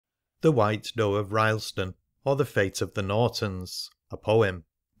The White Doe of Rylstone, or The Fate of the Nortons, a Poem,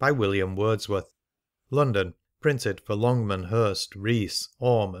 by William Wordsworth. London: Printed for Longman, Hurst, Rees,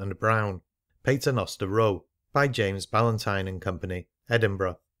 Orme and Brown. Paternoster Row, by James Ballantyne and Company,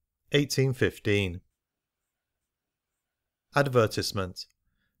 Edinburgh, 1815. Advertisement.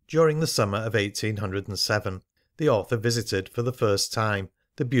 During the summer of 1807, the author visited for the first time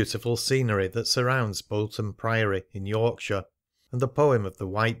the beautiful scenery that surrounds Bolton Priory in Yorkshire, and the poem of the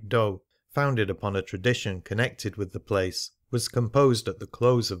White Doe, founded upon a tradition connected with the place, was composed at the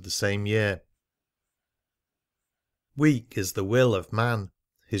close of the same year. Weak is the will of man,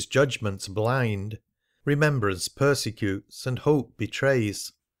 his judgment blind, remembrance persecutes, and hope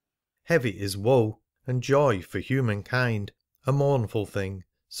betrays. Heavy is woe, and joy for humankind, a mournful thing,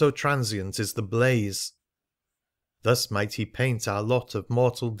 so transient is the blaze. Thus might he paint our lot of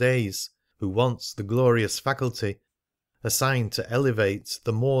mortal days, who wants the glorious faculty assigned to elevate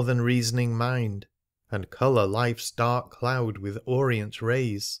the more than reasoning mind, and colour life's dark cloud with orient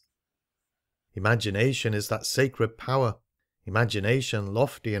rays. Imagination is that sacred power, imagination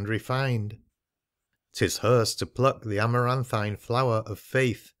lofty and refined. 'Tis hers to pluck the amaranthine flower of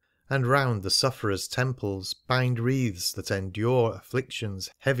faith, and round the sufferer's temples bind wreaths that endure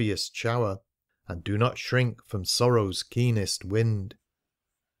affliction's heaviest shower, and do not shrink from sorrow's keenest wind.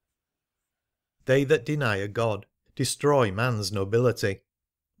 They that deny a God destroy man's nobility.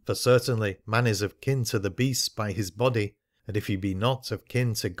 For certainly man is of kin to the beasts by his body, and if he be not of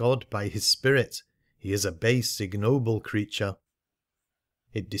kin to God by his spirit, he is a base, ignoble creature.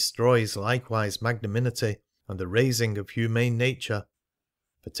 It destroys likewise magnanimity and the raising of humane nature.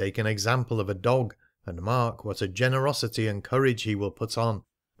 For take an example of a dog, and mark what a generosity and courage he will put on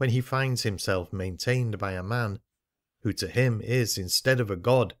when he finds himself maintained by a man, who to him is instead of a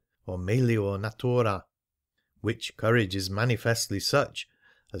god, or melior natura, which courage is manifestly such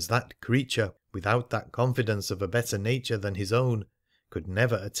as that creature, without that confidence of a better nature than his own, could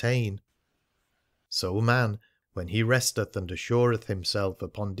never attain. So man, when he resteth and assureth himself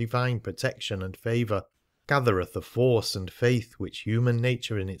upon divine protection and favour, gathereth a force and faith which human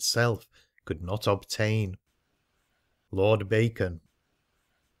nature in itself could not obtain. Lord Bacon.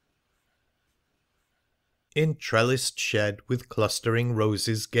 In trellised shed with clustering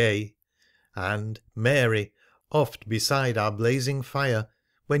roses gay, and, Mary, oft beside our blazing fire,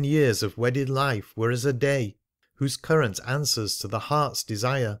 when years of wedded life were as a day, whose current answers to the heart's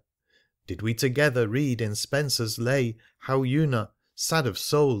desire, did we together read in Spenser's lay how Una, sad of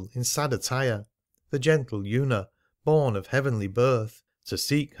soul, in sad attire, the gentle Una, born of heavenly birth, to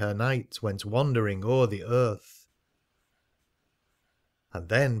seek her knight went wandering o'er the earth. And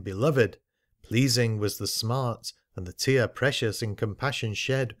then, beloved, pleasing was the smart, and the tear precious in compassion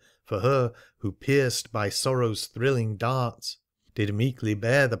shed for her who, pierced by sorrow's thrilling dart, did meekly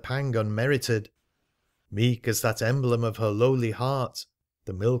bear the pang unmerited, meek as that emblem of her lowly heart,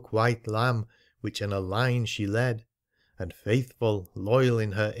 the milk-white lamb which in a line she led, and faithful, loyal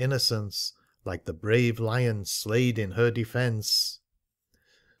in her innocence, like the brave lion slayed in her defence.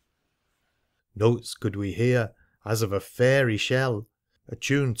 Notes could we hear, as of a fairy shell,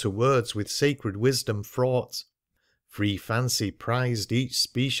 attuned to words with sacred wisdom fraught. Free fancy prized each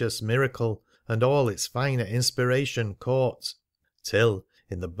specious miracle, and all its finer inspiration caught, till,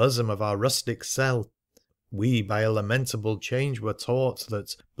 in the bosom of our rustic cell, we by a lamentable change were taught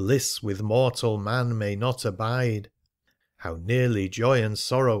that bliss with mortal man may not abide. How nearly joy and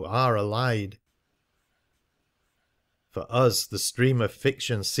sorrow are allied! For us the stream of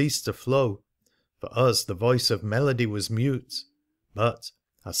fiction ceased to flow, for us the voice of melody was mute, but,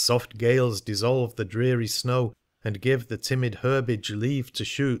 as soft gales dissolve the dreary snow, and give the timid herbage leave to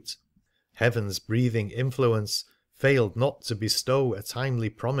shoot, heaven's breathing influence failed not to bestow a timely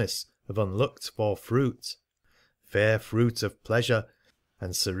promise of unlooked-for fruit, fair fruit of pleasure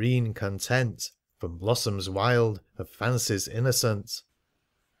and serene content, from blossoms wild of fancies innocent.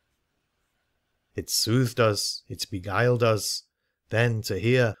 It soothed us, it beguiled us, then to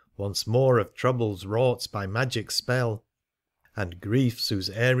hear once more of troubles wrought by magic spell, and griefs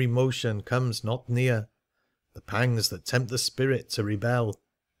whose airy motion comes not near, the pangs that tempt the spirit to rebel.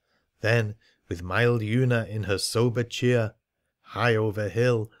 Then, with mild Una in her sober cheer, high over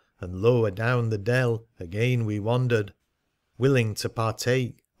hill and low adown the dell again we wandered, willing to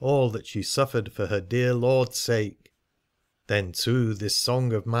partake all that she suffered for her dear Lord's sake. Then too this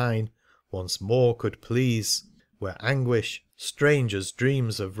song of mine once more could please, where anguish, strange as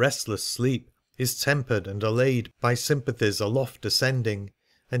dreams of restless sleep, is tempered and allayed by sympathies aloft ascending,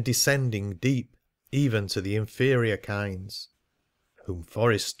 and descending deep even to the inferior kinds, whom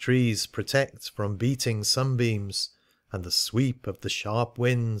forest trees protect from beating sunbeams and the sweep of the sharp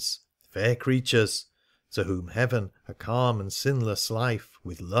winds, fair creatures, to whom Heaven a calm and sinless life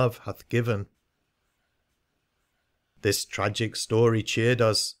with love hath given. This tragic story cheered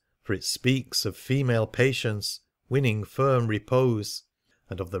us, for it speaks of female patience winning firm repose,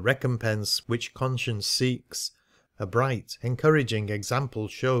 and of the recompense which conscience seeks, a bright, encouraging example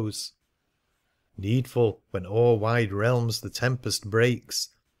shows. Needful, when o'er wide realms the tempest breaks,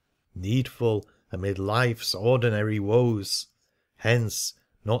 needful amid life's ordinary woes, hence,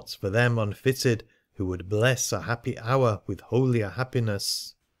 not for them unfitted who would bless a happy hour with holier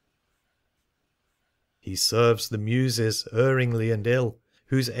happiness. He serves the Muses erringly and ill,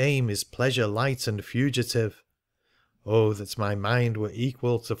 whose aim is pleasure light and fugitive. Oh, that my mind were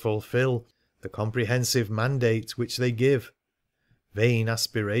equal to fulfil the comprehensive mandate which they give! Vain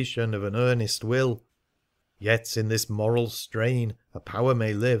aspiration of an earnest will! Yet in this moral strain a power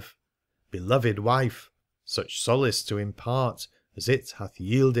may live. Beloved wife, such solace to impart as it hath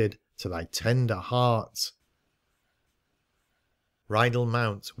yielded to thy tender heart. Rydal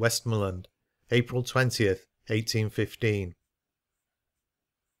Mount, Westmoreland, April 20th, 1815.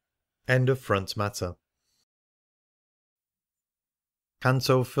 End of front matter.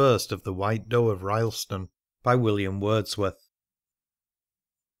 Canto First of the White Doe of Rylstone by William Wordsworth.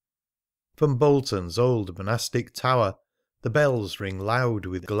 From Bolton's old monastic tower the bells ring loud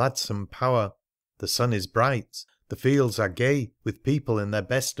with gladsome power. The sun is bright, the fields are gay with people in their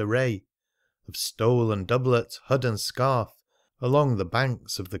best array, of stole and doublet, hood and scarf, along the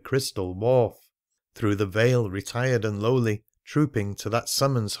banks of the crystal wharf, through the vale retired and lowly, trooping to that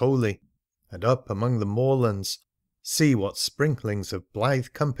summons holy, and up among the moorlands see what sprinklings of blithe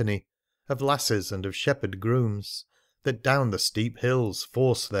company, of lasses and of shepherd grooms, that down the steep hills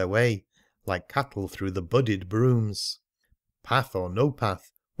force their way, like cattle through the budded brooms. Path or no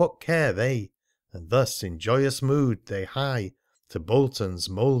path, what care they? And thus in joyous mood they hie to Bolton's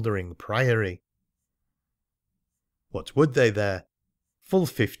mouldering priory. What would they there? Full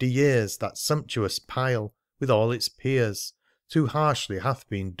 50 years that sumptuous pile, with all its peers, too harshly hath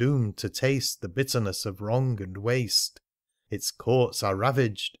been doomed to taste the bitterness of wrong and waste. Its courts are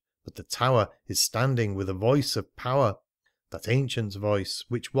ravaged, but the tower is standing with a voice of power, that ancient voice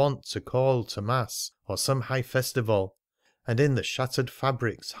which wont to call to mass or some high festival, and in the shattered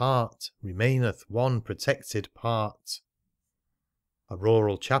fabric's heart remaineth one protected part. A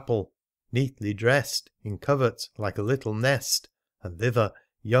rural chapel, neatly dressed, in covert like a little nest, and thither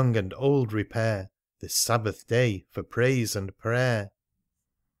young and old repair this Sabbath day for praise and prayer.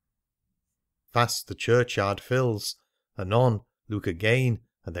 Fast the churchyard fills, anon look again,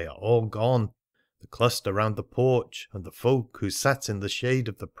 and they are all gone, the cluster round the porch, and the folk who sat in the shade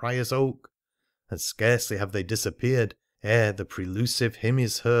of the prior's oak, and scarcely have they disappeared ere the prelusive hymn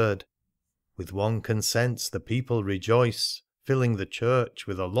is heard. With one consent the people rejoice, filling the church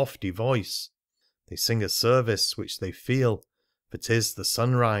with a lofty voice. They sing a service which they feel, for 'tis the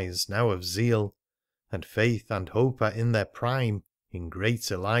sunrise now of zeal, and faith and hope are in their prime, in great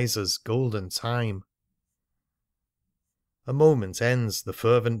Eliza's golden time. A moment ends the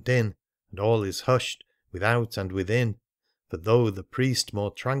fervent din, and all is hushed without and within, for though the priest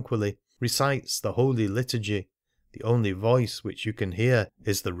more tranquilly recites the holy liturgy, the only voice which you can hear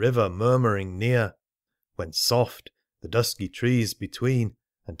is the river murmuring near, when soft, the dusky trees between,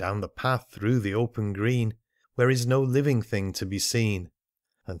 and down the path through the open green, where is no living thing to be seen,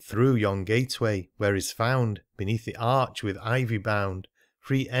 and through yon gateway, where is found, beneath the arch with ivy bound,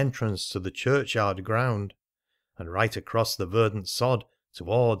 free entrance to the churchyard ground, and right across the verdant sod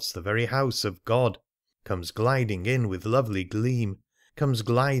towards the very house of God, comes gliding in with lovely gleam, comes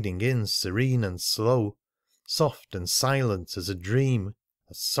gliding in serene and slow, soft and silent as a dream,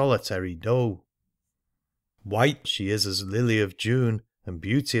 a solitary doe. White she is as lily of June, and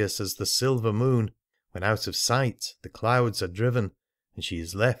beauteous as the silver moon, when out of sight the clouds are driven, and she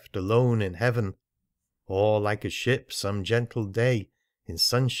is left alone in heaven, or like a ship some gentle day, in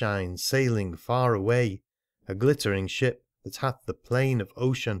sunshine sailing far away, a glittering ship that hath the plain of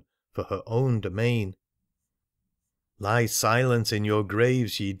ocean for her own domain. Lie silent in your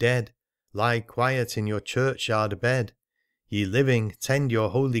graves, ye dead, lie quiet in your churchyard bed, ye living tend your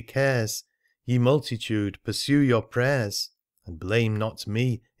holy cares, ye multitude pursue your prayers, and blame not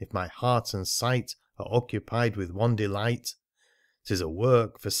me if my heart and sight are occupied with one delight. 'Tis a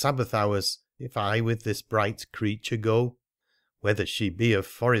work for Sabbath hours if I with this bright creature go, whether she be of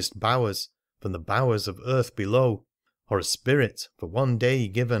forest bowers, from the bowers of earth below, or a spirit for one day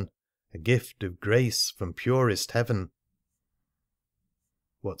given, a gift of grace from purest heaven.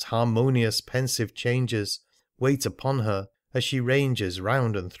 What harmonious pensive changes wait upon her as she ranges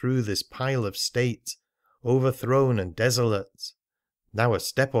round and through this pile of state, overthrown and desolate, Now a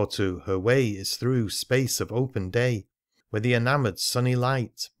step or two her way is through space of open day, where the enamoured sunny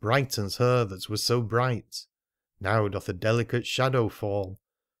light brightens her that was so bright. Now doth a delicate shadow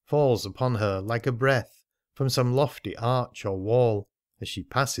falls upon her like a breath from some lofty arch or wall, as she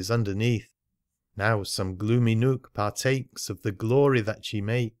passes underneath. Now some gloomy nook partakes of the glory that she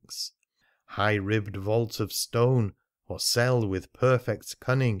makes. High-ribbed vault of stone, or cell with perfect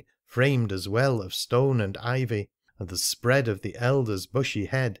cunning framed as well of stone and ivy, and the spread of the elder's bushy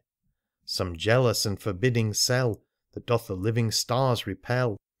head. Some jealous and forbidding cell that doth the living stars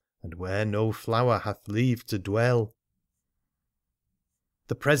repel, and where no flower hath leave to dwell.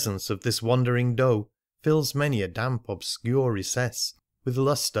 The presence of this wandering doe fills many a damp obscure recess with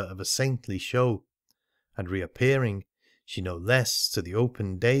lustre of a saintly show, and reappearing, she no less to the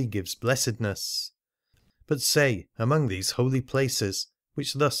open day gives blessedness. But say, among these holy places,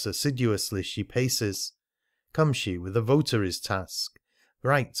 which thus assiduously she paces, comes she with a votary's task,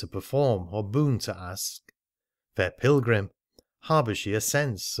 right to perform or boon to ask? Fair pilgrim, harbours she a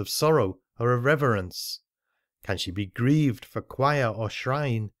sense of sorrow or of reverence? Can she be grieved for choir or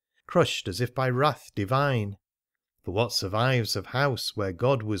shrine, crushed as if by wrath divine? For what survives of house where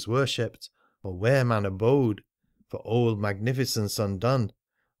God was worshipped, or where man abode? For old magnificence undone,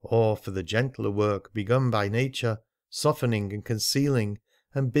 or for the gentler work begun by nature, softening and concealing,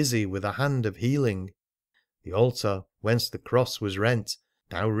 and busy with a hand of healing? The altar, whence the cross was rent,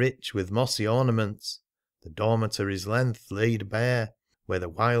 now rich with mossy ornament, the dormitory's length laid bare, where the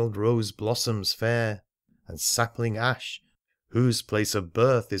wild rose blossoms fair, and sapling ash, whose place of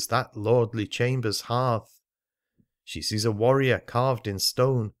birth is that lordly chamber's hearth. She sees a warrior carved in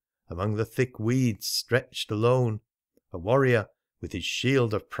stone, among the thick weeds stretched alone, a warrior with his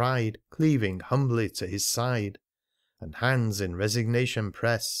shield of pride cleaving humbly to his side, and hands in resignation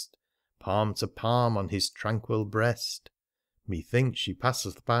pressed, palm to palm on his tranquil breast. Methinks she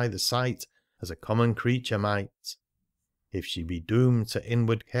passeth by the sight as a common creature might. If she be doomed to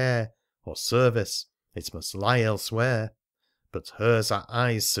inward care or service, it must lie elsewhere. But hers are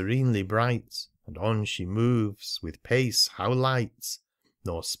eyes serenely bright, and on she moves with pace how light,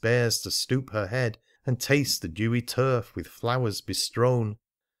 nor spares to stoop her head and taste the dewy turf with flowers bestrown.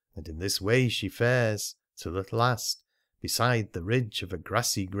 And in this way she fares, till at last, beside the ridge of a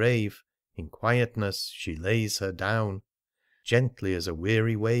grassy grave, in quietness she lays her down, gently as a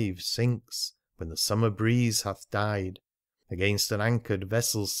weary wave sinks, when the summer breeze hath died, against an anchored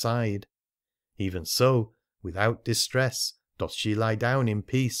vessel's side. Even so, without distress, doth she lie down in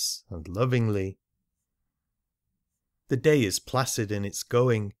peace, and lovingly. The day is placid in its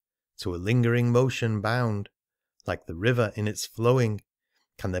going, to a lingering motion bound, like the river in its flowing.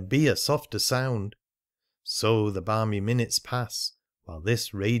 Can there be a softer sound? So the balmy minutes pass, while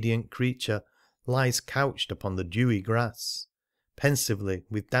this radiant creature lies couched upon the dewy grass, pensively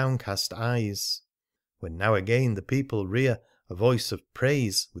with downcast eyes, when now again the people rear a voice of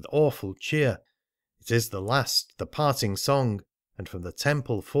praise with awful cheer. It is the last, the parting song, and from the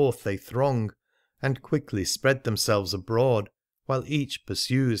temple forth they throng, and quickly spread themselves abroad, while each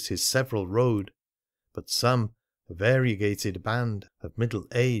pursues his several road. But some, a variegated band of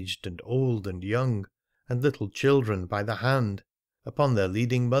middle-aged and old and young, and little children by the hand, upon their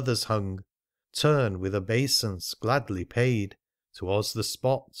leading mothers hung, turn with obeisance gladly paid towards the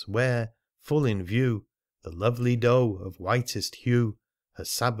spot where, full in view, the lovely doe of whitest hue her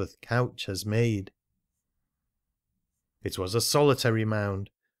Sabbath couch has made. It was a solitary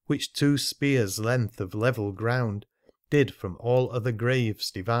mound, which 2 spears' length of level ground did from all other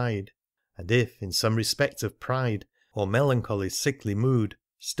graves divide, and if in some respect of pride, or melancholy sickly mood,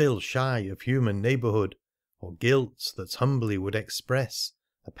 still shy of human neighbourhood, or guilt that humbly would express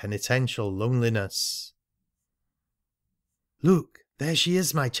a penitential loneliness. Look, there she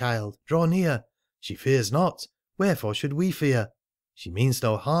is, my child, draw near. She fears not, wherefore should we fear? She means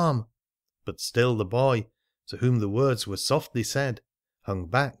no harm. But still the boy, to whom the words were softly said, hung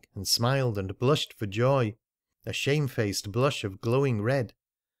back and smiled and blushed for joy, a shamefaced blush of glowing red.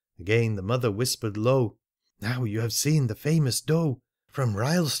 Again the mother whispered low, Now you have seen the famous doe from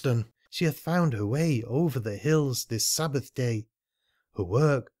Rylstone. She hath found her way over the hills this Sabbath day. Her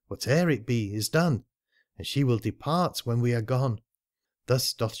work, whate'er it be, is done, and she will depart when we are gone.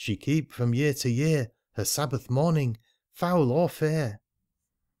 Thus doth she keep from year to year her Sabbath morning, foul or fair.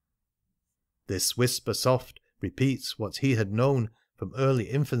 This whisper soft repeats what he had known from early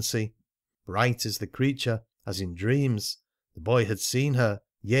infancy. Bright is the creature, as in dreams. The boy had seen her,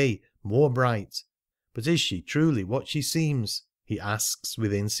 yea, more bright. But is she truly what she seems? He asks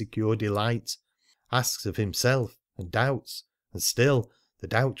with insecure delight, asks of himself, and doubts, and still the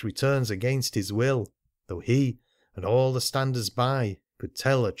doubt returns against his will, though he, and all the standers-by could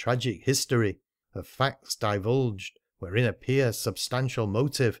tell a tragic history of facts divulged, wherein appear substantial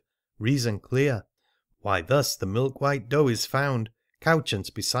motive, reason clear, why thus the milk-white doe is found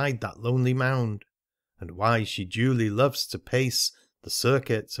couchant beside that lonely mound, and why she duly loves to pace the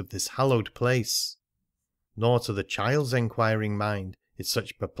circuit of this hallowed place. Nor to the child's enquiring mind is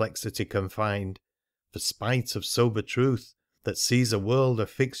such perplexity confined, for spite of sober truth, that sees a world of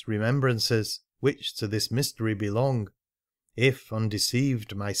fixed remembrances, which to this mystery belong. If,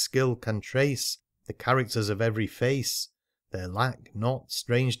 undeceived, my skill can trace the characters of every face, there lack not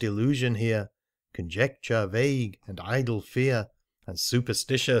strange delusion here, conjecture vague, and idle fear, and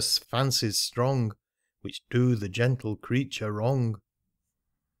superstitious fancies strong, which do the gentle creature wrong.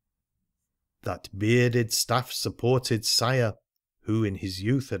 That bearded, staff-supported sire, who in his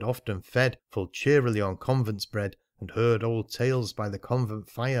youth had often fed full cheerily on convent's bread, and heard old tales by the convent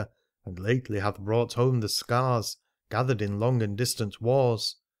fire, and lately hath brought home the scars gathered in long and distant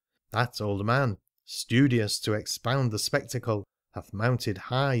wars, that old man, studious to expound the spectacle, hath mounted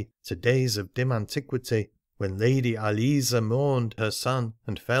high to days of dim antiquity, when Lady Aliza mourned her son,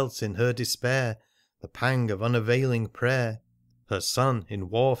 and felt in her despair the pang of unavailing prayer. Her son in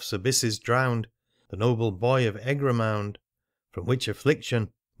wharf's abysses drowned, the noble boy of Egremond, from which affliction,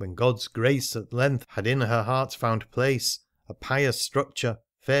 when God's grace at length had in her heart found place, a pious structure,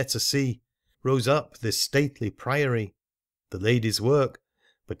 fair to see, rose up this stately priory, the lady's work,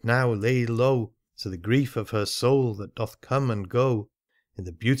 but now laid low, to the grief of her soul that doth come and go, in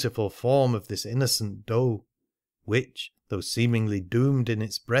the beautiful form of this innocent doe, which, though seemingly doomed in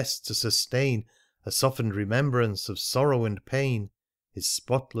its breast to sustain a softened remembrance of sorrow and pain, is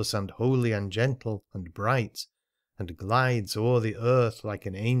spotless and holy and gentle and bright, and glides o'er the earth like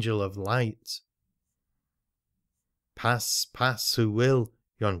an angel of light. Pass, pass, who will,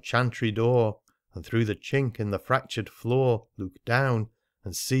 yon chantry door, and through the chink in the fractured floor look down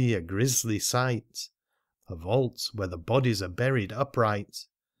and see a grisly sight, a vault where the bodies are buried upright.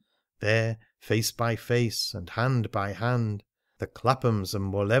 There, face by face and hand by hand, the Claphams and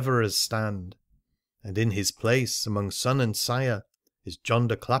Mauleverers stand, and in his place among son and sire is John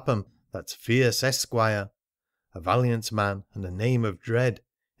de Clapham, that fierce esquire, a valiant man and a name of dread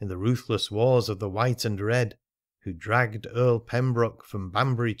in the ruthless wars of the White and Red, who dragged Earl Pembroke from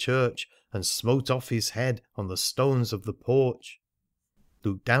Banbury Church and smote off his head on the stones of the porch.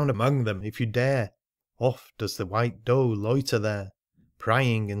 Look down among them if you dare. Oft does the white doe loiter there,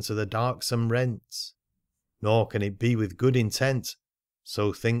 prying into the darksome rents. Nor can it be with good intent,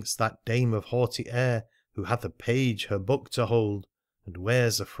 so thinks that dame of haughty air, who hath a page her book to hold, and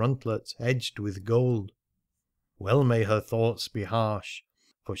wears a frontlet edged with gold. Well may her thoughts be harsh,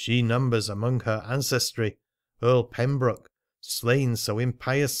 for she numbers among her ancestry Earl Pembroke, slain so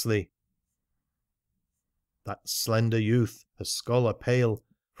impiously. That slender youth, a scholar pale,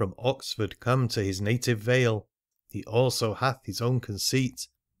 from Oxford come to his native vale, he also hath his own conceit.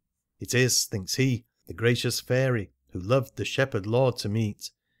 It is, thinks he, the gracious fairy who loved the shepherd lord to meet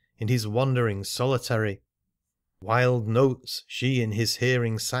in his wanderings solitary. Wild notes she in his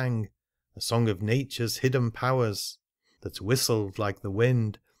hearing sang, a song of nature's hidden powers, that whistled like the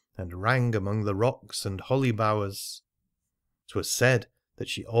wind and rang among the rocks and holly bowers. 'Twas said that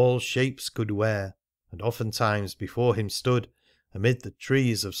she all shapes could wear, and oftentimes before him stood amid the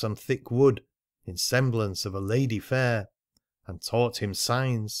trees of some thick wood, in semblance of a lady fair, and taught him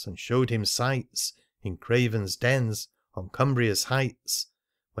signs and showed him sights in cravens' dens on Cumbria's heights,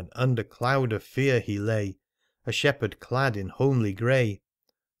 when under cloud of fear he lay, a shepherd clad in homely grey,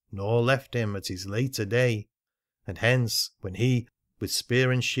 nor left him at his later day. And hence, when he, with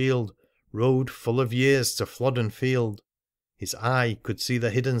spear and shield, rode full of years to Flodden field, his eye could see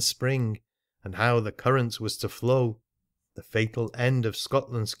the hidden spring, and how the current was to flow, the fatal end of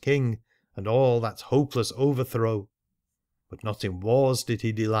Scotland's king, and all that hopeless overthrow. But not in wars did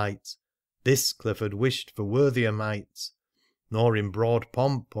he delight, this Clifford wished for worthier might, nor in broad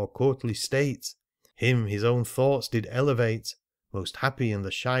pomp or courtly state, him his own thoughts did elevate, most happy in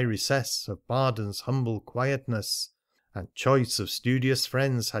the shy recess of Barden's humble quietness, and choice of studious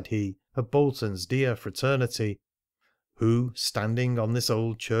friends had he of Bolton's dear fraternity, who, standing on this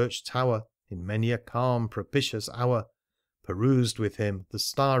old church tower, in many a calm propitious hour, perused with him the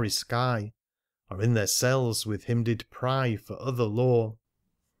starry sky, or in their cells with him did pry for other lore,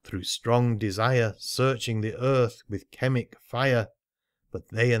 through strong desire searching the earth with chemic fire. But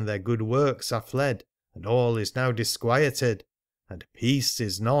they and their good works are fled, and all is now disquieted, and peace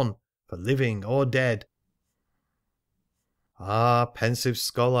is none for living or dead. Ah, pensive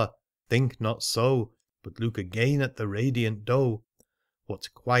scholar, think not so, but look again at the radiant doe.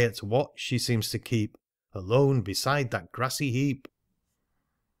 What quiet watch she seems to keep alone beside that grassy heap.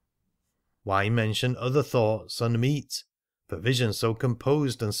 Why mention other thoughts unmeet for vision so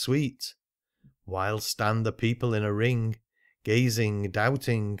composed and sweet? While stand the people in a ring, gazing,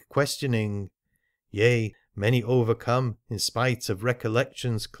 doubting, questioning, yea, many overcome in spite of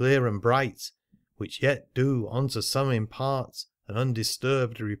recollections clear and bright, which yet do unto some impart an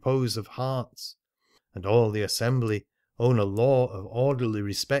undisturbed repose of heart, and all the assembly own a law of orderly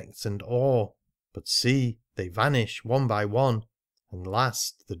respect and awe. But see, they vanish one by one, and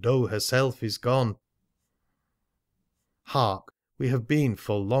last the doe herself is gone. Hark! We have been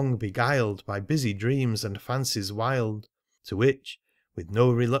full long beguiled by busy dreams and fancies wild, to which, with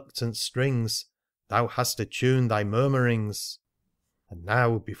no reluctant strings, thou hast attuned thy murmurings. And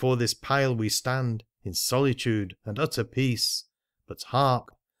now before this pile we stand, in solitude and utter peace. But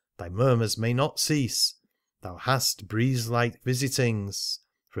hark! Thy murmurs may not cease. Thou hast breeze-like visitings,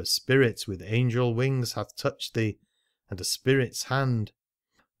 for a spirit with angel wings hath touched thee, and a spirit's hand.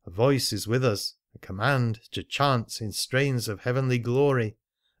 A voice is with us, a command to chant in strains of heavenly glory,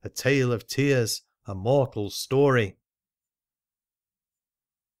 a tale of tears, a mortal story.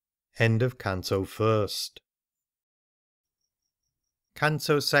 End of Canto First.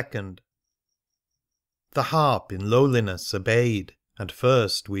 Canto Second. The harp in lowliness obeyed, and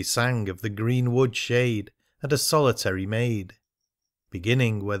first we sang of the green wood shade, and a solitary maid,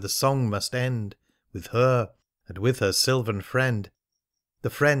 beginning where the song must end, with her, and with her sylvan friend, the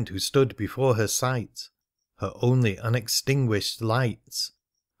friend who stood before her sight, her only unextinguished light,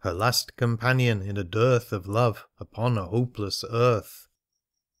 her last companion in a dearth of love upon a hopeless earth.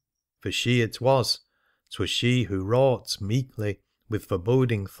 For she it was, 'twas she who wrought meekly with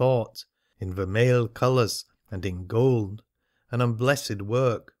foreboding thought, in vermeil colours and in gold, an unblessed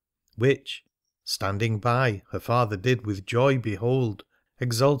work, which, standing by, her father did with joy behold,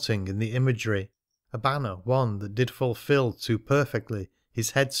 exulting in the imagery, a banner one that did fulfil too perfectly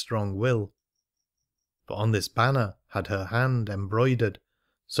his headstrong will. For on this banner had her hand embroidered,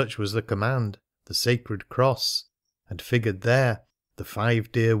 such was the command, the sacred cross, and figured there the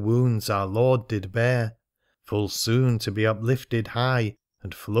 5 dear wounds our Lord did bear, full soon to be uplifted high,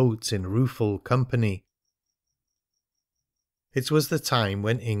 and float in rueful company. It was the time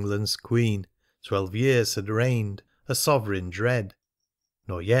when England's Queen 12 years had reigned, a sovereign dread,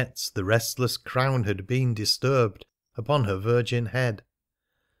 nor yet the restless crown had been disturbed upon her virgin head.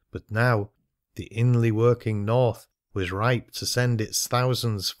 But now the inly working North was ripe to send its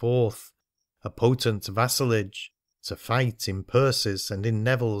thousands forth, a potent vassalage, to fight in Percy's and in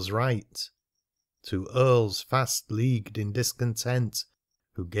Neville's right. 2 earls fast leagued in discontent,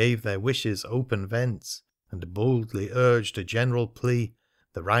 who gave their wishes open vent, and boldly urged a general plea,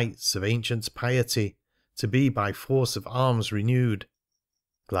 the rights of ancient piety to be by force of arms renewed.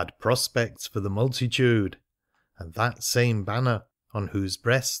 Glad prospects for the multitude! And that same banner, on whose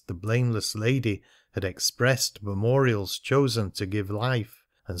breast the blameless lady had expressed memorials chosen to give life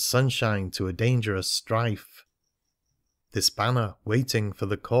and sunshine to a dangerous strife. This banner, waiting for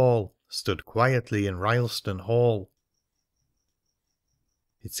the call, stood quietly in Rylstone Hall.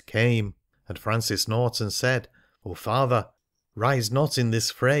 It came, and Francis Norton said, "O father, rise not in this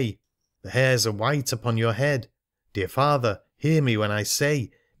fray. The hairs are white upon your head. Dear father, hear me when I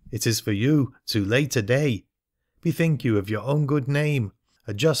say, it is for you too late a day. Bethink you of your own good name.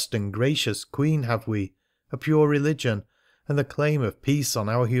 A just and gracious Queen have we, a pure religion, and the claim of peace on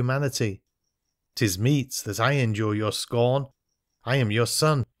our humanity. 'Tis meet that I endure your scorn. I am your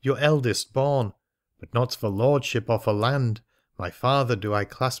son, your eldest born, but not for lordship or for land, my father, do I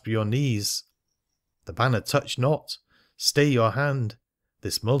clasp your knees. The banner touch not, stay your hand.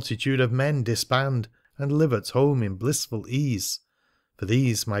 This multitude of men disband, and live at home in blissful ease. For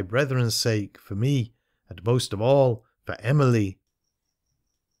these my brethren's sake, for me, and most of all for Emily."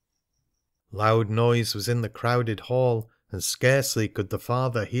 Loud noise was in the crowded hall, and scarcely could the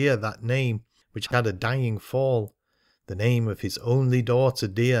father hear that name which had a dying fall, the name of his only daughter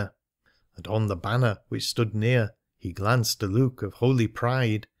dear. And on the banner which stood near he glanced a look of holy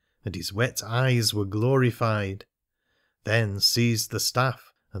pride, and his wet eyes were glorified. Then seized the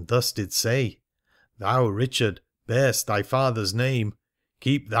staff, and thus did say, "Thou, Richard, bear'st thy father's name.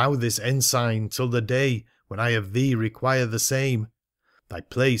 Keep thou this ensign till the day when I of thee require the same. Thy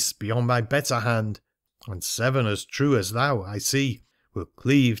place be on my better hand, and 7 as true as thou, I see, will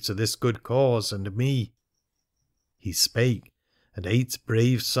cleave to this good cause and me." He spake, and 8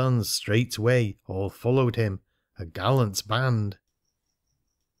 brave sons straightway all followed him, a gallant band.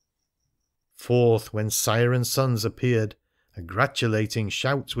 Forth when siren sons appeared, a gratulating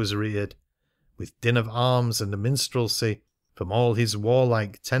shout was reared, with din of arms and minstrelsy from all his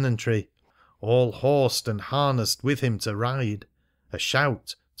warlike tenantry. all horsed and harnessed with him to ride, a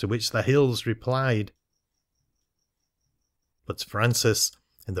shout to which the hills replied. But Francis,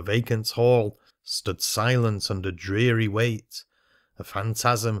 in the vacant hall, stood silent under dreary weight, a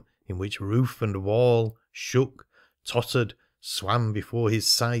phantasm in which roof and wall shook, tottered, swam before his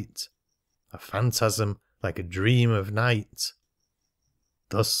sight, a phantasm like a dream of night.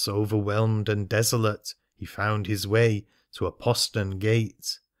 Thus overwhelmed and desolate, he found his way to a postern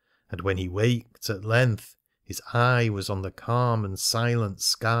gate, and when he waked at length, his eye was on the calm and silent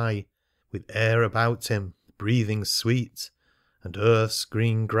sky, with air about him breathing sweet, and earth's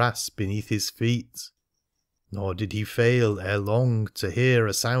green grass beneath his feet. Nor did he fail ere long to hear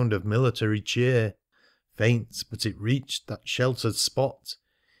a sound of military cheer, faint, but it reached that sheltered spot.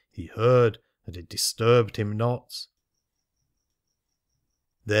 He heard, and it disturbed him not.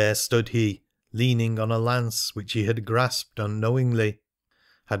 There stood he, leaning on a lance which he had grasped unknowingly,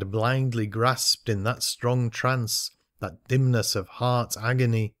 had blindly grasped in that strong trance, that dimness of heart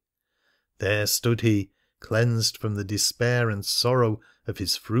agony. There stood he, cleansed from the despair and sorrow of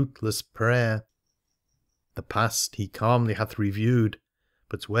his fruitless prayer. The past he calmly hath reviewed,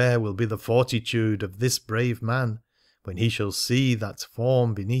 but where will be the fortitude of this brave man when he shall see that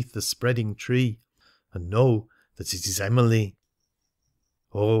form beneath the spreading tree, and know that it is Emily?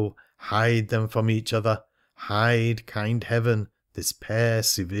 Oh, hide them from each other, hide, kind Heaven, this pair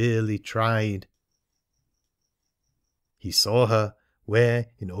severely tried. He saw her, where,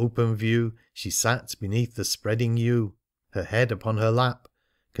 in open view, she sat beneath the spreading yew, her head upon her lap,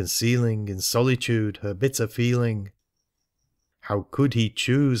 concealing in solitude her bitter feeling. How could he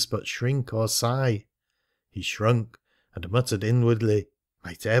choose but shrink or sigh? He shrunk, and muttered inwardly,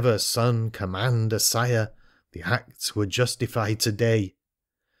 might ever son command a sire, the act were justified to-day.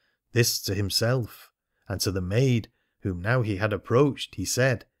 This to himself, and to the maid, whom now he had approached, he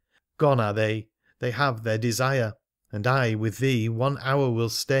said, Gone are they have their desire, and I with thee 1 hour will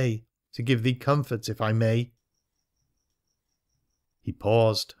stay, to give thee comfort if I may. He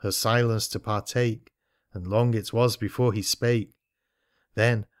paused, her silence to partake, and long it was before he spake.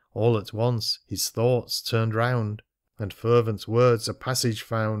 Then, all at once, his thoughts turned round, and fervent words a passage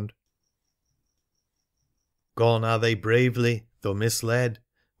found. Gone are they bravely, though misled,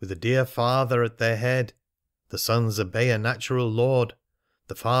 with a dear father at their head. The sons obey a natural lord.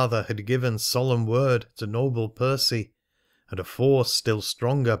 The father had given solemn word to noble Percy, and a force still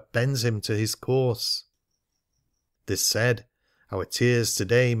stronger bends him to his course. This said, our tears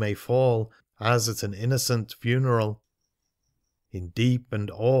to-day may fall as at an innocent funeral. In deep and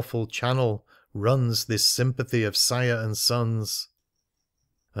awful channel runs this sympathy of sire and sons.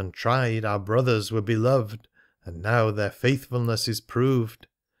 Untried our brothers were beloved, and now their faithfulness is proved,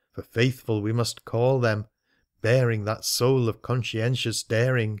 for faithful we must call them, bearing that soul of conscientious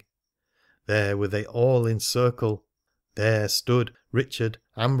daring. There were they all in circle. There stood Richard,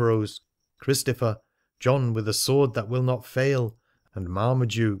 Ambrose, Christopher, John with a sword that will not fail, and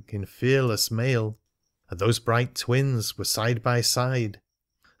Marmaduke in fearless mail, and those bright twins were side by side.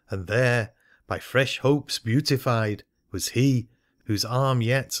 And there, by fresh hopes beautified, was he, whose arm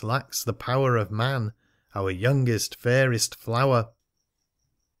yet lacks the power of man, our youngest, fairest flower.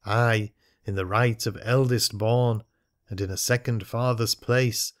 I, in the right of eldest born, and in a second father's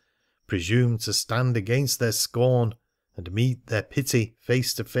place, presume to stand against their scorn, and meet their pity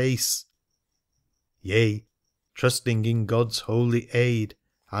face to face. Yea, trusting in God's holy aid,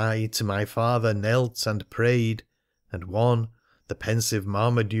 I to my father knelt and prayed, and one, the pensive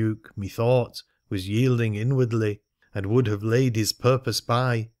Marmaduke, methought, was yielding inwardly, and would have laid his purpose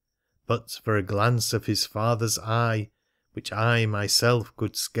by, but for a glance of his father's eye, which I myself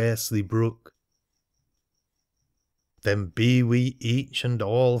could scarcely brook. Then be we each and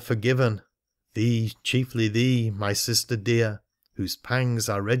all forgiven, thee, chiefly thee, my sister dear, whose pangs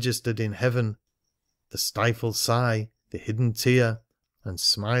are registered in heaven, the stifled sigh, the hidden tear, and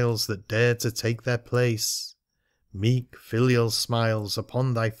smiles that dared to take their place, meek filial smiles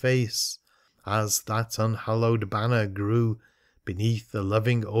upon thy face, as that unhallowed banner grew beneath the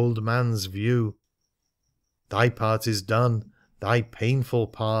loving old man's view. Thy part is done, thy painful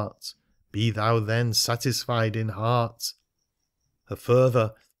part, be thou then satisfied in heart. A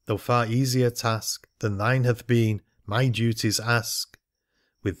further, though far easier task than thine hath been, my duties ask.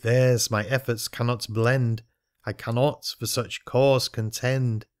 With theirs my efforts cannot blend, I cannot for such cause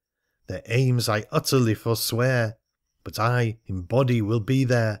contend. Their aims I utterly forswear, but I in body will be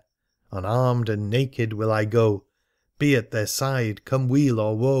there. Unarmed and naked will I go, be at their side come weal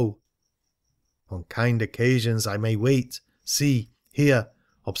or woe. On kind occasions I may wait, see, hear,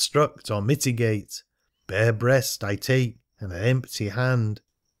 obstruct or mitigate. Bare breast I take and an empty hand.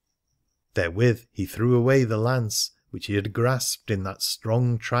 Therewith he threw away the lance which he had grasped in that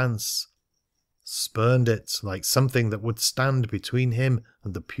strong trance, spurned it like something that would stand between him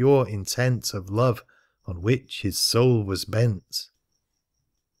and the pure intent of love on which his soul was bent.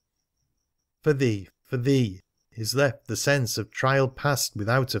 For thee is left the sense of trial passed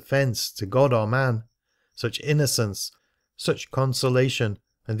without offence to God or man, such innocence, such consolation,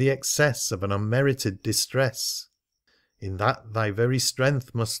 and the excess of an unmerited distress. In that thy very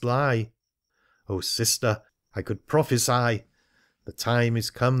strength must lie. O sister, I could prophesy. The time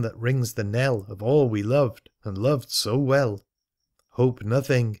is come that rings the knell of all we loved, and loved so well. Hope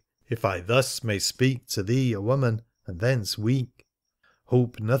nothing, if I thus may speak to thee, a woman, and thence weak.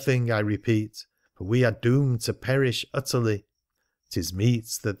 Hope nothing, I repeat, for we are doomed to perish utterly. 'Tis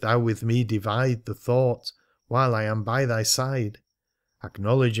meet that thou with me divide the thought while I am by thy side,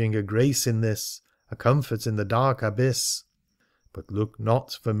 acknowledging a grace in this, a comfort in the dark abyss. But look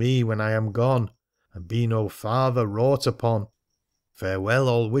not for me when I am gone, and be no farther wrought upon. Farewell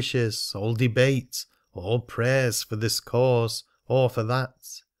all wishes, all debate, all prayers for this cause or for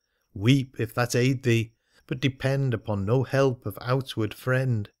that. Weep if that aid thee, but depend upon no help of outward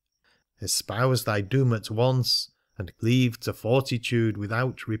friend. Espouse thy doom at once, and cleave to fortitude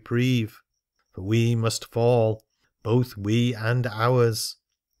without reprieve. For we must fall, both we and ours,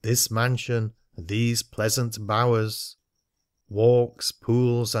 this mansion and these pleasant bowers, walks,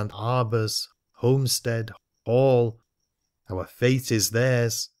 pools, and arbours, homestead, hall. Our fate is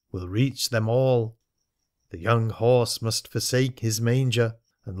theirs, we'll reach them all. The young horse must forsake his manger,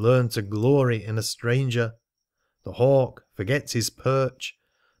 and learn to glory in a stranger. The hawk forget his perch,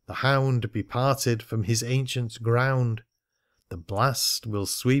 the hound be parted from his ancient ground. The blast will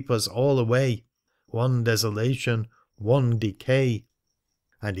sweep us all away, one desolation, one decay.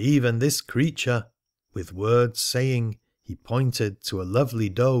 And even this creature, with words saying, he pointed to a lovely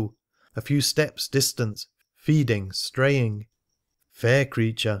doe, a few steps distant, feeding, straying. Fair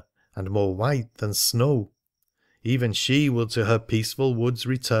creature, and more white than snow. Even she will to her peaceful woods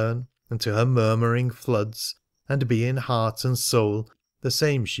return, and to her murmuring floods, and be in heart and soul the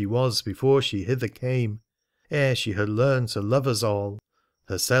same she was before she hither came, ere she had learned to love us all,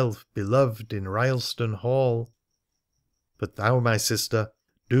 herself beloved in Rylstone hall. But thou, my sister,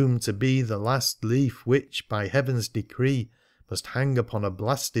 doomed to be the last leaf which, by heaven's decree, must hang upon a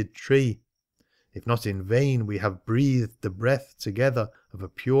blasted tree, if not in vain we have breathed the breath together of a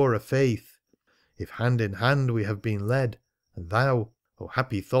purer faith, if hand in hand we have been led, and thou, O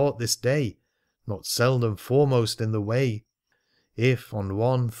happy thought this day, not seldom foremost in the way, if on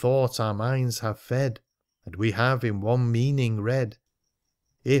one thought our minds have fed, and we have in one meaning read,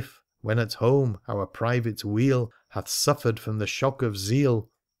 if, when at home, our private weal hath suffered from the shock of zeal,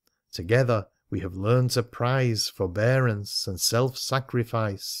 together we have learned to prize forbearance and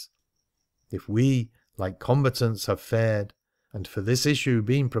self-sacrifice, if we, like combatants, have fared, and for this issue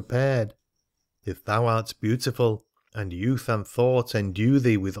been prepared, if thou art beautiful, and youth and thought endue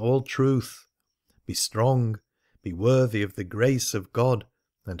thee with all truth, be strong, be worthy of the grace of God,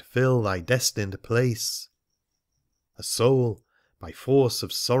 and fill thy destined place. A soul, by force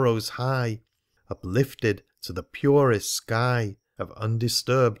of sorrows high, uplifted to the purest sky of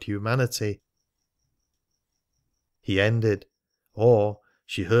undisturbed humanity. He ended, or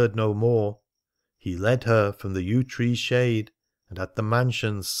she heard no more. He led her from the yew tree shade, and at the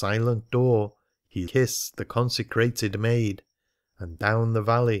mansion's silent door he kissed the consecrated maid, and down the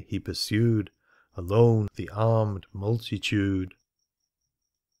valley he pursued, alone the armed multitude.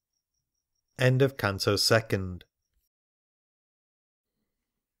 End of Canto 2nd.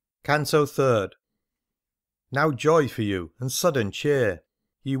 Canto 3rd. Now joy for you, and sudden cheer,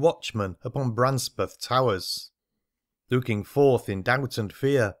 ye watchmen upon Branspeth towers, looking forth in doubt and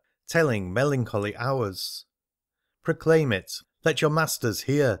fear, telling melancholy hours. Proclaim it, let your masters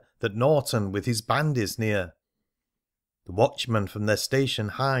hear, that Norton with his band is near. The watchmen from their station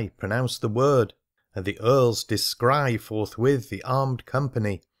high pronounce the word, and the earls descry forthwith the armed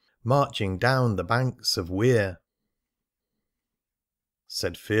company marching down the banks of Wear.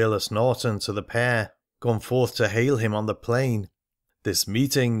 Said fearless Norton to the pair, gone forth to hail him on the plain, "This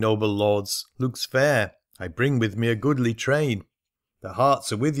meeting, noble lords, looks fair. I bring with me a goodly train. The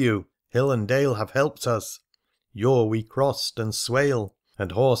hearts are with you, hill and dale have helped us. Yore we crossed and Swale,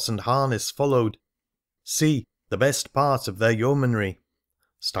 and horse and harness followed. See, the best part of their yeomanry.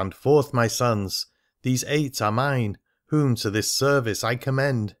 Stand forth, my sons, these 8 are mine, whom to this service I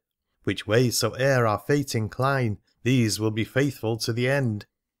commend. Which way soe'er our fate incline, these will be faithful to the end.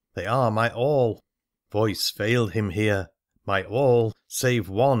 They are my all." Voice failed him here. My all, save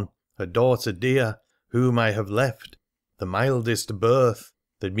one, a daughter dear, whom I have left, the mildest birth,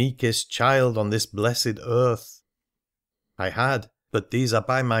 the meekest child on this blessed earth. I had, but these are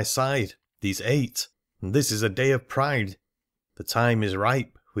by my side, these 8, and this is a day of pride. The time is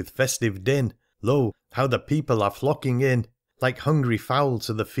ripe, with festive din. Lo, how the people are flocking in, like hungry fowl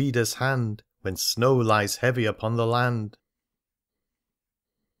to the feeder's hand, when snow lies heavy upon the land.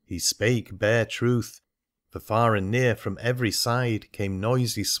 He spake bare truth, for far and near from every side came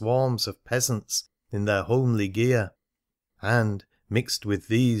noisy swarms of peasants in their homely gear, and, mixed with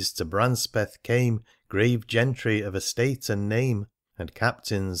these, to Branspeth came grave gentry of estate and name, and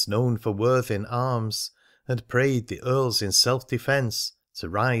captains known for worth in arms, and prayed the earls in self-defence to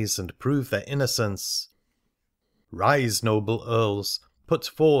rise and prove their innocence. Rise, noble earls, put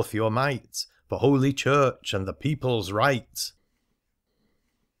forth your might for Holy Church and the people's right.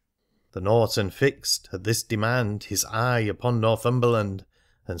 The Norton fixed at this demand his eye upon Northumberland,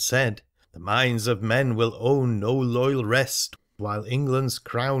 and said, The minds of men will own no loyal rest while England's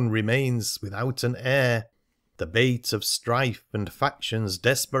crown remains without an heir, the bait of strife and factions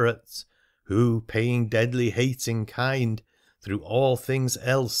desperate, who, paying deadly hate in kind, through all things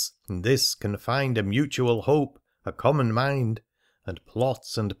else in this can find a mutual hope, a common mind, and plot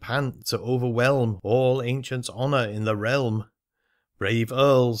and pant to overwhelm all ancient honour in the realm. Brave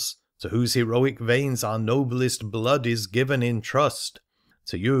earls, to whose heroic veins our noblest blood is given in trust,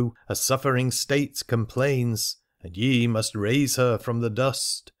 to you a suffering state complains, and ye must raise her from the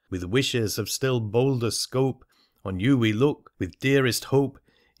dust. With wishes of still bolder scope, on you we look with dearest hope,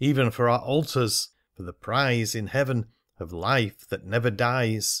 even for our altars, for the prize in heaven of life that never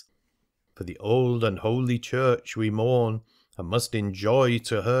dies. For the old and holy Church we mourn, and must enjoy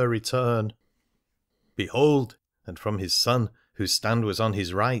to her return. Behold! And from his son, whose stand was on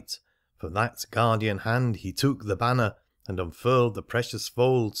his right, from that guardian hand he took the banner, and unfurled the precious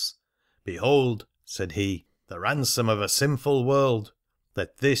folds. Behold, said he, the ransom of a sinful world.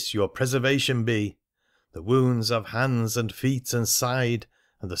 Let this your preservation be, the wounds of hands and feet and side,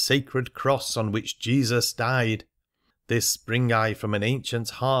 and the sacred cross on which Jesus died. This bring I from an ancient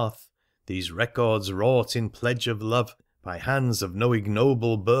hearth, these records wrought in pledge of love, by hands of no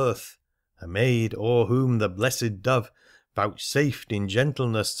ignoble birth, a maid o'er whom the blessed dove vouchsafed in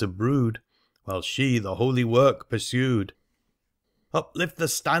gentleness to brood, while she the holy work pursued. Uplift the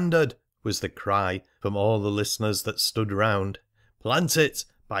standard, was the cry from all the listeners that stood round. Plant it,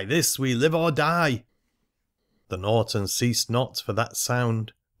 by this we live or die. The Norton ceased not for that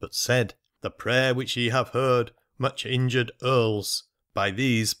sound, but said, The prayer which ye have heard, much injured earls, by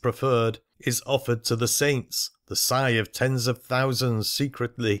these preferred, is offered to the saints, the sigh of tens of thousands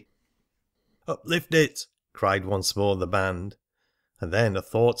secretly. Uplift it, cried once more the band, and then a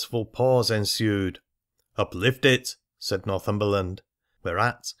thoughtful pause ensued. Uplift it, said Northumberland,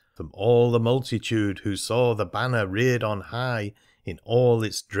 whereat, from all the multitude who saw the banner reared on high in all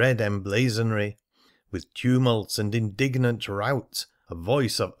its dread emblazonry, with tumult and indignant rout, a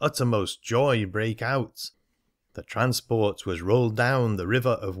voice of uttermost joy brake out. The transport was rolled down the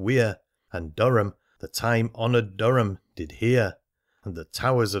river of Wear, and Durham, the time-honoured Durham, did hear, and the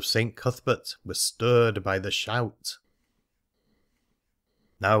towers of St. Cuthbert were stirred by the shout.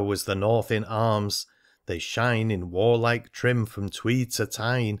 Now was the North in arms. They shine in warlike trim from Tweed to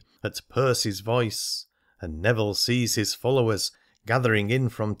Tyne at Percy's voice, and Neville sees his followers gathering in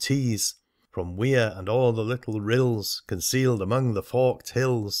from Tees, from Wear and all the little rills concealed among the forked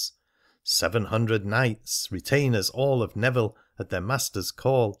hills. 700 knights, retainers all of Neville at their master's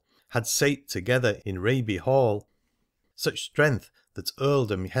call, had sate together in Raby Hall. Such strength that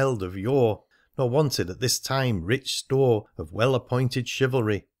earldom held of yore, nor wanted at this time rich store of well-appointed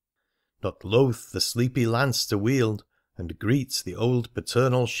chivalry. Not loath the sleepy lance to wield, and greet the old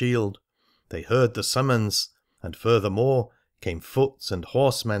paternal shield. They heard the summons, and furthermore came foot and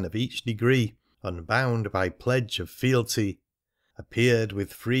horsemen of each degree, unbound by pledge of fealty, appeared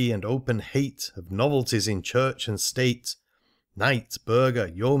with free and open hate of novelties in church and state, knight, burgher,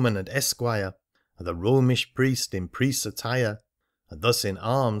 yeoman, and esquire, and the Romish priest in priest's attire, and thus in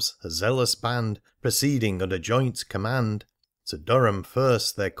arms a zealous band, proceeding under joint command. To Durham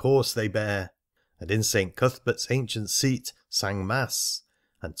first their course they bare, and in St. Cuthbert's ancient seat sang mass,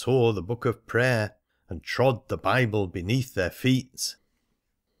 and tore the book of prayer, and trod the Bible beneath their feet.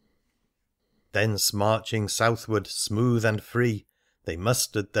 Thence marching southward smooth and free, they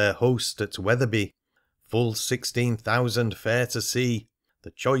mustered their host at Wetherby, full 16,000 fair to see,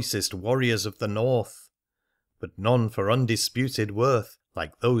 the choicest warriors of the North, but none for undisputed worth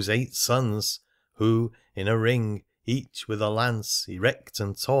like those 8 sons, who, in a ring, each with a lance erect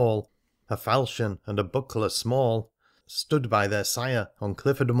and tall, a falchion and a buckler small, stood by their sire on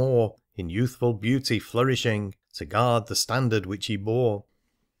Clifford Moor, in youthful beauty flourishing, to guard the standard which he bore.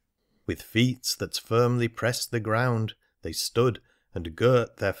 With feet that firmly pressed the ground, they stood and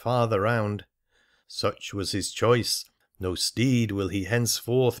girt their father round. Such was his choice, no steed will he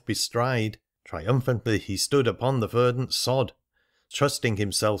henceforth bestride. Triumphantly he stood upon the verdant sod, trusting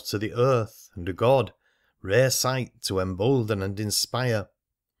himself to the earth and God, rare sight to embolden and inspire.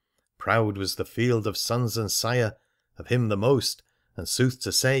 Proud was the field of sons and sire, of him the most, and sooth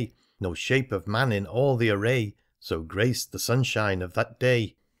to say, no shape of man in all the array so graced the sunshine of that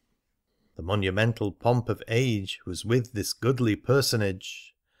day. The monumental pomp of age was with this goodly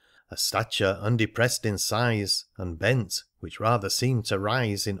personage, a stature undepressed in size, unbent, which rather seemed to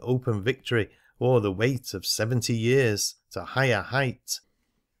rise in open victory o'er the weight of 70 years to higher height.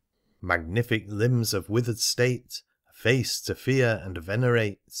 Magnific limbs of withered state, a face to fear and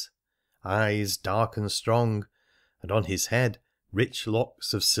venerate, eyes dark and strong, and on his head rich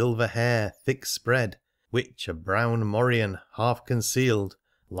locks of silver hair thick spread, which a brown morion half concealed,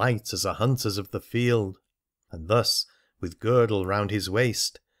 light as a hunter's of the field. And thus, with girdle round his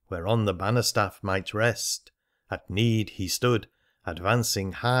waist, whereon the banner-staff might rest, at need he stood,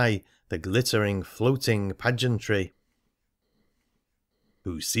 advancing high the glittering floating pageantry.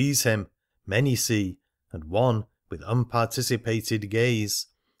 Who sees him? Many see, and one with unparticipated gaze,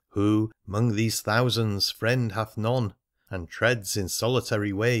 who 'mong these thousands friend hath none, and treads in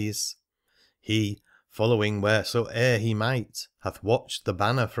solitary ways. He, following wheresoe'er he might, hath watched the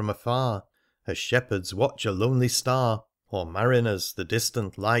banner from afar, as shepherds watch a lonely star, or mariners the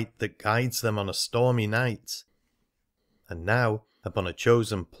distant light that guides them on a stormy night. And now, upon a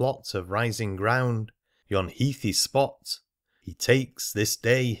chosen plot of rising ground, yon heathy spot, he takes this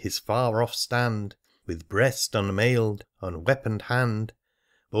day his far-off stand, with breast unmailed, unweaponed hand.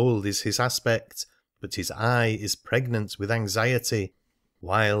 Bold is his aspect, but his eye is pregnant with anxiety,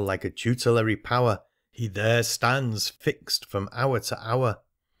 while, like a tutelary power, he there stands fixed from hour to hour.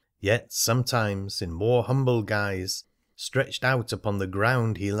 Yet sometimes, in more humble guise, stretched out upon the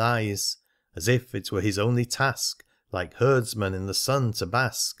ground he lies, as if it were his only task, like herdsman in the sun to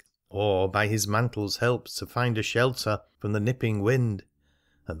bask, or by his mantle's help to find a shelter from the nipping wind.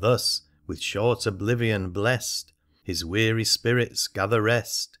 And thus, with short oblivion blest, his weary spirits gather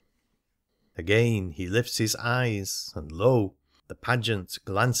rest. Again he lifts his eyes, and lo! the pageant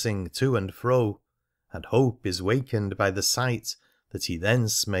glancing to and fro, and hope is wakened by the sight that he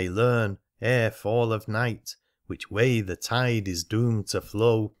thence may learn, ere fall of night, which way the tide is doomed to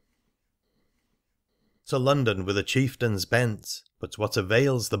flow. To London were the chieftains bent, but what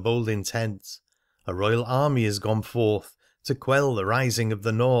avails the bold intent? A royal army is gone forth to quell the rising of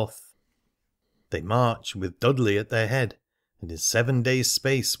the North. They march with Dudley at their head, and in 7 days'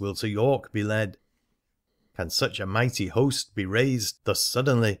 space will to York be led. Can such a mighty host be raised thus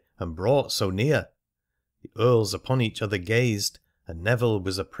suddenly and brought so near? The earls upon each other gazed, and Neville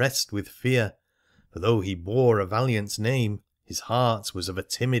was oppressed with fear, for though he bore a valiant name, his heart was of a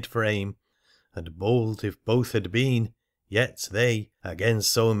timid frame, and bold if both had been, yet they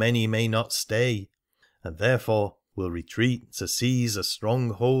against so many may not stay, and therefore will retreat to seize a strong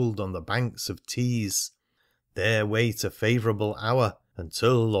hold on the banks of Tees, there wait a favourable hour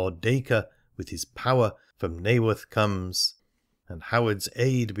until Lord Dacre with his power from Naworth comes, and Howard's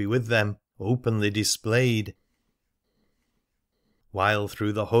aid be with them openly displayed. While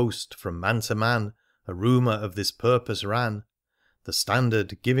through the host, from man to man, a rumour of this purpose ran, the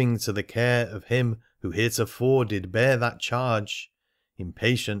standard giving to the care of him who heretofore did bear that charge,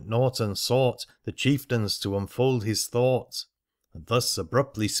 impatient Norton sought the chieftains to unfold his thought, and thus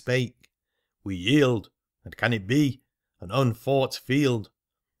abruptly spake: "We yield, and can it be? An unfought field!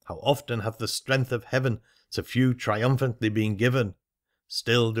 How often hath the strength of heaven to few triumphantly been given!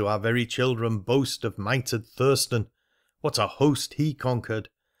 Still do our very children boast of mitred Thurston. What a host he conquered!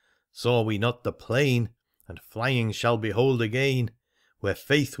 Saw we not the plain, and flying shall behold again, where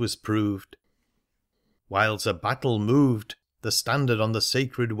faith was proved? While to battle moved the standard on the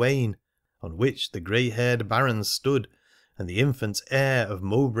sacred wain, on which the grey-haired barons stood, and the infant heir of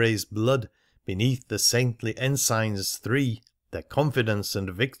Mowbray's blood, beneath the saintly ensigns three, their confidence and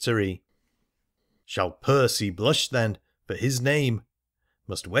victory. Shall Percy blush then for his name?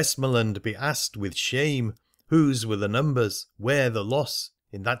 Must Westmoreland be asked with shame whose were the numbers, where the loss,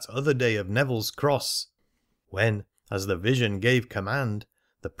 in that other day of Neville's cross, when, as the vision gave command,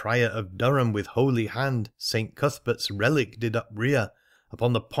 the Prior of Durham with holy hand St. Cuthbert's relic did uprear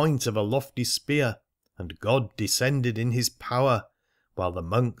upon the point of a lofty spear, and God descended in his power, while the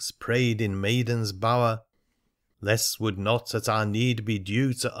monks prayed in Maiden's bower? Less would not at our need be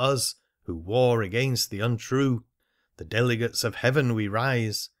due to us, who war against the untrue. The delegates of heaven we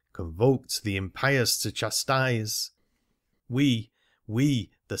rise, convoked the impious to chastise. We,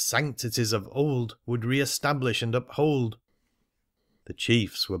 the sanctities of old would re-establish and uphold. The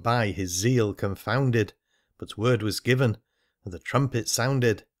chiefs were by his zeal confounded, but word was given, and the trumpet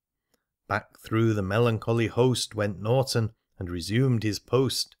sounded. Back through the melancholy host went Norton, and resumed his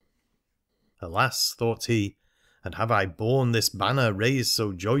post. Alas, thought he, and have I borne this banner raised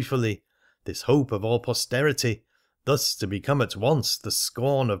so joyfully, this hope of all posterity, thus to become at once the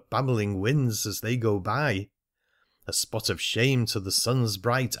scorn of babbling winds as they go by, a spot of shame to the sun's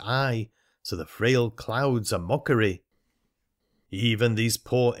bright eye, to the frail clouds a mockery? Even these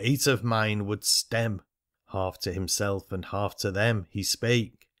poor 8 of mine would stem, half to himself and half to them he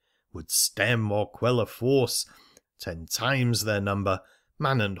spake, would stem or quell a force 10 times their number,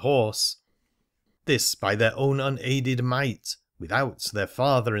 man and horse. This by their own unaided might, without their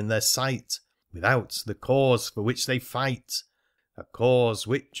father in their sight, without the cause for which they fight, a cause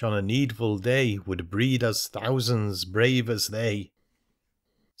which on a needful day would breed us thousands brave as they.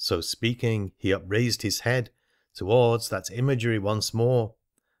 So speaking, he upraised his head towards that imagery once more,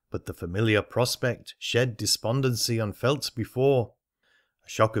 but the familiar prospect shed despondency unfelt before. A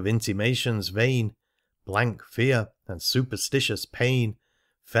shock of intimations vain, blank fear and superstitious pain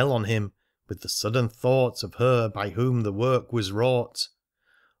fell on him with the sudden thought of her by whom the work was wrought.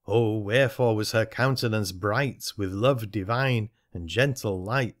 Oh, wherefore was her countenance bright with love divine and gentle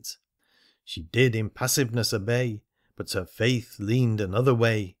light? She did impassiveness obey, but her faith leaned another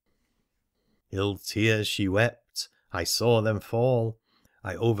way. Ill tears she wept, I saw them fall,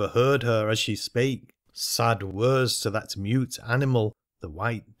 I overheard her as she spake sad words to that mute animal, the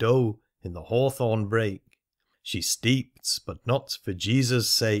white doe, in the hawthorn brake. She steeped, but not for Jesus'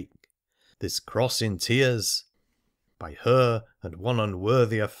 sake, this cross in tears. By her and one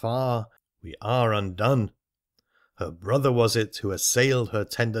unworthier far we are undone. Her brother was it who assailed her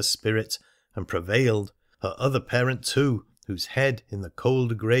tender spirit and prevailed, her other parent too, whose head in the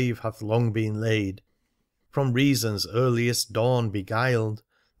cold grave hath long been laid, from reason's earliest dawn beguiled,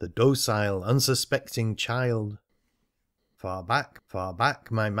 the docile, unsuspecting child. Far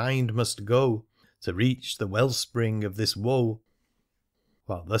back my mind must go, to reach the wellspring of this woe.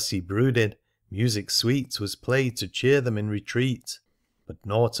 While thus he brooded, music sweet was played to cheer them in retreat, but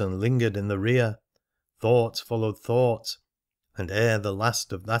Norton lingered in the rear. Thought followed thought, and ere the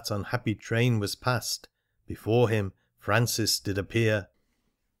last of that unhappy train was past, before him Francis did appear.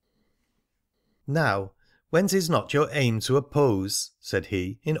 "Now, when 'tis not your aim to oppose," said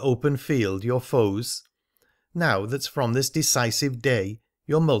he, "in open field your foes, now that from this decisive day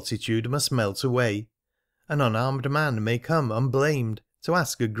your multitude must melt away, an unarmed man may come unblamed to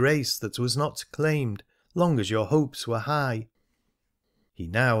ask a grace that was not claimed long as your hopes were high. He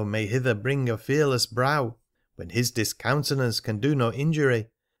now may hither bring a fearless brow, when his discountenance can do no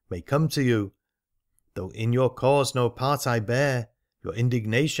injury, may come to you. Though in your cause no part I bear, your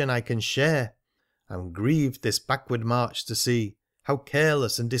indignation I can share. I'm grieved this backward march to see, how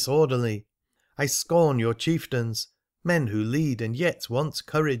careless and disorderly. I scorn your chieftains, men who lead and yet want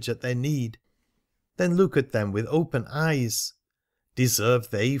courage at their need. Then look at them with open eyes.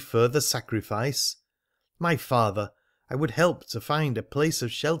 Deserve they further sacrifice? My father, I would help to find a place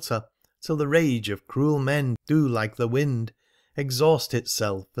of shelter, till the rage of cruel men do like the wind, exhaust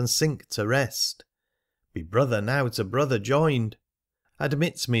itself and sink to rest. Be brother now to brother joined.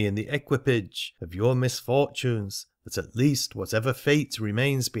 Admit me in the equipage of your misfortunes, that at least whatever fate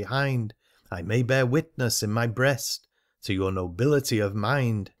remains behind, I may bear witness in my breast to your nobility of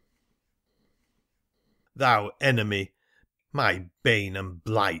mind." "Thou enemy, my bane and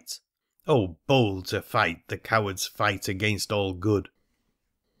blight! Oh, bold to fight the coward's fight against all good!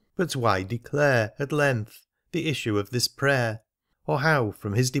 But why declare, at length, the issue of this prayer, or how,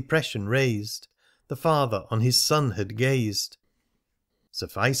 from his depression raised, the father on his son had gazed?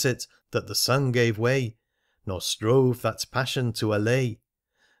 Suffice it that the son gave way, nor strove that passion to allay,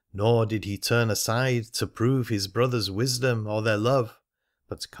 nor did he turn aside to prove his brother's wisdom or their love,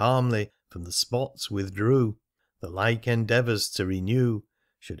 but calmly from the spot withdrew, the like endeavours to renew,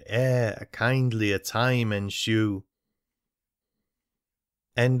 should e'er a kindlier time ensue."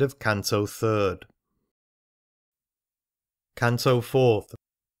 End of Canto 3rd. Canto 4th.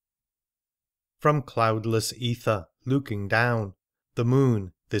 From cloudless ether, looking down, the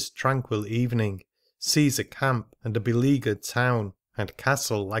moon, this tranquil evening, sees a camp and a beleaguered town, and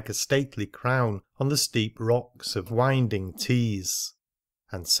castle like a stately crown on the steep rocks of winding Tees,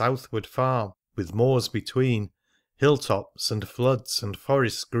 and southward far, with moors between, hilltops and floods and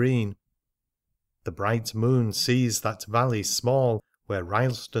forests green. The bright moon sees that valley small, where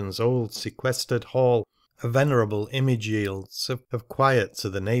Rylstone's old sequestered hall a venerable image yields of quiet to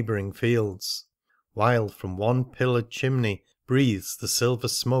the neighbouring fields, while from one pillared chimney breathes the silver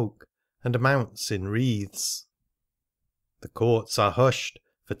smoke, and mounts in wreaths. The courts are hushed,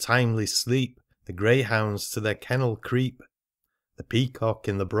 for timely sleep the greyhounds to their kennel creep. The peacock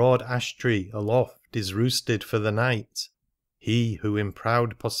in the broad ash tree aloft is roosted for the night, he who in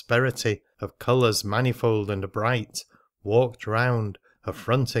proud prosperity of colours manifold and bright walked round,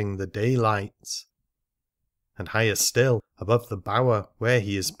 affronting the daylight. And higher still, above the bower where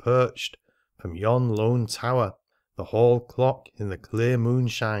he is perched, from yon lone tower the hall clock in the clear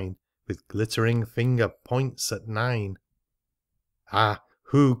moonshine with glittering finger points at 9. Ah,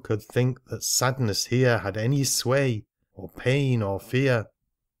 who could think that sadness here had any sway, or pain or fear?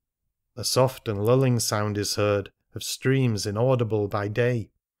 A soft and lulling sound is heard of streams inaudible by day,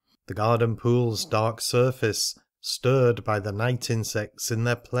 the garden pool's dark surface, stirred by the night insects in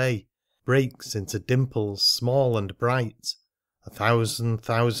their play, breaks into dimples small and bright,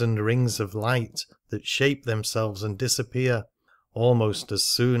 1,000,000 rings of light that shape themselves and disappear almost as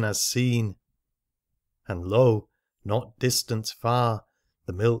soon as seen. And lo, not distant far,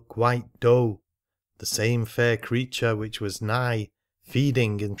 the milk-white doe, the same fair creature which was nigh,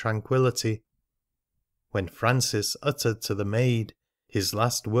 feeding in tranquillity, when Francis uttered to the maid his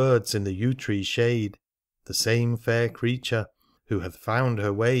last words in the yew-tree shade, the same fair creature who hath found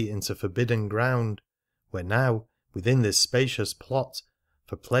her way into forbidden ground, where now, within this spacious plot,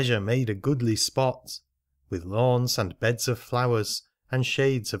 for pleasure made a goodly spot, with lawns and beds of flowers, and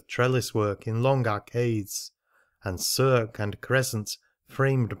shades of trellis-work in long arcades, and cirque and crescent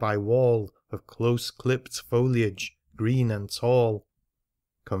framed by wall of close-clipped foliage, green and tall,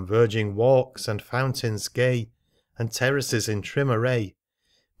 converging walks and fountains gay, and terraces in trim array,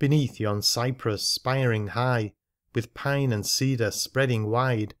 beneath yon cypress spiring high, with pine and cedar spreading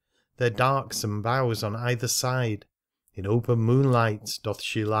wide their darksome boughs on either side, in open moonlight doth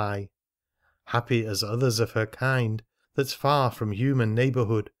she lie, happy as others of her kind that far from human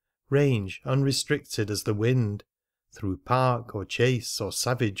neighbourhood range unrestricted as the wind, through park or chase or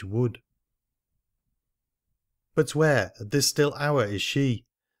savage wood. But where at this still hour is she,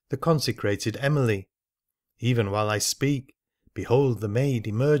 the consecrated Emily? Even while I speak, behold the maid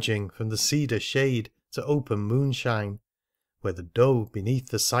emerging from the cedar shade to open moonshine, where the doe beneath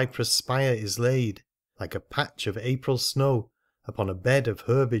the cypress spire is laid, like a patch of April snow upon a bed of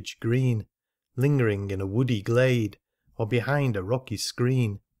herbage green, lingering in a woody glade, or behind a rocky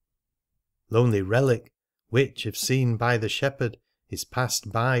screen. Lonely relic, which, if seen by the shepherd, is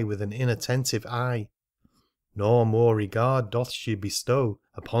passed by with an inattentive eye, nor more regard doth she bestow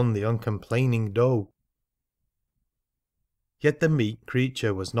upon the uncomplaining doe. Yet the meek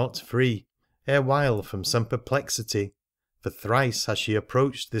creature was not free erewhile from some perplexity, for thrice has she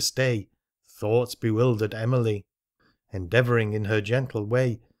approached this day thought-bewildered Emily, endeavouring in her gentle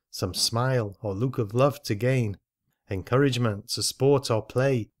way some smile or look of love to gain, encouragement to sport or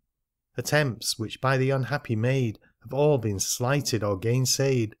play, attempts which by the unhappy maid have all been slighted or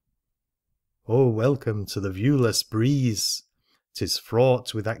gainsayed. O welcome to the viewless breeze! 'Tis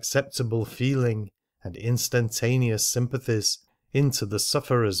fraught with acceptable feeling, and instantaneous sympathies into the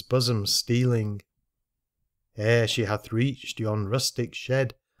sufferer's bosom stealing. Ere she hath reached yon rustic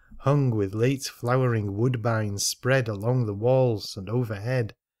shed, hung with late flowering woodbines spread along the walls and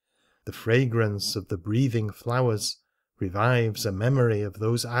overhead, the fragrance of the breathing flowers revives a memory of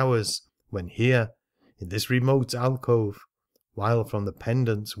those hours when here, in this remote alcove, while from the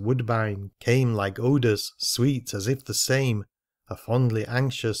pendant woodbine came like odours sweet as if the same, a fondly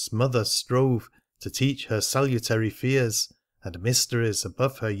anxious mother strove to teach her salutary fears and mysteries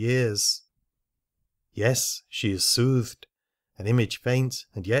above her years. Yes, she is soothed, an image faint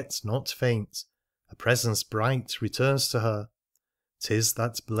and yet not faint, a presence bright returns to her. 'Tis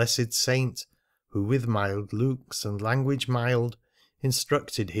that blessed saint who with mild looks and language mild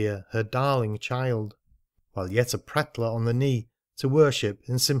instructed here her darling child, while yet a prattler on the knee, to worship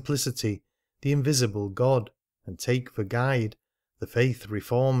in simplicity the invisible God, and take for guide the faith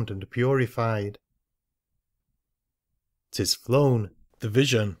reformed and purified. 'Tis flown, the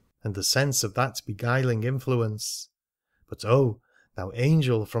vision and the sense of that beguiling influence. But oh, thou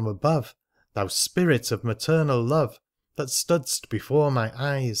angel from above, thou spirit of maternal love, that stood'st before my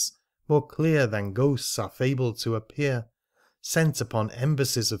eyes, more clear than ghosts are fabled to appear, sent upon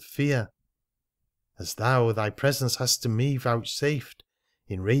embassies of fear, as thou thy presence hast to me vouchsafed,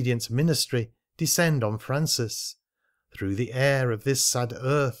 in radiant ministry descend on Francis, through the air of this sad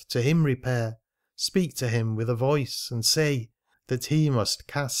earth to him repair, speak to him with a voice, and say that he must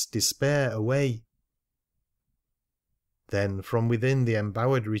cast despair away. Then from within the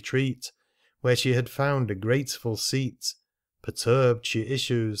embowered retreat, where she had found a grateful seat, perturbed she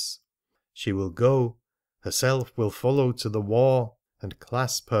issues. She will go, herself will follow to the war, and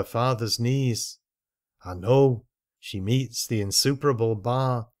clasp her father's knees. Ah no! She meets the insuperable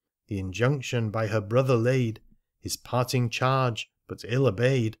bar, the injunction by her brother laid, his parting charge, but ill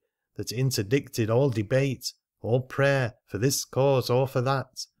obeyed, that interdicted all debate, all prayer for this cause or for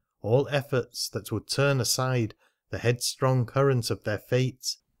that, all efforts that would turn aside the headstrong current of their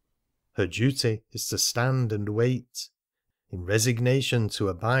fate. Her duty is to stand and wait, in resignation to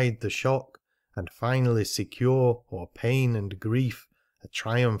abide the shock, and finally secure o'er pain and grief a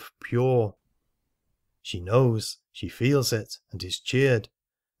triumph pure. She knows, she feels it, and is cheered.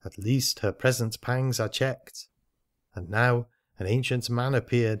 At least her present pangs are checked. And now an ancient man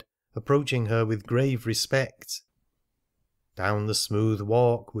appeared, approaching her with grave respect. Down the smooth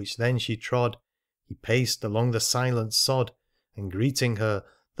walk which then she trod, he paced along the silent sod, and greeting her,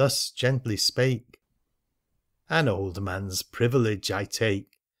 thus gently spake: "An old man's privilege I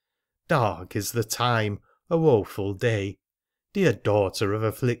take. Dark is the time, a woeful day. Dear daughter of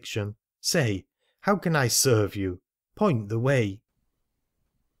affliction, say, how can I serve you? Point the way."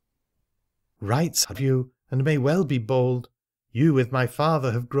 "Right have you, and may well be bold. You with my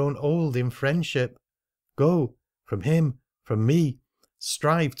father have grown old in friendship. Go, from him, from me,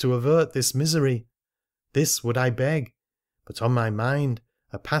 strive to avert this misery. This would I beg, but on my mind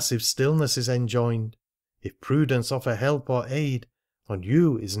a passive stillness is enjoined. If prudence offer help or aid, on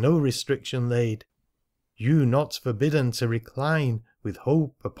you is no restriction laid. You not forbidden to recline with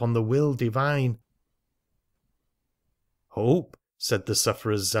hope upon the will divine." "Hope," said the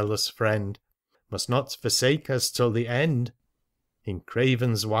sufferer's zealous friend, "must not forsake us till the end. In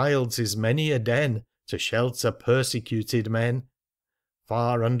craven's wilds is many a den to shelter persecuted men.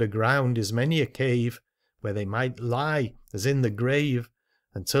 Far underground is many a cave where they might lie as in the grave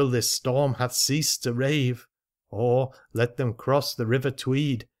until this storm hath ceased to rave. Or let them cross the river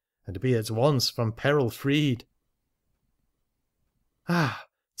Tweed and be at once from peril freed." "Ah,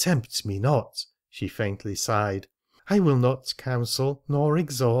 tempt me not," she faintly sighed. "I will not counsel nor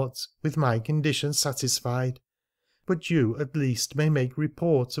exhort, with my condition satisfied. But you at least may make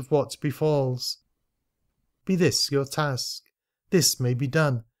report of what befalls. Be this your task, this may be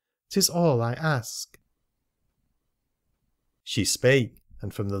done, 'tis all I ask." She spake,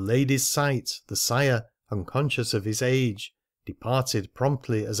 and from the lady's sight the sire, unconscious of his age, departed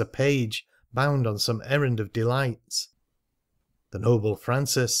promptly as a page bound on some errand of delight. The noble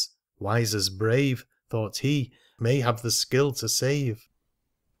Francis, wise as brave, thought he, may have the skill to save.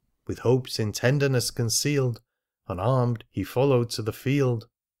 With hopes in tenderness concealed, unarmed he followed to the field.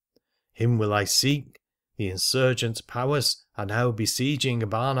 Him will I seek. The insurgent powers are now besieging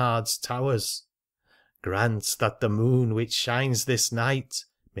Barnard's towers. Grant that the moon which shines this night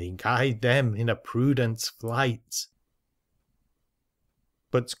may guide them in a prudent flight.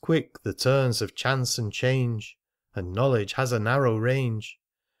 But quick the turns of chance and change, and knowledge has a narrow range,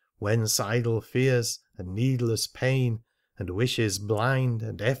 whence idle fears and needless pain, and wishes blind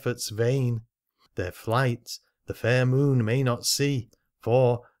and efforts vain, their flight the fair moon may not see,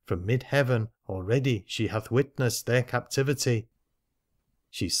 for from mid-heaven already she hath witnessed their captivity.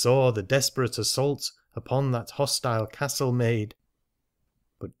 She saw the desperate assault upon that hostile castle made.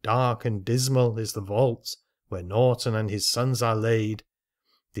 But dark and dismal is the vault where Norton and his sons are laid.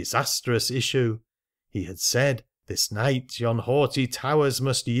 Disastrous issue! He had said, this night yon haughty towers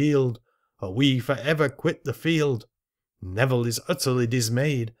must yield, or we for ever quit the field. Neville is utterly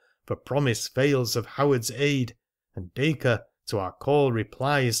dismayed, for promise fails of Howard's aid, and Dacre to our call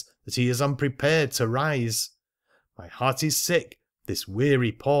replies that he is unprepared to rise. My heart is sick, this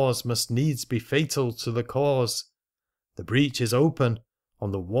weary pause must needs be fatal to the cause. The breach is open,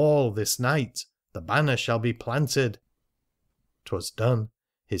 on the wall this night the banner shall be planted. 'Twas done,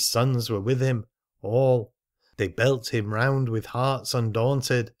 his sons were with him, all. They belt him round with hearts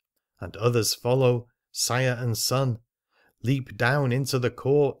undaunted, and others follow, sire and son, leap down into the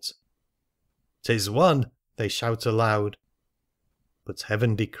court. "'Tis won!" they shout aloud. But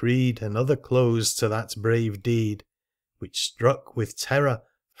heaven decreed another close to that brave deed, which struck with terror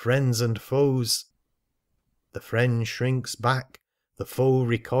friends and foes. The friend shrinks back, the foe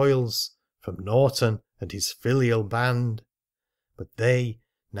recoils, from Norton and his filial band. But they,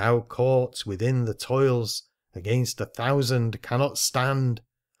 now caught within the toils, against 1,000 cannot stand.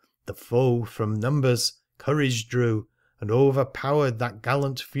 The foe from numbers courage drew, and overpowered that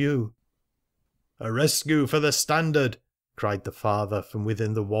gallant few. "A rescue for the standard!" cried the father from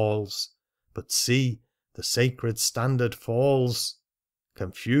within the walls. But see, the sacred standard falls.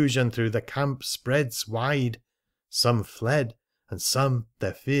 Confusion through the camp spreads wide. Some fled, and some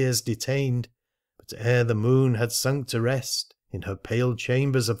their fears detained. But ere the moon had sunk to rest in her pale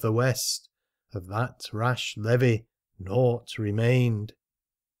chambers of the west, of that rash levy naught remained.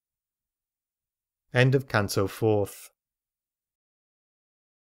 End of Canto 4th.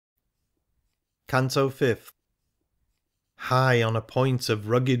 Canto 5th. High on a point of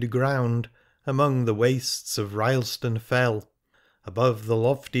rugged ground, among the wastes of Rylstone fell, above the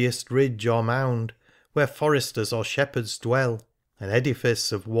loftiest ridge or mound, where foresters or shepherds dwell, an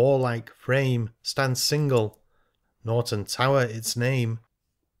edifice of warlike frame stands single, Norton Tower its name.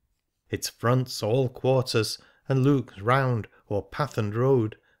 It fronts all quarters, and looks round o'er path and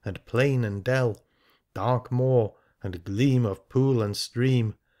road, and plain and dell, dark moor, and gleam of pool and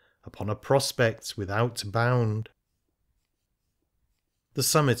stream, upon a prospect without bound. The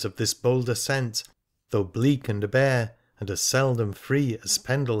summit of this bold ascent, though bleak and bare, and as seldom free as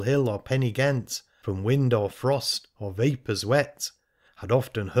Pendle Hill or Pennygent, from wind or frost or vapours wet, had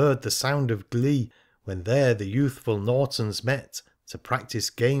often heard the sound of glee when there the youthful Nortons met to practise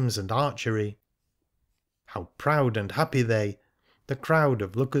games and archery. How proud and happy they, the crowd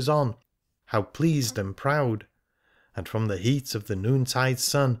of lookers on, how pleased and proud! And from the heat of the noontide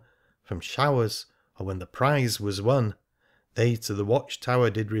sun, from showers, or when the prize was won, they to the watch-tower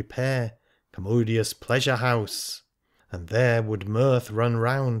did repair, commodious pleasure-house, and there would mirth run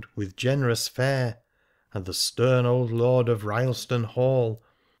round with generous fare, and the stern old lord of Rylstone Hall,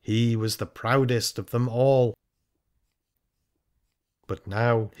 he was the proudest of them all. But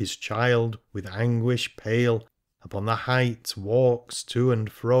now his child, with anguish pale, upon the height walks to and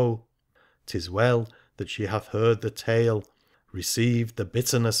fro. 'Tis well that she hath heard the tale, received the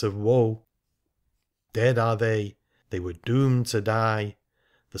bitterness of woe. Dead are they were doomed to die.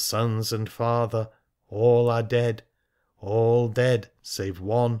 The sons and father, all are dead, all dead save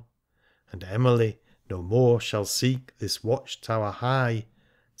one. And Emily no more shall seek this watch-tower high,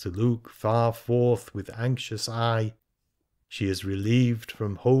 to look far forth with anxious eye. She is relieved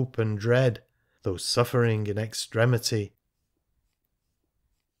from hope and dread, though suffering in extremity.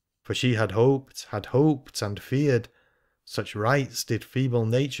 For she had hoped and feared, such rights did feeble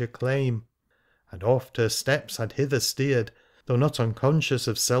nature claim, and oft her steps had hither steered, though not unconscious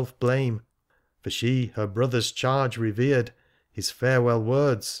of self-blame. For she her brother's charge revered, his farewell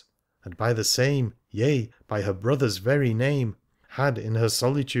words, and by the same, yea, by her brother's very name, had in her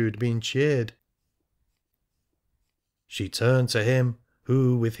solitude been cheered. She turned to him,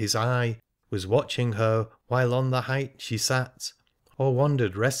 who with his eye was watching her while on the height she sat, or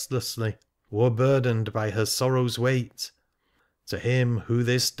wandered restlessly, o'erburdened by her sorrow's weight. To him who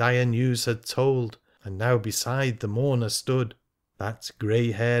this dire news had told, and now beside the mourner stood, that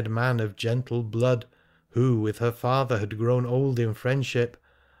grey-haired man of gentle blood, who with her father had grown old in friendship,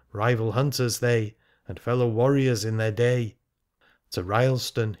 rival hunters they, and fellow warriors in their day. To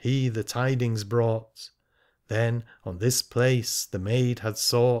Rylstone he the tidings brought, then on this place the maid had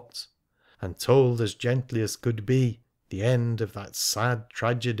sought, and told as gently as could be the end of that sad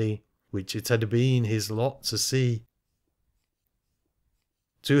tragedy which it had been his lot to see.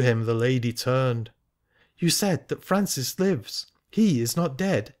 To him the lady turned. "You said that Francis lives. He is not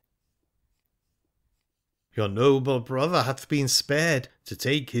dead." "Your noble brother hath been spared to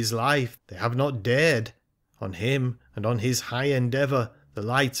take his life. They have not dared. On him and on his high endeavour the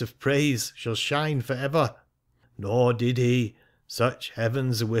light of praise shall shine for ever. Nor did he, such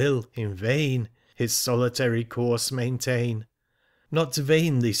heaven's will, in vain his solitary course maintain. Not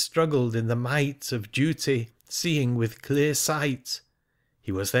vainly struggled in the might of duty, seeing with clear sight.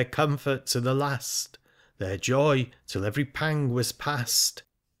 He was their comfort to the last, their joy till every pang was past.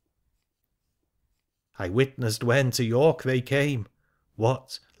 I witnessed when to York they came.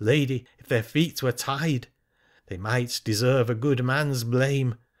 What, lady, if their feet were tied? They might deserve a good man's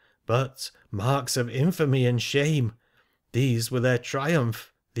blame, but marks of infamy and shame, these were their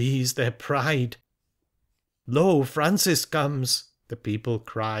triumph, these their pride. Lo, Francis comes, the people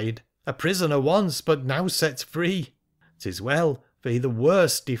cried, a prisoner once, but now set free. 'Tis well, for he the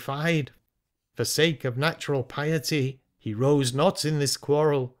worst defied. For sake of natural piety, he rose not in this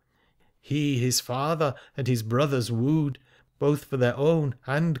quarrel. He his father and his brothers wooed, both for their own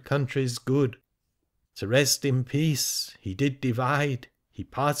and country's good. To rest in peace he did divide, he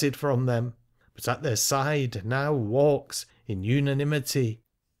parted from them, but at their side now walks in unanimity.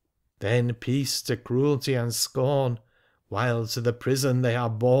 Then peace to cruelty and scorn, while to the prison they are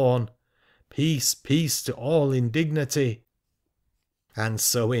borne. Peace, peace to all indignity. And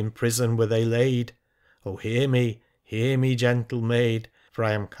so in prison were they laid. Oh, hear me, gentle maid, for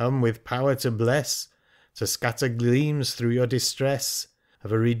I am come with power to bless, to scatter gleams through your distress,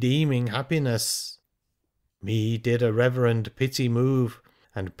 of a redeeming happiness. Me did a reverend pity move,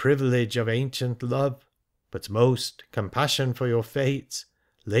 and privilege of ancient love, but most compassion for your fate,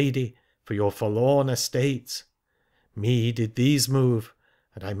 lady, for your forlorn estate. Me did these move,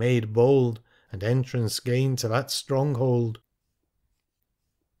 and I made bold, and entrance gained to that stronghold.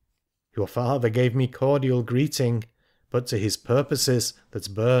 Your father gave me cordial greeting, but to his purposes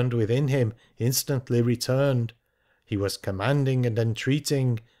that burned within him instantly returned. He was commanding and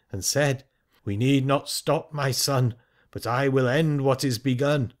entreating, and said, We need not stop, my son, but I will end what is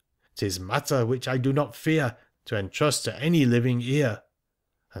begun. 'Tis matter which I do not fear to entrust to any living ear.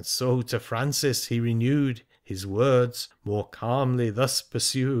 And so to Francis he renewed his words, more calmly thus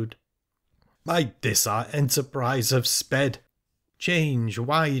pursued. By this our enterprise have sped. Change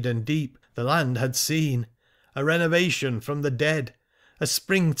wide and deep the land had seen, a renovation from the dead, a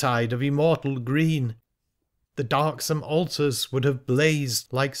springtide of immortal green. The darksome altars would have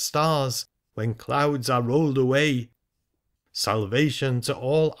blazed like stars when clouds are rolled away. Salvation to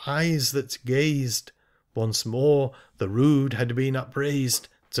all eyes that gazed. Once more the rood had been upraised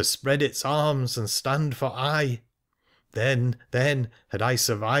to spread its arms and stand for aye. Then had I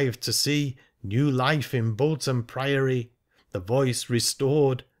survived to see new life in Bolton Priory, the voice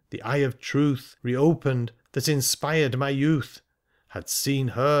restored, the eye of truth reopened that inspired my youth, had seen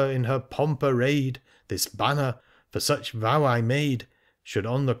her in her pomp arrayed, this banner, for such vow I made, should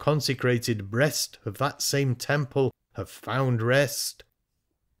on the consecrated breast of that same temple have found rest.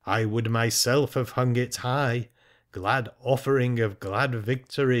 I would myself have hung it high, glad offering of glad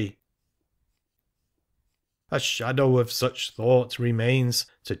victory. A shadow of such thought remains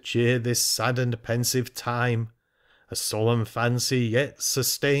to cheer this sad and pensive time. A solemn fancy yet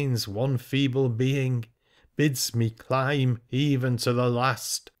sustains one feeble being, bids me climb even to the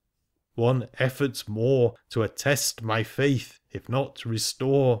last. One effort more to attest my faith, if not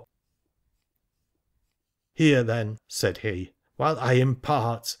restore. Here then, said he, while I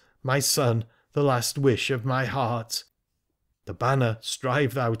impart, my son, the last wish of my heart. The banner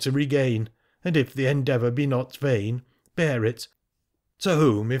strive thou to regain, and if the endeavour be not vain, bear it. To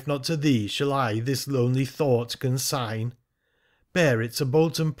whom, if not to thee, shall I this lonely thought consign? Bear it to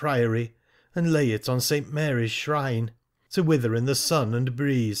Bolton Priory, and lay it on St. Mary's shrine, to wither in the sun and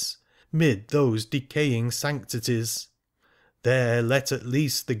breeze, mid those decaying sanctities. There let at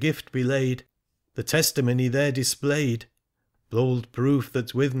least the gift be laid, the testimony there displayed, bold proof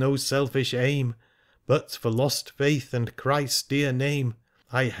that with no selfish aim, but for lost faith and Christ's dear name,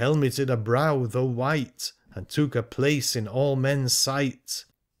 I helmeted a brow though white, and took a place in all men's sight.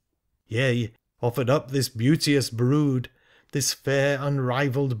 Yea, offered up this beauteous brood, this fair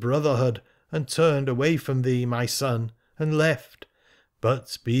unrivalled brotherhood, and turned away from thee, my son, and left.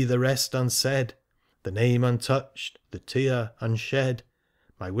 But be the rest unsaid, the name untouched, the tear unshed.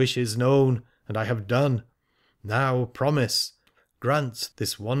 My wish is known, and I have done. Now promise, grant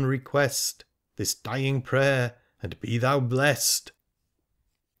this one request, this dying prayer, and be thou blessed.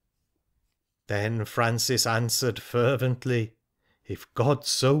 Then Francis answered fervently, If God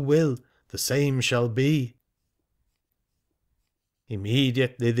so will, the same shall be.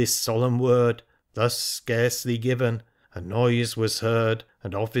 Immediately this solemn word, thus scarcely given, a noise was heard,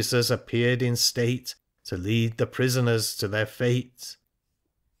 and officers appeared in state to lead the prisoners to their fate.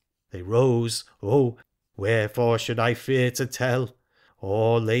 They rose, oh, wherefore should I fear to tell,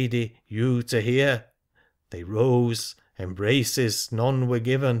 or, lady, you to hear? They rose, embraces none were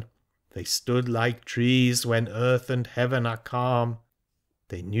given, they stood like trees when earth and heaven are calm.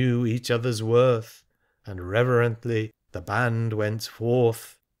 They knew each other's worth, and reverently the band went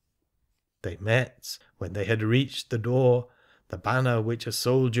forth. They met, when they had reached the door, the banner which a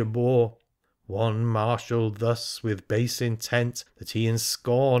soldier bore. One marshalled thus with base intent that he in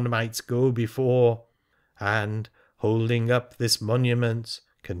scorn might go before, and, holding up this monument,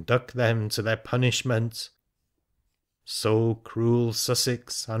 conduct them to their punishment. So cruel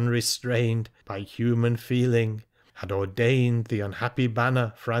Sussex, unrestrained by human feeling, had ordained the unhappy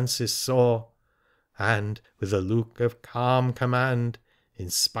banner Francis saw, and, with a look of calm command,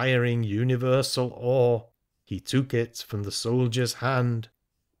 inspiring universal awe, he took it from the soldier's hand,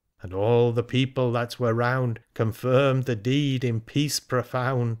 and all the people that were round confirmed the deed in peace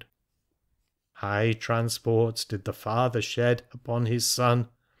profound. High transport did the father shed upon his son,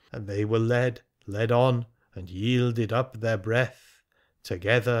 and they were led on, and yielded up their breath,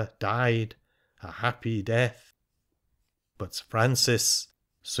 together died a happy death. But Francis,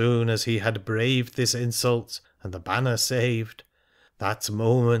 soon as he had braved this insult and the banner saved, that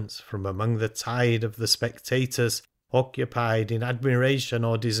moment from among the tide of the spectators occupied in admiration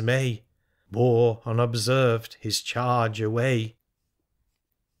or dismay, bore unobserved his charge away.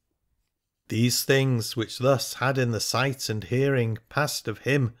 These things which thus had in the sight and hearing passed of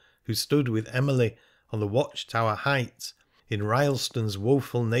him who stood with Emily on the watch-tower height in Rylstone's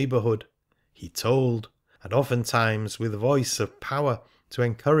woeful neighbourhood, He told, and oftentimes with voice of power to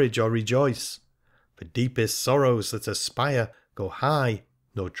encourage or rejoice. For deepest sorrows that aspire go high,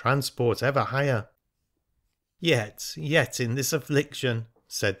 no transport ever higher. Yet in this affliction,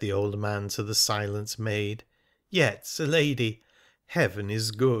 said the old man to the silent maid, yet, lady, heaven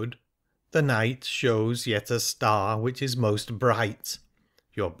is good. The night shows yet a star which is most bright.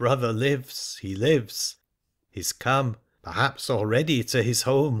 Your brother lives, he lives. Is come, perhaps already to his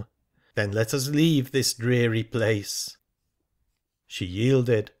home. Then let us leave this dreary place. She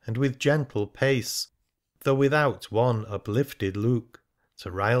yielded, and with gentle pace, though without one uplifted look,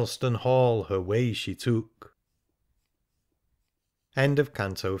 to Rylstone Hall her way she took. End of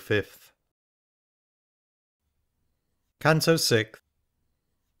Canto 5th. Canto 6th.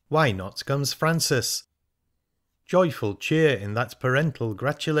 Why not comes Francis? Joyful cheer in that parental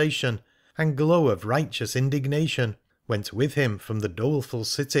gratulation, and glow of righteous indignation, went with him from the doleful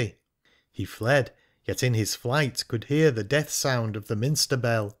city. He fled, yet in his flight could hear the death sound of the minster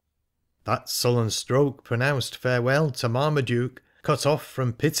bell. That sullen stroke pronounced farewell to Marmaduke, cut off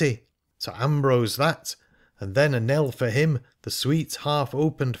from pity, to Ambrose that, and then a knell for him, the sweet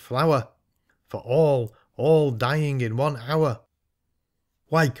half-opened flower, for all dying in 1 hour.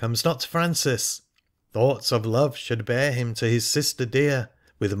 Why comes not Francis? Thoughts of love should bear him to his sister dear,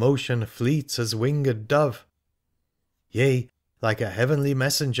 with motion fleet as winged dove. Yea, like a heavenly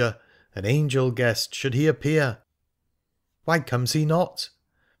messenger, an angel guest should he appear. Why comes he not?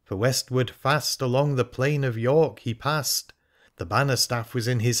 For westward fast along the plain of York he passed. The banner staff was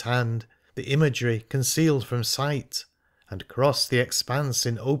in his hand, the imagery concealed from sight, and crossed the expanse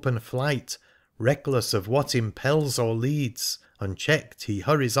in open flight, reckless of what impels or leads, unchecked he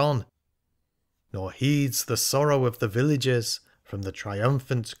hurries on, nor heeds the sorrow of the villages from the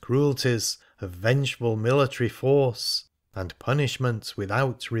triumphant cruelties of vengeful military force, and punishment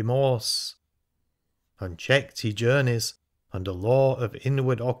without remorse. Unchecked he journeys, under law of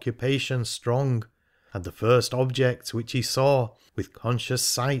inward occupation strong, and the first object which he saw with conscious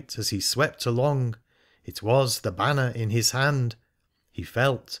sight as he swept along, it was the banner in his hand. He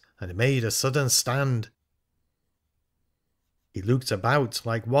felt, and made a sudden stand. He looked about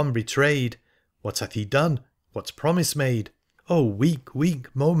like one betrayed. What hath he done? What promise made? Oh, weak,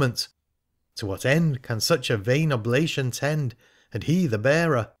 weak moment! To what end can such a vain oblation tend, and he the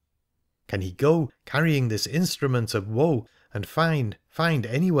bearer? Can he go carrying this instrument of woe, and find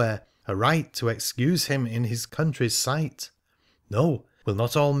anywhere a right to excuse him in his country's sight? No, will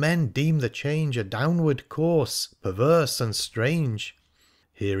not all men deem the change a downward course, perverse and strange?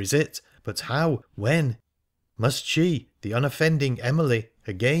 Here is it, but how, when? Must she, the unoffending Emily,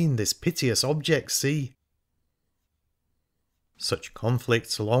 again this piteous object see? Such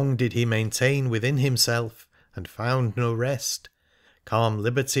conflict long did he maintain within himself, and found no rest. Calm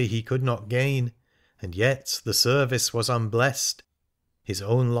liberty he could not gain, and yet the service was unblessed. His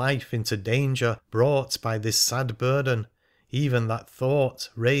own life into danger brought by this sad burden, even that thought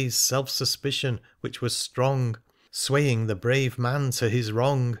raised self-suspicion which was strong, swaying the brave man to his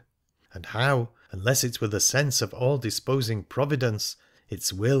wrong. And how, unless it were the sense of all-disposing Providence,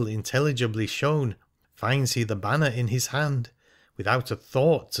 its will intelligibly shown, finds he the banner in his hand, without a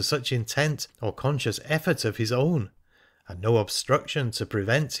thought to such intent or conscious effort of his own, and no obstruction to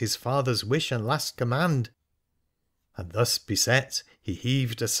prevent his father's wish and last command? And thus beset, he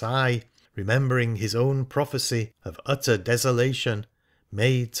heaved a sigh, remembering his own prophecy of utter desolation,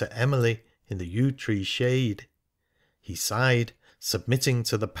 made to Emily in the yew-tree shade. He sighed, submitting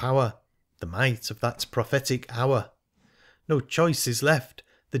to the power, the might of that prophetic hour. No choice is left,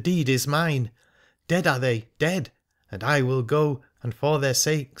 the deed is mine. Dead are they, dead, and I will go, and for their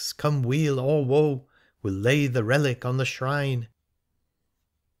sakes, come weal or woe, will lay the relic on the shrine.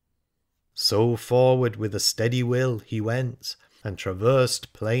 So forward with a steady will he went, and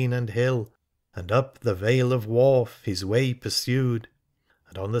traversed plain and hill, and up the vale of Wharfe his way pursued.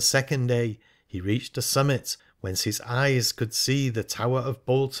 And on the 2nd day he reached a summit whence his eyes could see the tower of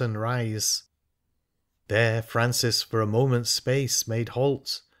Bolton rise. There Francis for a moment's space made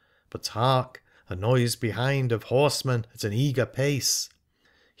halt, but hark! A noise behind of horsemen at an eager pace.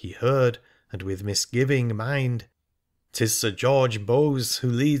 He heard, and with misgiving mind, "'Tis Sir George Bowes who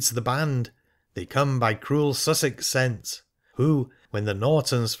leads the band. They come by cruel Sussex sent, who, when the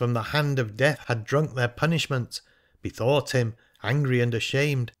Nortons from the hand of death had drunk their punishment, bethought him, angry and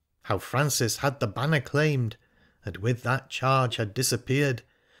ashamed, how Francis had the banner claimed, and with that charge had disappeared,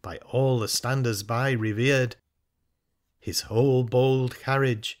 by all the standers-by revered. His whole bold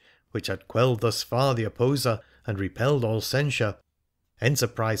carriage, which had quelled thus far the opposer and repelled all censure,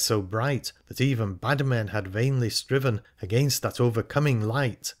 enterprise so bright that even bad men had vainly striven against that overcoming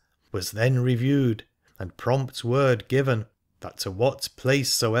light, was then reviewed, and prompt word given that to what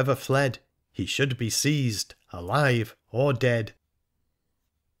place soever fled, he should be seized, alive or dead.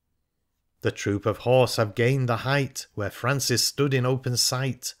 The troop of horse have gained the height where Francis stood in open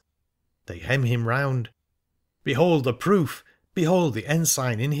sight. They hem him round. Behold the proof! Behold the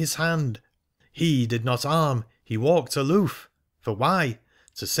ensign in his hand! He did not arm, he walked aloof. For why?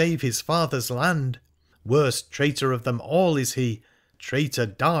 To save his father's land. Worst traitor of them all is he, traitor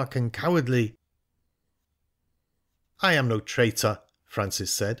dark and cowardly. I am no traitor,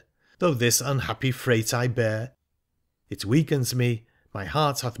 Francis said, though this unhappy freight I bear. It weakens me, my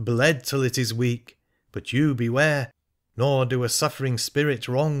heart hath bled till it is weak, but you beware, nor do a suffering spirit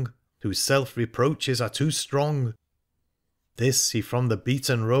wrong, whose self-reproaches are too strong. This he from the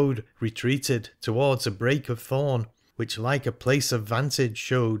beaten road retreated towards a brake of thorn, which like a place of vantage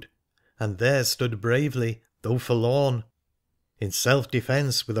showed, and there stood bravely, though forlorn. In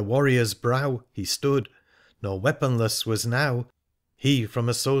self-defence with a warrior's brow he stood, nor weaponless was now. He from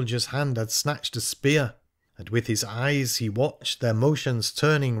a soldier's hand had snatched a spear, and with his eyes he watched their motions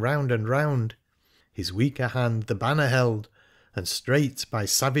turning round and round. His weaker hand the banner held, and straight by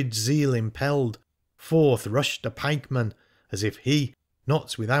savage zeal impelled, forth rushed a pikeman, as if he,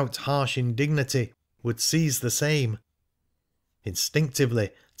 not without harsh indignity, would seize the same.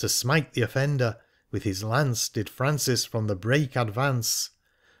 Instinctively, to smite the offender, with his lance did Francis from the brake advance.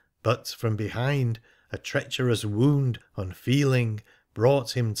 But from behind, a treacherous wound, unfeeling,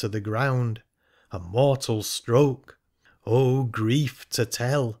 brought him to the ground. A mortal stroke! Oh, grief to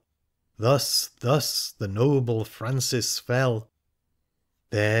tell! Thus the noble Francis fell.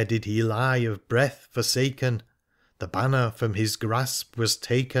 There did he lie of breath forsaken. The banner from his grasp was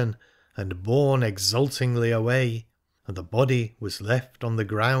taken, and borne exultingly away, and the body was left on the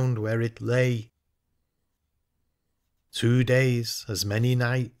ground where it lay. 2 days, as many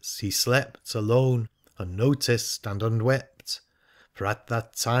nights, he slept alone, unnoticed and unwept, for at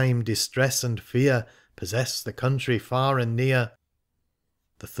that time distress and fear possessed the country far and near.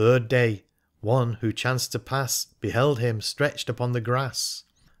 The 3rd day, one who chanced to pass beheld him stretched upon the grass.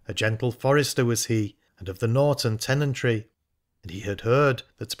 A gentle forester was he, and of the Norton tenantry, and he had heard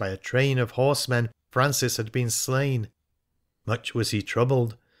that by a train of horsemen Francis had been slain. Much was he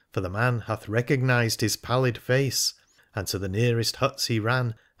troubled, for the man hath recognised his pallid face, and to the nearest huts he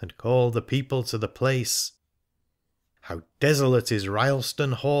ran, and called the people to the place. How desolate is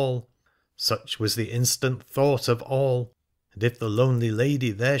Rylstone Hall! Such was the instant thought of all, and if the lonely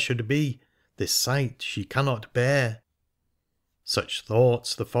lady there should be, this sight she cannot bear. Such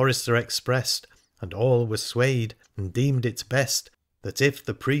thoughts the forester expressed, and all were swayed, and deemed it best that if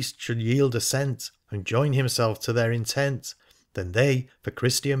the priest should yield assent, and join himself to their intent, then they, for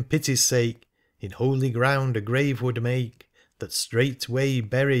Christian pity's sake, in holy ground a grave would make, that straightway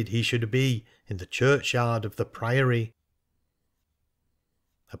buried he should be in the churchyard of the priory.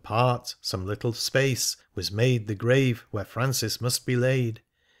 Apart some little space was made the grave where Francis must be laid.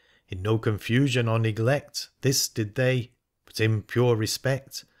 In no confusion or neglect this did they, but in pure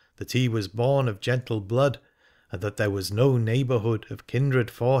respect that he was born of gentle blood, and that there was no neighbourhood of kindred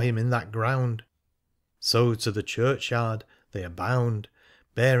for him in that ground. So to the churchyard they are bound,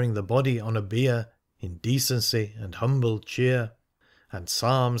 bearing the body on a bier, in decency and humble cheer, and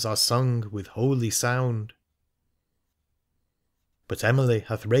psalms are sung with holy sound. But Emily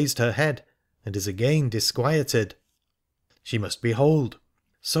hath raised her head, and is again disquieted. She must behold,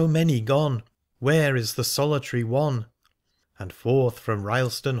 so many gone, where is the solitary one? And forth from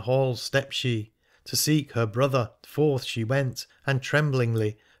Rylstone Hall stepped she, to seek her brother, forth she went, and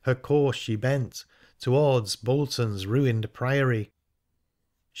tremblingly her course she bent, towards Bolton's ruined priory.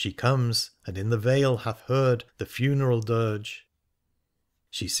 She comes, and in the vale hath heard the funeral dirge.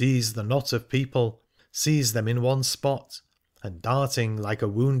 She sees the knot of people, sees them in one spot, and darting like a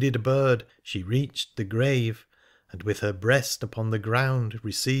wounded bird she reached the grave, and with her breast upon the ground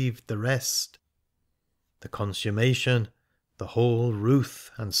received the rest. The consummation, the whole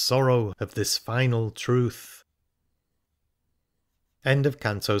ruth and sorrow of this final truth. End of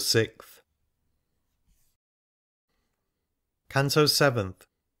Canto 6th. Canto 7th.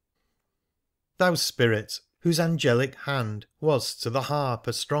 Thou spirit, whose angelic hand was to the harp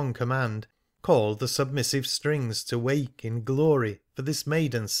a strong command, call the submissive strings to wake in glory for this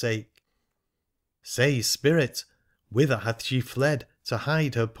maiden's sake. Say, spirit, whither hath she fled to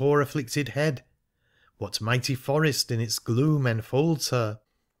hide her poor afflicted head? What mighty forest in its gloom enfolds her?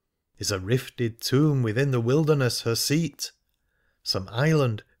 Is a rifted tomb within the wilderness her seat? Some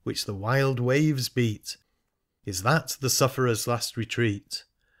island which the wild waves beat? Is that the sufferer's last retreat?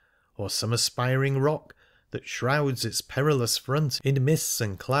 Or some aspiring rock that shrouds its perilous front in mists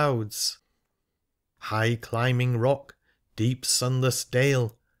and clouds. High climbing rock, deep sunless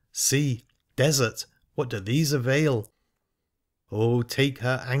dale, sea, desert, what do these avail? Oh, take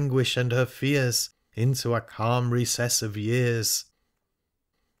her anguish and her fears into a calm recess of years.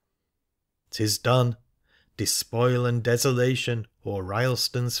 'Tis done. Despoil and desolation o'er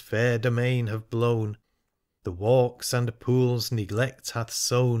Rylstone's fair domain have blown. The walks and pools neglect hath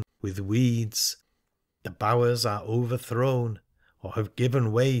sown with weeds. The bowers are overthrown, or have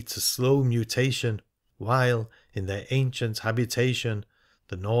given way to slow mutation, while, in their ancient habitation,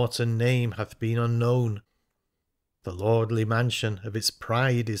 the Norton name hath been unknown. The lordly mansion of its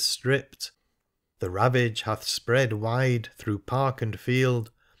pride is stripped. The ravage hath spread wide through park and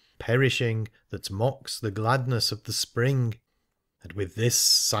field, perishing that mocks the gladness of the spring. And with this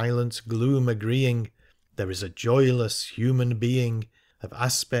silent gloom agreeing, there is a joyless human being, of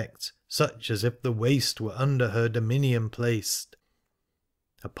aspect such as if the waste were under her dominion placed.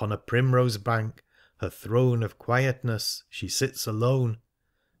 Upon a primrose bank, her throne of quietness, she sits alone.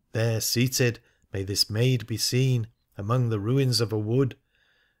 There seated may this maid be seen among the ruins of a wood,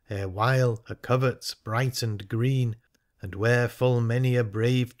 erewhile a covert bright and green, and where full many a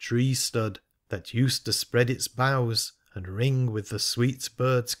brave tree stood, that used to spread its boughs and ring with the sweet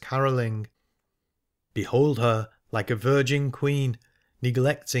birds' carolling. Behold her, like a virgin queen,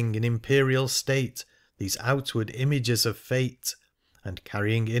 neglecting in imperial state these outward images of fate, and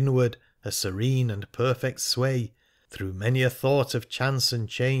carrying inward a serene and perfect sway through many a thought of chance and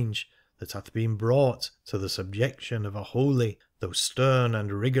change that hath been brought to the subjection of a holy, though stern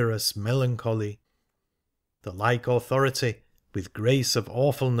and rigorous melancholy. The like authority, with grace of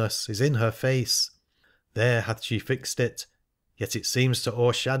awfulness, is in her face. There hath she fixed it, yet it seems to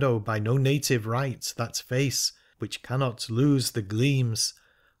o'ershadow by no native right that face which cannot lose the gleams,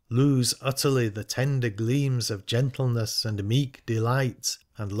 lose utterly the tender gleams of gentleness and meek delight,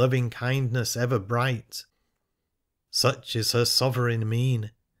 and loving kindness ever bright. Such is her sovereign mien.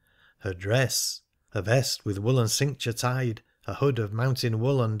 Her dress, a vest with woollen cincture tied, a hood of mountain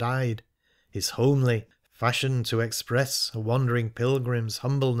wool undyed, is homely, fashioned to express a wandering pilgrim's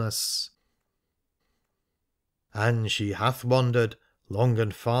humbleness. And she hath wandered, long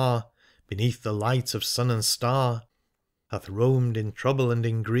and far, beneath the light of sun and star, hath roamed in trouble and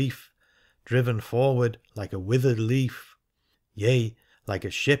in grief, driven forward like a withered leaf, yea, like a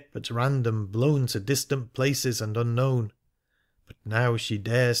ship at random blown to distant places and unknown. But now she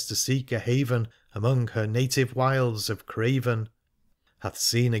dares to seek a haven among her native wilds of Craven, hath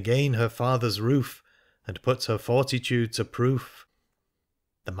seen again her father's roof, and put her fortitude to proof.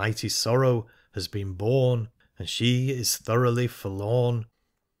 The mighty sorrow has been borne, and she is thoroughly forlorn.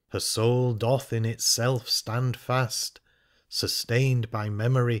 Her soul doth in itself stand fast, sustained by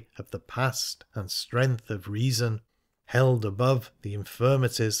memory of the past and strength of reason, held above the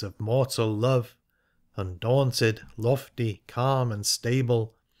infirmities of mortal love, undaunted, lofty, calm and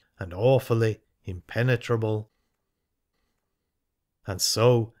stable, and awfully impenetrable. And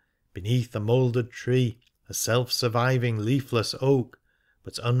so, beneath a mouldered tree, a self-surviving leafless oak,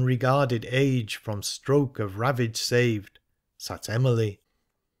 but unregarded age from stroke of ravage saved, sat Emily.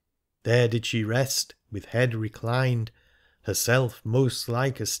 There did she rest, with head reclined, herself most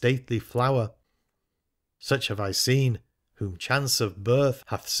like a stately flower. Such have I seen, whom chance of birth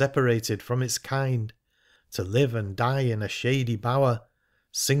hath separated from its kind, to live and die in a shady bower,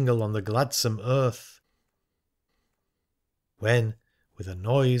 single on the gladsome earth. When, with a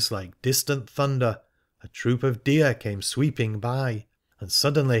noise like distant thunder, a troop of deer came sweeping by, and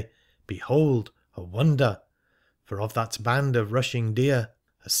suddenly, behold, a wonder! For of that band of rushing deer,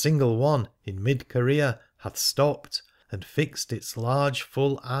 a single one in mid-career hath stopped, and fixed its large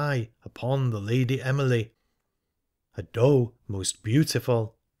full eye upon the Lady Emily. A doe most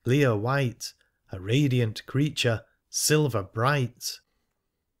beautiful, clear white, a radiant creature, silver bright.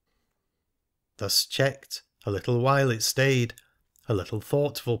 Thus checked, a little while it stayed, a little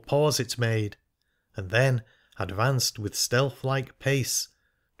thoughtful pause it made, and then advanced with stealth-like pace,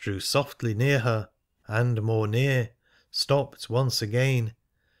 drew softly near her, and more near, stopped once again.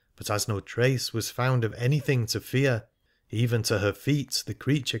 But as no trace was found of anything to fear, even to her feet the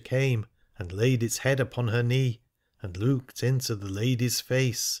creature came, and laid its head upon her knee, and looked into the lady's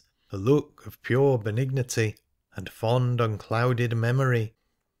face, a look of pure benignity and fond unclouded memory.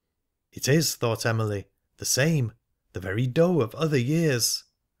 It is, thought Emily, the same, the very doe of other years.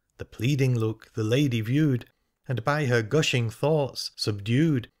 The pleading look the lady viewed, and by her gushing thoughts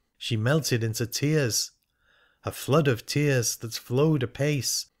subdued, she melted into tears, a flood of tears that flowed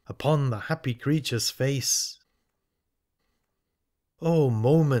apace upon the happy creature's face. O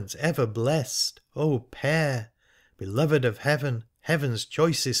moment ever blessed, O pair, beloved of heaven, heaven's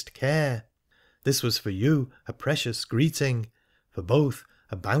choicest care! This was for you a precious greeting, for both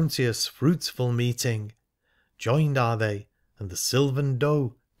a bounteous, fruitful meeting. Joined are they, and the sylvan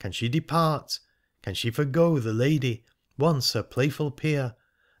doe, can she depart? Can she forgo the lady, once her playful peer,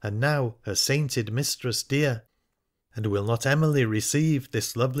 and now her sainted mistress dear? And will not Emily receive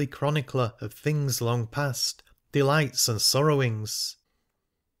this lovely chronicler of things long past, delights and sorrowings?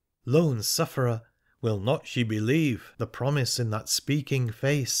 Lone sufferer, will not she believe the promise in that speaking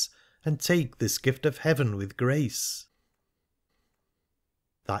face, and take this gift of heaven with grace?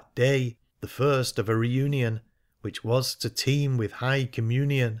 That day, the first of a reunion, which was to teem with high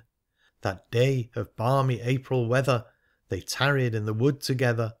communion, that day of balmy April weather, they tarried in the wood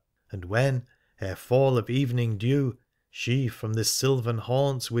together, and when, ere fall of evening dew, she from this sylvan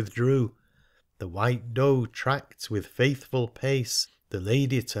haunt withdrew, the White Doe tracked with faithful pace the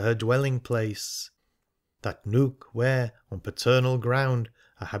lady to her dwelling place, that nook where, on paternal ground,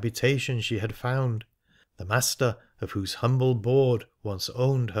 a habitation she had found, the master of whose humble board once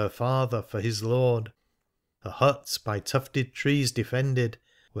owned her father for his lord, a hut by tufted trees defended,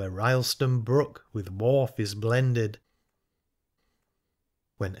 where Rylstone brook with wharf is blended.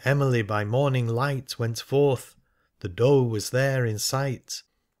 When Emily by morning light went forth, the doe was there in sight.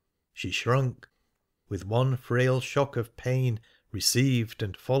 She shrunk, with one frail shock of pain, received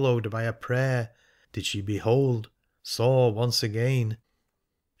and followed by a prayer, did she behold, saw once again.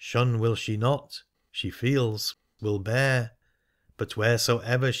 Shun will she not, she feels, will bear, but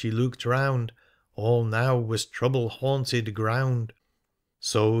wheresoever she looked round, all now was trouble-haunted ground.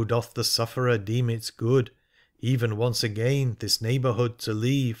 So doth the sufferer deem it good, even once again this neighbourhood to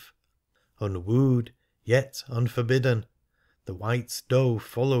leave. Unwooed, yet unforbidden, the White Doe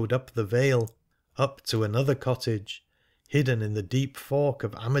followed up the vale, up to another cottage, hidden in the deep fork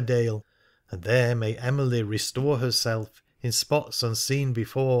of Ammerdale, and there may Emily restore herself in spots unseen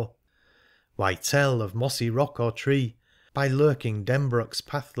before. Why tell of mossy rock or tree, by lurking Denbrook's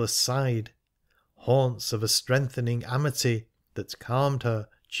pathless side, haunts of a strengthening amity that calmed her,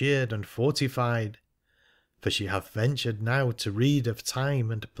 cheered and fortified? For she hath ventured now to read of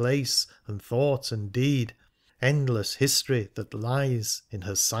time and place and thought and deed, endless history that lies in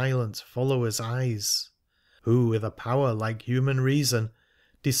her silent follower's eyes, who with a power like human reason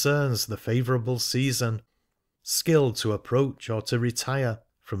discerns the favourable season, skilled to approach or to retire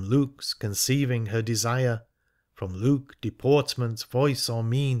from looks conceiving her desire, from look, deportment, voice or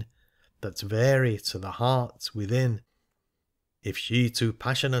mien, that vary to the heart within. If she too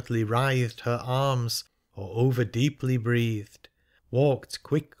passionately writhed her arms, or over deeply breathed, walked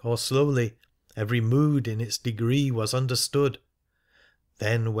quick or slowly, every mood in its degree was understood,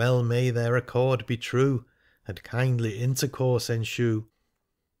 then well may their accord be true, and kindly intercourse ensue.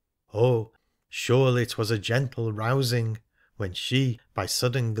 Oh, surely 'twas a gentle rousing, when she by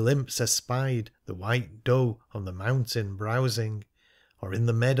sudden glimpse espied the White Doe on the mountain browsing, or in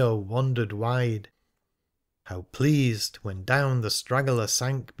the meadow wandered wide. How pleased when down the straggler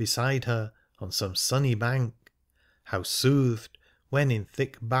sank beside her on some sunny bank, how soothed when in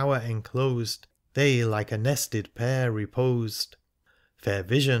thick bower enclosed they like a nested pair reposed. Fair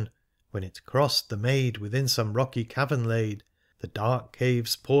vision, when it crossed the maid within some rocky cavern laid, the dark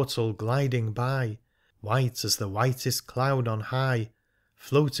cave's portal gliding by, white as the whitest cloud on high,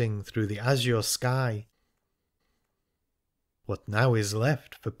 floating through the azure sky. What now is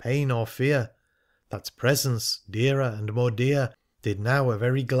left for pain or fear? That presence, dearer and more dear, did now a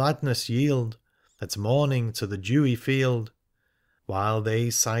very gladness yield at morning to the dewy field, while they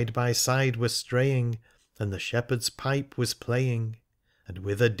side by side were straying, and the shepherd's pipe was playing, and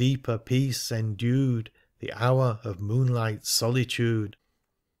with a deeper peace endued the hour of moonlight solitude.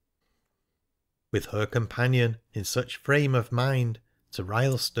 With her companion in such frame of mind to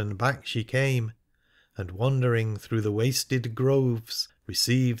Rylstone back she came, and wandering through the wasted groves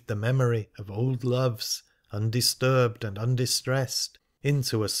received the memory of old loves, undisturbed and undistressed,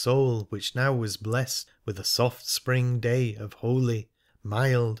 into a soul which now was blessed with a soft spring day of holy,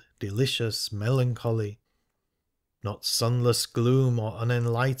 mild, delicious melancholy. Not sunless gloom or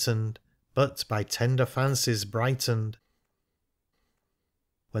unenlightened, but by tender fancies brightened.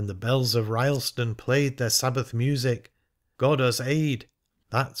 When the bells of Rylstone played their Sabbath music, God us aid!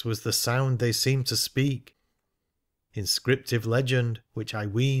 That was the sound they seemed to speak. Inscriptive legend, which I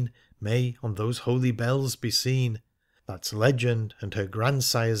ween may on those holy bells be seen, that legend and her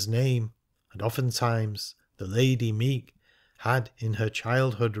grandsire's name, and oftentimes the lady meek had in her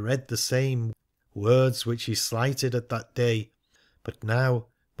childhood read the same words which he slighted at that day, but now,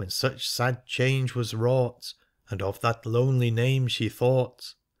 when such sad change was wrought, and of that lonely name she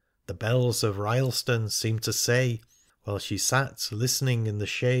thought, the bells of Rylstone seemed to say, while she sat listening in the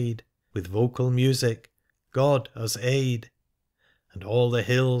shade, with vocal music, God us aid! And all the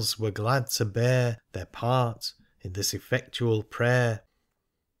hills were glad to bear their part in this effectual prayer.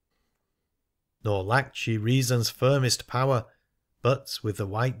 Nor lacked she reason's firmest power, but with the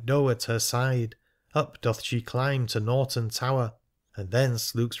White Doe at her side, up doth she climb to Norton Tower, and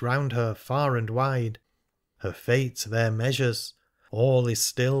thence looks round her far and wide. Her fate there measures, all is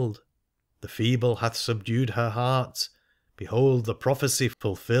stilled, the feeble hath subdued her heart. Behold the prophecy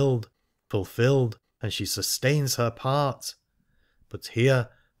fulfilled, fulfilled, and she sustains her part. But here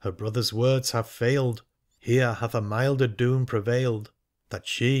her brother's words have failed, here hath a milder doom prevailed, that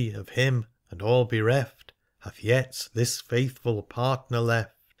she of him and all bereft hath yet this faithful partner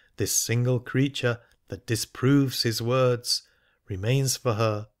left. This single creature that disproves his words remains for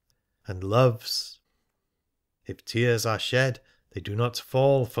her and loves. If tears are shed, they do not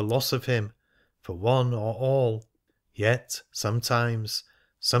fall for loss of him, for one or all. Yet sometimes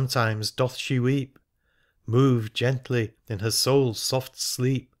doth she weep, move gently in her soul's soft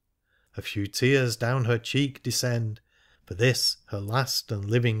sleep. A few tears down her cheek descend for this her last and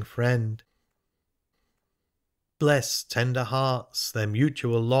living friend. Bless tender hearts their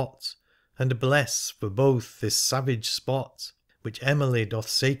mutual lot, and bless for both this savage spot, which Emily doth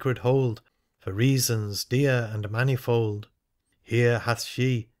sacred hold for reasons dear and manifold. Here hath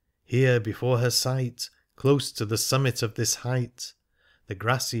she, here before her sight, close to the summit of this height, the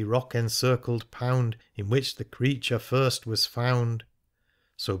grassy rock-encircled pound in which the creature first was found.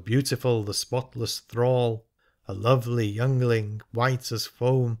 So beautiful the spotless thrall, a lovely youngling, white as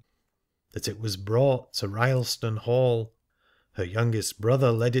foam, that it was brought to Rylstone Hall. Her youngest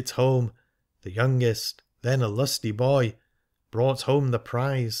brother led it home, the youngest, then a lusty boy, brought home the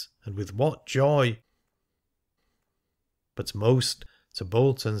prize, and with what joy! But most to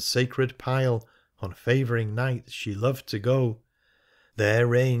Bolton's sacred pile on favouring nights she loved to go, there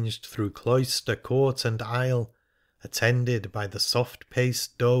ranged through cloister, court, and aisle, attended by the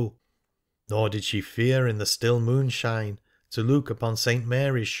soft-paced doe. Nor did she fear in the still moonshine to look upon St.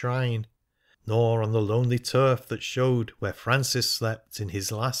 Mary's shrine, nor on the lonely turf that showed where Francis slept in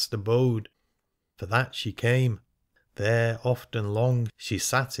his last abode. For that she came. There oft and long she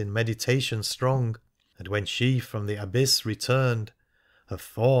sat in meditation strong, and when she from the abyss returned, of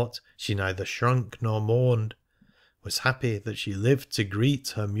thought she neither shrunk nor mourned, was happy that she lived to greet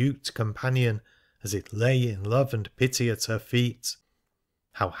her mute companion as it lay in love and pity at her feet.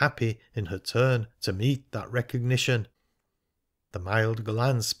 How happy in her turn to meet that recognition! The mild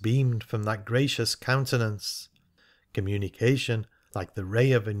glance beamed from that gracious countenance, communication like the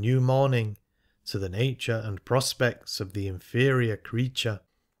ray of a new morning to the nature and prospects of the inferior creature.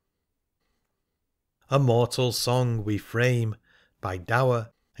 A mortal song we frame, by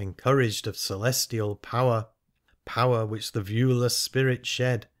dower encouraged of celestial power, power which the viewless spirit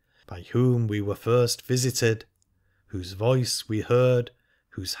shed, by whom we were first visited, whose voice we heard,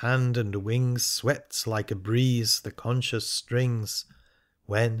 whose hand and wings swept like a breeze the conscious strings,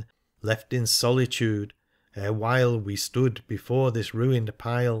 when, left in solitude, erewhile we stood before this ruined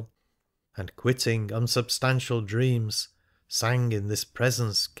pile, and quitting unsubstantial dreams, sang in this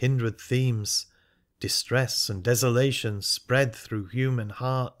presence kindred themes. Distress and desolation spread through human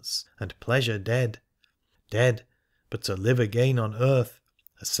hearts, and pleasure dead, dead, but to live again on earth,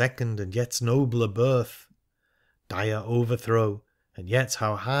 a second and yet nobler birth. Dire overthrow, and yet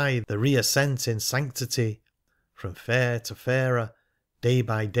how high the reascent in sanctity, from fair to fairer, day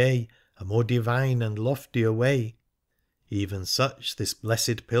by day a more divine and loftier way. Even such this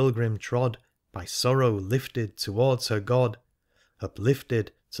blessed pilgrim trod, by sorrow lifted towards her God,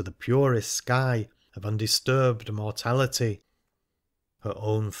 uplifted to the purest sky of undisturbed mortality. Her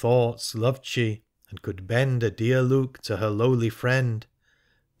own thoughts loved she, and could bend a dear look to her lowly friend.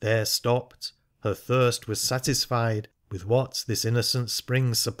 There stopped, her thirst was satisfied with what this innocent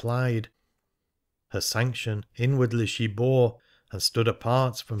spring supplied. Her sanction inwardly she bore, and stood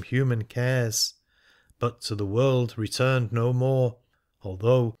apart from human cares, but to the world returned no more,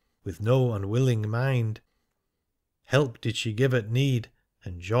 although with no unwilling mind. Help did she give at need,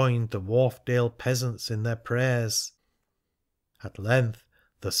 and joined the Wharfdale peasants in their prayers. At length,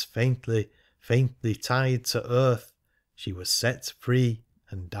 thus faintly tied to earth, she was set free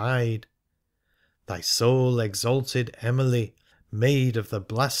and died. Thy soul exalted Emily, maid of the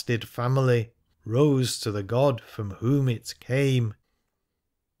blasted family, rose to the God from whom it came.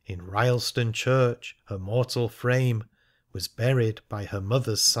 In Rylstone church her mortal frame was buried by her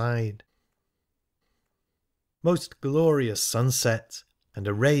mother's side. Most glorious sunset, and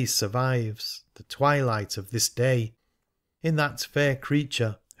a ray survives the twilight of this day, in that fair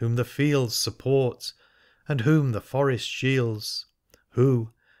creature whom the fields support, and whom the forest shields,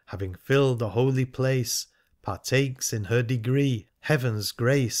 who, having filled the holy place, partakes in her degree heaven's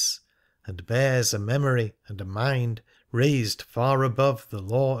grace, and bears a memory and a mind raised far above the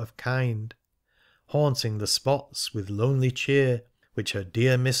law of kind, haunting the spots with lonely cheer which her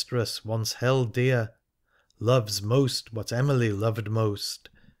dear mistress once held dear, loves most what Emily loved most,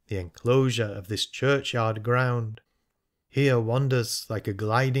 the enclosure of this churchyard ground. Here wanders like a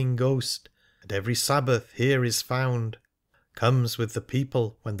gliding ghost, and every Sabbath here is found, comes with the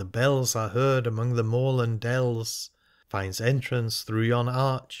people when the bells are heard among the moorland dells, finds entrance through yon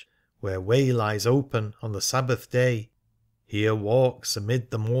arch, where way lies open on the Sabbath day, here walks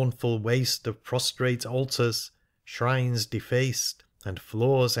amid the mournful waste of prostrate altars, shrines defaced, and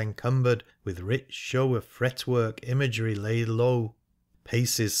floors encumbered with rich show of fretwork imagery laid low,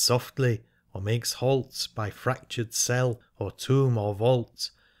 paces softly, or makes halt by fractured cell, or tomb, or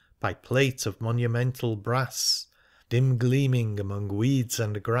vault, by plate of monumental brass, dim gleaming among weeds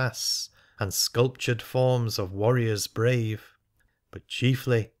and grass, and sculptured forms of warriors brave, but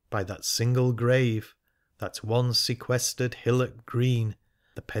chiefly by that single grave, that one sequestered hillock green,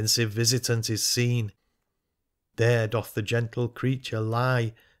 the pensive visitant is seen. There doth the gentle creature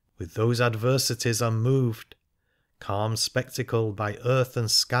lie, with those adversities unmoved, calm spectacle by earth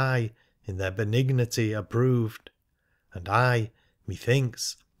and sky in their benignity approved. And I,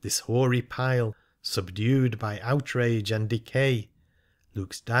 methinks, this hoary pile, subdued by outrage and decay,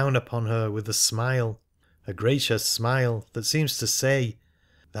 looks down upon her with a smile, a gracious smile that seems to say,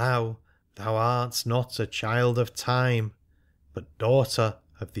 Thou art not a child of time, but daughter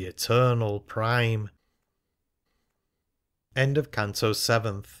of the eternal prime. End of Canto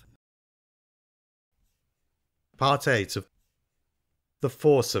 7th. Part 8 of The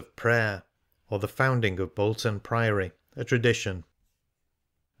Force of Prayer, or the Founding of Bolton Priory, a Tradition.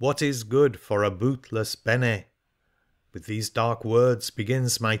 What is good for a bootless bene? With these dark words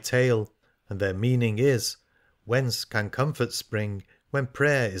begins my tale, and their meaning is, whence can comfort spring when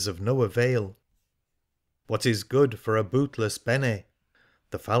prayer is of no avail? What is good for a bootless bene?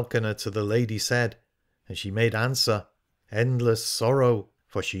 The falconer to the lady said, and she made answer, endless sorrow,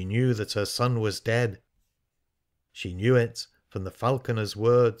 for she knew that her son was dead. She knew it from the falconer's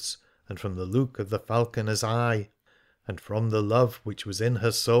words, and from the look of the falconer's eye, and from the love which was in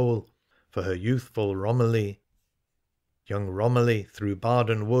her soul for her youthful Romilly. Young Romilly through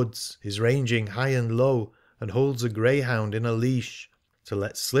Bardon woods is ranging high and low, and holds a greyhound in a leash to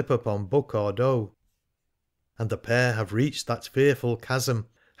let slip upon buck or doe. And the pair have reached that fearful chasm,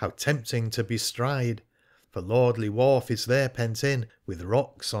 how tempting to bestride, for lordly wharf is there pent in, with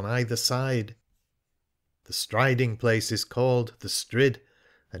rocks on either side. The striding place is called the Strid,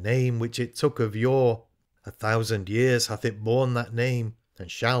 a name which it took of yore. 1,000 years hath it borne that name,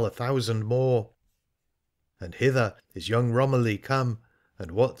 and shall 1,000 more. And hither is young Romilly come,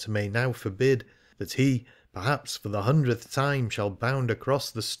 and what may now forbid that he, perhaps for the 100th time, shall bound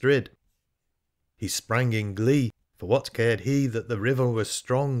across the Strid? He sprang in glee, for what cared he that the river was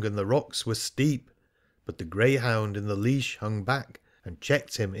strong and the rocks were steep? But the greyhound in the leash hung back and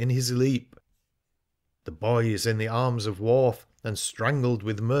checked him in his leap. The boy is in the arms of Wharf, and strangled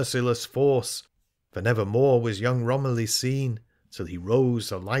with merciless force, for never more was young Romilly seen, till he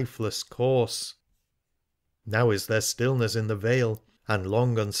rose a lifeless corse. Now is there stillness in the vale, and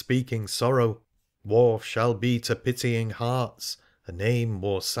long unspeaking sorrow. Wharf shall be to pitying hearts a name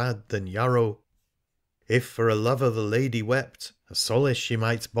more sad than Yarrow. If for a lover the lady wept, a solace she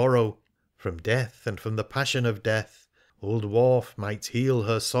might borrow from death, and from the passion of death old Wharf might heal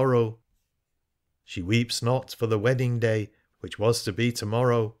her sorrow. She weeps not for the wedding day, which was to be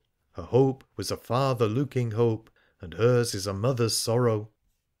tomorrow. Her hope was a father-looking hope, and hers is a mother's sorrow.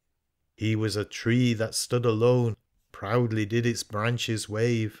 He was a tree that stood alone, proudly did its branches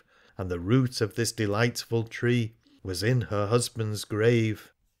wave, and the root of this delightful tree was in her husband's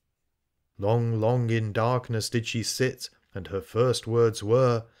grave. Long, long in darkness did she sit, and her first words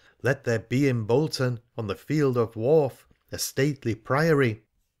were, Let there be in Bolton, on the field of Wharf, a stately priory.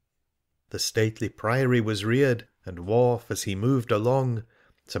 The stately priory was reared, and Wharf, as he moved along,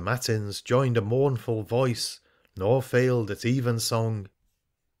 to matins joined a mournful voice, nor failed at evensong.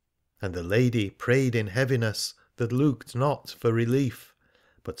 And the lady prayed in heaviness that looked not for relief,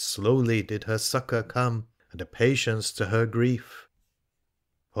 but slowly did her succour come, and a patience to her grief.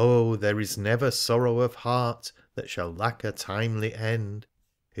 Oh, there is never sorrow of heart that shall lack a timely end,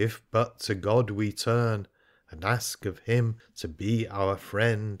 if but to God we turn, and ask of him to be our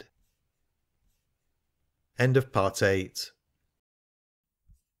friend. End of Part 8.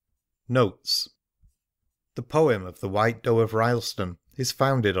 Notes. The poem of the White Doe of Rylstone is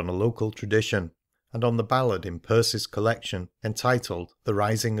founded on a local tradition, and on the ballad in Percy's collection entitled The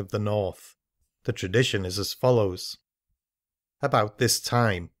Rising of the North. The tradition is as follows. About this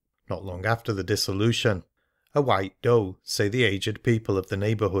time, not long after the dissolution, a white doe, say the aged people of the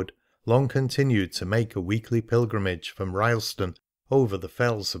neighbourhood, long continued to make a weekly pilgrimage from Rylstone over the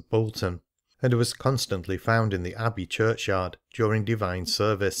fells of Bolton, and was constantly found in the Abbey churchyard during divine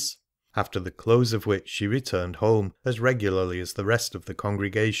service, after the close of which she returned home as regularly as the rest of the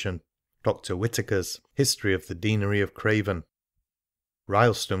congregation. Dr. Whitaker's History of the Deanery of Craven.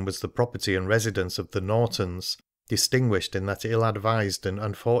 Rylstone was the property and residence of the Nortons, distinguished in that ill-advised and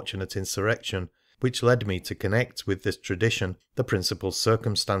unfortunate insurrection which led me to connect with this tradition the principal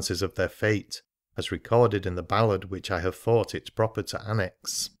circumstances of their fate, as recorded in the ballad which I have thought it proper to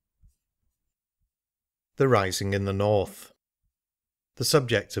annex. The Rising in the North. The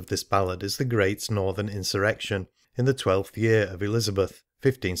subject of this ballad is the great northern insurrection in the 12th year of Elizabeth,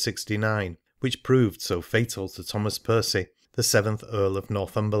 1569, which proved so fatal to Thomas Percy, the 7th Earl of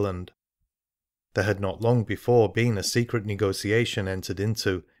Northumberland. There had not long before been a secret negotiation entered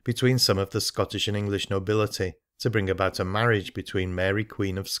into between some of the Scottish and English nobility to bring about a marriage between Mary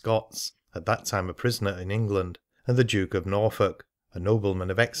Queen of Scots, at that time a prisoner in England, and the Duke of Norfolk, a nobleman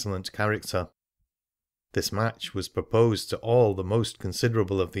of excellent character. This match was proposed to all the most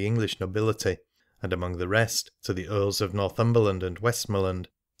considerable of the English nobility, and among the rest to the Earls of Northumberland and Westmoreland,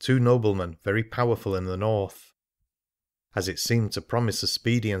 two noblemen very powerful in the north. As it seemed to promise a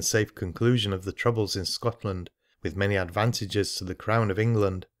speedy and safe conclusion of the troubles in Scotland, with many advantages to the crown of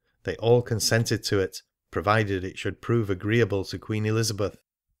England, they all consented to it, provided it should prove agreeable to Queen Elizabeth.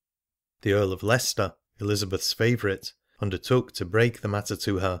 The Earl of Leicester, Elizabeth's favourite, undertook to break the matter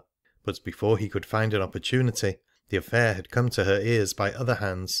to her, but before he could find an opportunity, the affair had come to her ears by other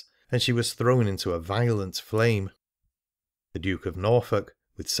hands, and she was thrown into a violent flame. The Duke of Norfolk,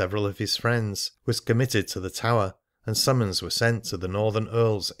 with several of his friends, was committed to the Tower, and summons were sent to the northern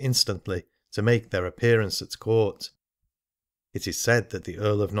earls instantly to make their appearance at court. It is said that the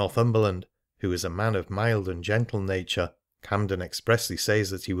Earl of Northumberland, who is a man of mild and gentle nature, Camden expressly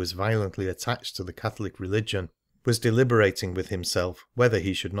says that he was violently attached to the Catholic religion, was deliberating with himself whether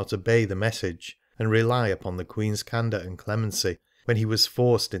he should not obey the message and rely upon the Queen's candour and clemency, when he was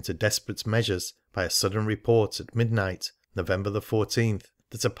forced into desperate measures by a sudden report at midnight, November the 14th,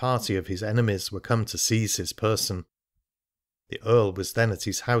 that a party of his enemies were come to seize his person. The Earl was then at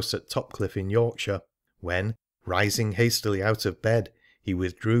his house at Topcliffe in Yorkshire, when, rising hastily out of bed, he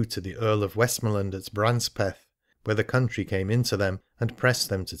withdrew to the Earl of Westmoreland at Branspeth, where the country came in to them and pressed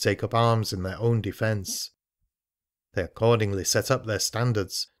them to take up arms in their own defence. They accordingly set up their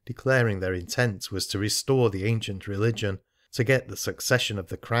standards, declaring their intent was to restore the ancient religion, to get the succession of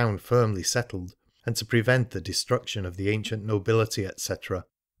the crown firmly settled, and to prevent the destruction of the ancient nobility, etc.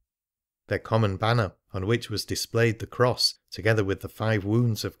 Their common banner, on which was displayed the cross, together with the 5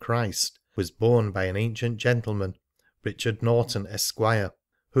 wounds of Christ, was borne by an ancient gentleman, Richard Norton, Esquire,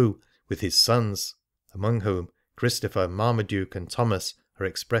 who, with his sons, among whom Christopher, Marmaduke, and Thomas are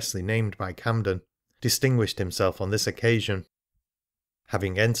expressly named by Camden, distinguished himself on this occasion.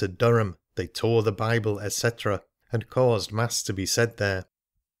 Having entered Durham, they tore the Bible, etc., and caused mass to be said there.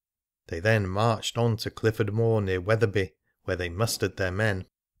 They then marched on to Clifford Moor near Wetherby, where they mustered their men.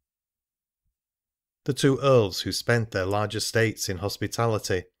 The 2 earls who spent their large estates in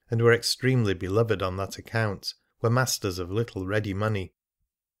hospitality, and were extremely beloved on that account, were masters of little ready money.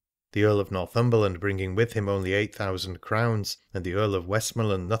 The Earl of Northumberland bringing with him only 8,000 crowns, and the Earl of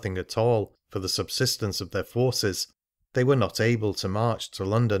Westmoreland nothing at all, for the subsistence of their forces, they were not able to march to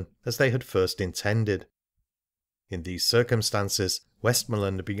London as they had first intended. In these circumstances,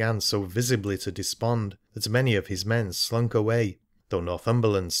 Westmoreland began so visibly to despond that many of his men slunk away, though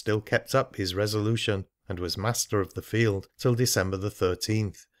Northumberland still kept up his resolution, and was master of the field till December the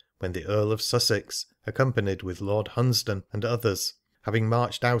 13th, when the Earl of Sussex, accompanied with Lord Hunsdon and others, having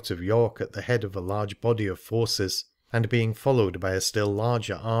marched out of York at the head of a large body of forces, and being followed by a still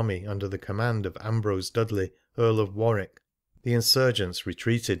larger army under the command of Ambrose Dudley, Earl of Warwick, the insurgents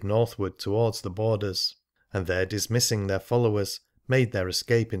retreated northward towards the borders, and there dismissing their followers, made their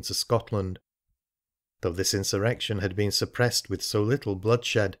escape into Scotland. Though this insurrection had been suppressed with so little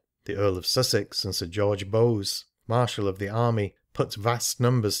bloodshed, the Earl of Sussex and Sir George Bowes, Marshal of the army, put vast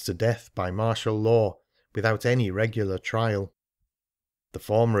numbers to death by martial law, without any regular trial. The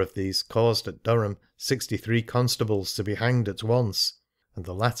former of these caused at Durham 63 constables to be hanged at once, and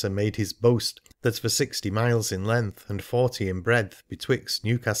the latter made his boast that for 60 miles in length and 40 in breadth betwixt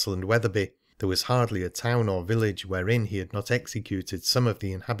Newcastle and Wetherby there was hardly a town or village wherein he had not executed some of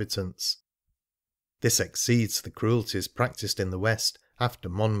the inhabitants. This exceeds the cruelties practised in the West after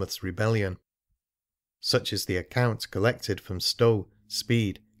Monmouth's rebellion. Such is the account collected from Stowe,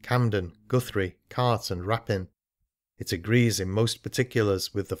 Speed, Camden, Guthrie, Cart, and Rappin. It agrees in most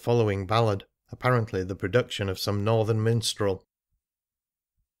particulars with the following ballad, apparently the production of some northern minstrel.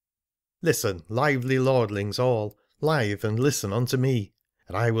 Listen, lively lordlings all, lithe and listen unto me,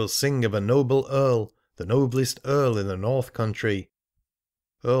 and I will sing of a noble earl, the noblest earl in the north country.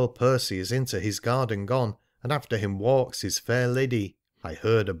 Earl Percy is into his garden gone, and after him walks his fair lady. I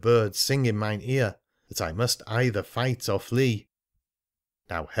heard a bird sing in mine ear, that I must either fight or flee.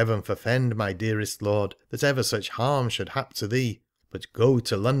 Now heaven forfend, my dearest lord, that ever such harm should hap to thee, but go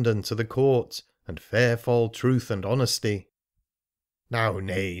to London to the court, and fair fall truth and honesty. Now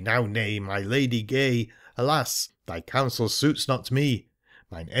nay, my lady gay, alas, thy counsel suits not me.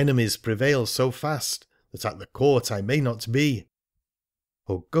 Mine enemies prevail so fast, that at the court I may not be.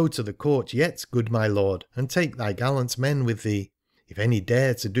 Oh, go to the court yet, good my lord, and take thy gallant men with thee. If any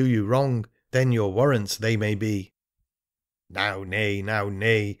dare to do you wrong, then your warrant they may be. Now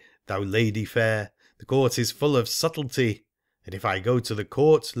nay, thou lady fair, the court is full of subtlety, and if I go to the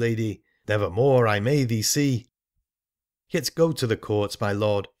court, lady, never more I may thee see. Yet go to the court, my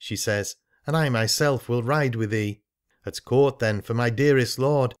lord, she says, and I myself will ride with thee. At court then for my dearest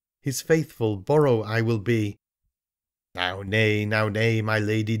lord, his faithful borough I will be. Now nay, my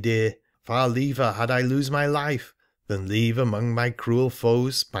lady dear, far liever had I lose my life, than leave among my cruel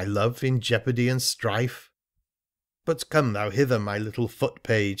foes my love in jeopardy and strife. But come thou hither, my little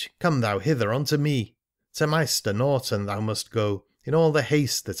foot-page, come thou hither unto me. To Master Norton thou must go, in all the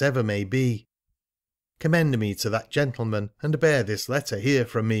haste that ever may be. Commend me to that gentleman, and bear this letter here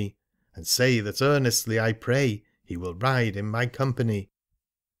from me, and say that earnestly I pray he will ride in my company.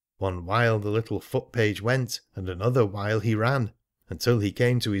 One while the little foot-page went, and another while he ran, until he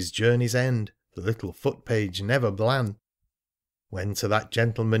came to his journey's end, the little foot-page never blan. When to that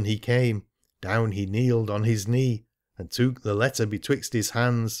gentleman he came, down he kneeled on his knee, and took the letter betwixt his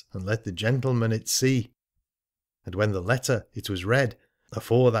hands, and let the gentleman it see. And when the letter it was read,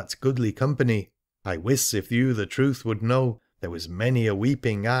 afore that goodly company, I wis if you the truth would know, there was many a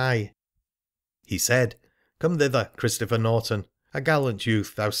weeping eye. He said, Come thither, Christopher Norton, a gallant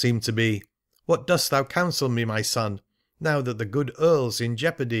youth thou seem to be. What dost thou counsel me, my son, now that the good Earl's in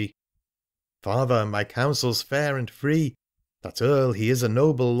jeopardy? Father, my counsel's fair and free. That Earl he is a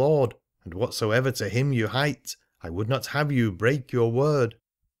noble lord, and whatsoever to him you hight, I would not have you break your word.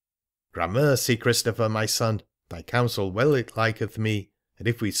 Gramercy, Christopher, my son, thy counsel well it liketh me, and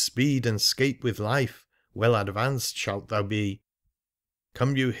if we speed and scape with life, well advanced shalt thou be.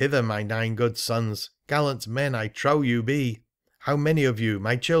 Come you hither, my 9 good sons, gallant men I trow you be. How many of you,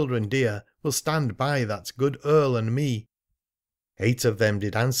 my children dear, will stand by that good Earl and me? 8 of them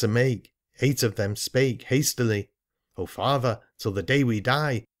did answer make, 8 of them spake hastily. O father, till the day we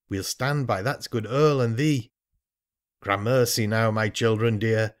die, we'll stand by that good Earl and thee. Gramercy now, my children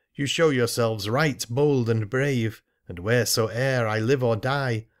dear, you show yourselves right bold and brave, and wheresoe'er I live or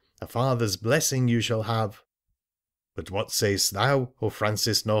die, a father's blessing you shall have. But what say'st thou, O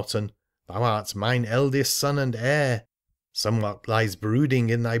Francis Norton? Thou art mine eldest son and heir. Somewhat lies brooding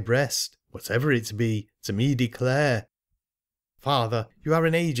in thy breast, whatever it be, to me declare. Father, you are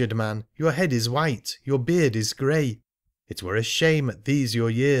an aged man, your head is white, your beard is grey. It were a shame at these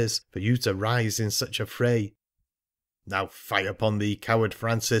your years for you to rise in such a fray. Now fie upon thee, coward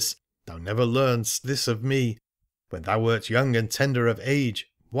Francis, thou never learnedst this of me. When thou wert young and tender of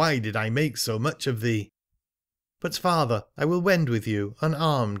age, why did I make so much of thee? But father, I will wend with you,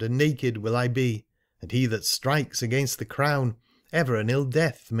 unarmed and naked will I be, and he that strikes against the crown, ever an ill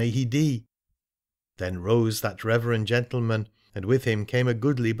death may he die. Then rose that reverend gentleman, and with him came a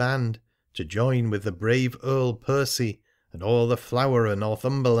goodly band, to join with the brave Earl Percy, and all the flower of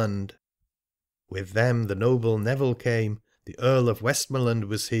Northumberland. With them the noble Neville came, the Earl of Westmoreland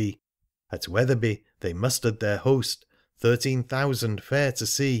was he. At Wetherby they mustered their host, 13,000 fair to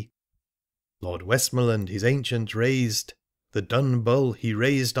see. Lord Westmoreland his ancient raised, the dun bull he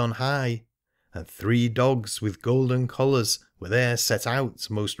raised on high, and 3 dogs with golden collars were there set out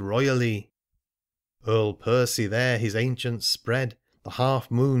most royally. Earl Percy there his ancient spread, the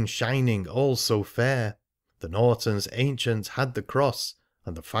half-moon shining all so fair. The Nortons ancient had the cross,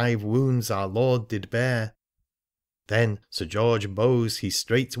 and the 5 wounds our Lord did bear. Then Sir George Bowes he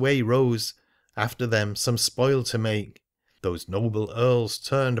straightway rose, after them some spoil to make. Those noble earls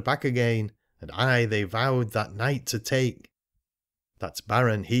turned back again, and aye they vowed that night to take. That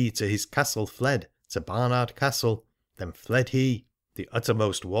baron he to his castle fled, to Barnard Castle, then fled he. The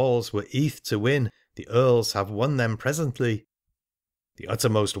uttermost walls were eath to win, the earls have won them presently. The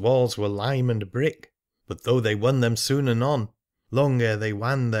uttermost walls were lime and brick, but though they won them soon anon, long ere they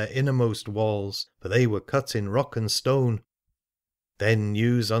wan their innermost walls, for they were cut in rock and stone. Then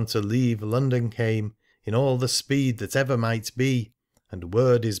news unto leave London came, in all the speed that ever might be, and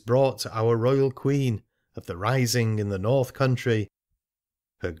word is brought to our royal queen of the rising in the north country.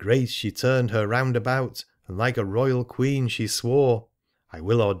 Her grace she turned her round about, and like a royal queen she swore, I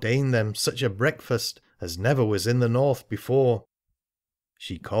will ordain them such a breakfast as never was in the north before.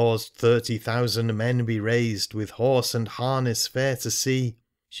 She caused 30,000 men be raised, with horse and harness fair to see.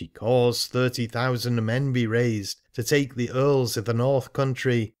 She caused 30,000 men be raised, to take the earls i' the north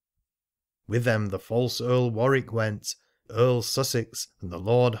country. With them the false Earl Warwick went, Earl Sussex and the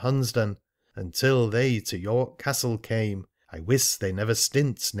Lord Hunsdon, until they to York Castle came. I wis they never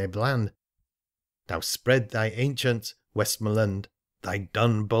stint ne blan. Now spread thy ancient Westmoreland, thy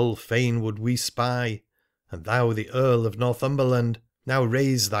dun bull fain would we spy, and thou the Earl of Northumberland, now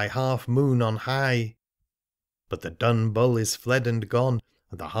raise thy half moon on high. But the dun bull is fled and gone,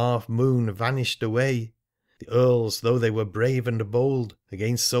 and the half moon vanished away. The earls, though they were brave and bold,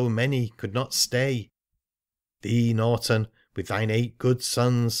 against so many could not stay. Thee, Norton, with thine 8 good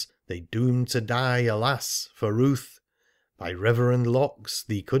sons, they doomed to die, alas, for ruth. By reverend locks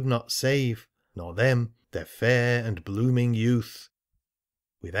thee could not save, nor them, their fair and blooming youth.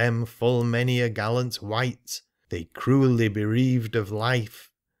 With them full many a gallant wight they cruelly bereaved of life,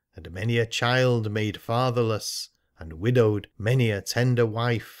 and many a child made fatherless, and widowed many a tender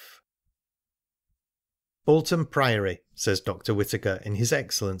wife. Bolton Priory, says Dr. Whitaker in his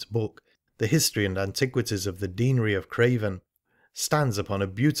excellent book, The History and Antiquities of the Deanery of Craven, stands upon a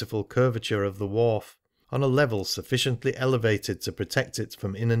beautiful curvature of the wharf, on a level sufficiently elevated to protect it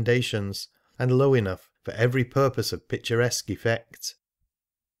from inundations, and low enough for every purpose of picturesque effect.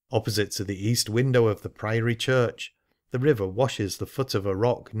 Opposite to the east window of the Priory Church, the river washes the foot of a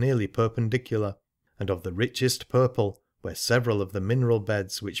rock nearly perpendicular, and of the richest purple, where several of the mineral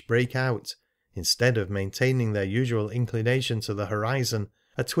beds which break out, instead of maintaining their usual inclination to the horizon,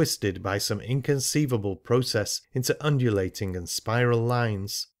 are twisted by some inconceivable process into undulating and spiral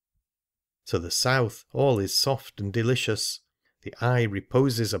lines. To the south all is soft and delicious. The eye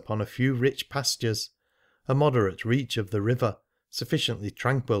reposes upon a few rich pastures, a moderate reach of the river, sufficiently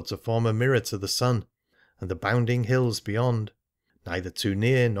tranquil to form a mirror to the sun, and the bounding hills beyond, neither too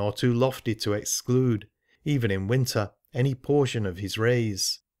near nor too lofty to exclude, even in winter, any portion of his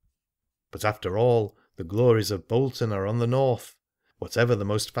rays. But after all, the glories of Bolton are on the north. Whatever the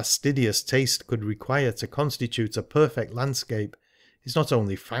most fastidious taste could require to constitute a perfect landscape is not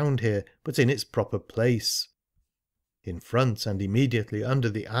only found here, but in its proper place. In front and immediately under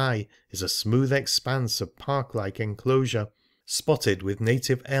the eye is a smooth expanse of park-like enclosure, spotted with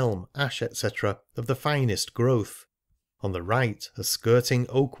native elm, ash, etc., of the finest growth. On the right a skirting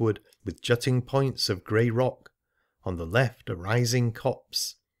oak wood with jutting points of grey rock. On the left a rising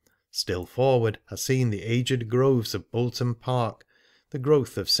copse. Still forward are seen the aged groves of Bolton Park, the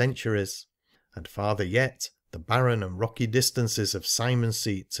growth of centuries, and farther yet the barren and rocky distances of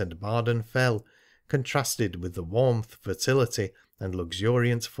Simonseat and Bardon Fell, contrasted with the warmth, fertility, and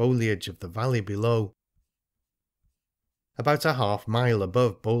luxuriant foliage of the valley below. About a half-mile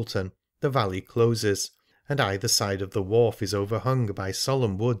above Bolton the valley closes, and either side of the wharf is overhung by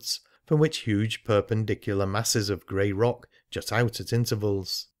solemn woods, from which huge perpendicular masses of grey rock jut out at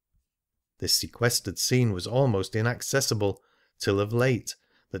intervals. This sequestered scene was almost inaccessible, till of late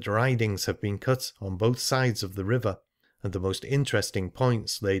that ridings have been cut on both sides of the river, and the most interesting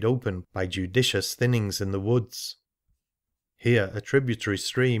points laid open by judicious thinnings in the woods. Here a tributary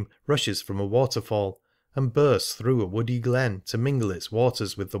stream rushes from a waterfall, and bursts through a woody glen to mingle its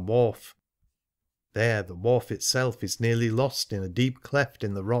waters with the wharf. There the wharf itself is nearly lost in a deep cleft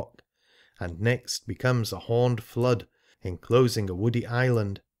in the rock, and next becomes a horned flood, enclosing a woody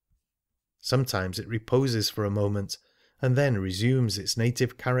island. Sometimes it reposes for a moment, and then resumes its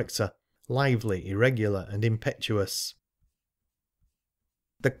native character, lively, irregular, and impetuous.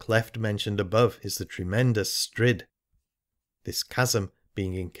 The cleft mentioned above is the tremendous Strid. This chasm,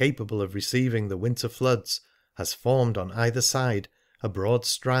 being incapable of receiving the winter floods, has formed on either side a broad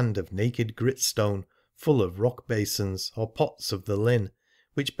strand of naked gritstone, full of rock basins or pots of the Linn,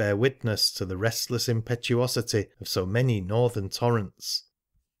 which bear witness to the restless impetuosity of so many northern torrents.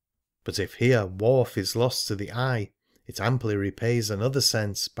 But if here wharf is lost to the eye, it amply repays another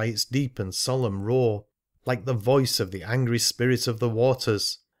sense by its deep and solemn roar, like the voice of the angry spirit of the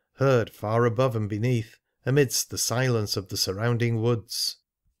waters, heard far above and beneath, amidst the silence of the surrounding woods.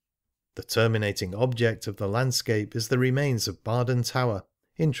 The terminating object of the landscape is the remains of Bardon Tower,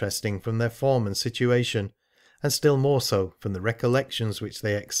 interesting from their form and situation, and still more so from the recollections which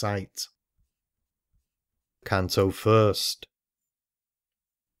they excite. Canto First.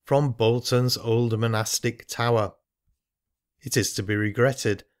 from Bolton's old monastic tower. It is to be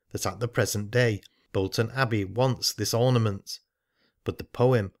regretted that at the present day Bolton Abbey wants this ornament, but the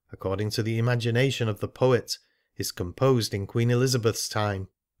poem, according to the imagination of the poet, is composed in Queen Elizabeth's time.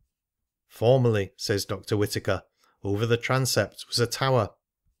 Formerly, says Dr. Whitaker, over the transept was a tower.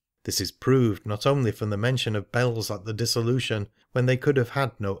 This is proved not only from the mention of bells at the dissolution, when they could have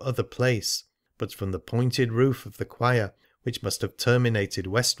had no other place, but from the pointed roof of the choir, which must have terminated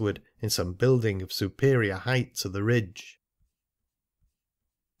westward in some building of superior height to the ridge.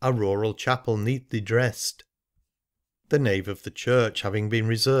 A rural chapel neatly dressed. The nave of the church, having been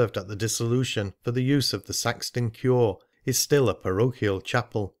reserved at the dissolution for the use of the Saxton cure, is still a parochial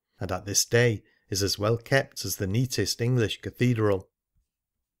chapel, and at this day is as well kept as the neatest English cathedral.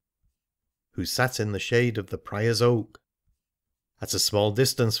 Who sat in the shade of the Prior's Oak. At a small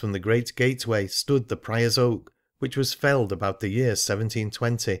distance from the great gateway stood the Prior's Oak, which was felled about the year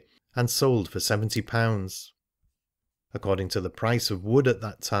 1720 and sold for £70. According to the price of wood at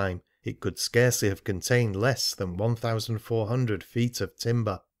that time, it could scarcely have contained less than 1,400 feet of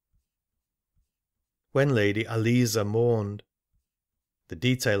timber. When Lady Aliza mourned. The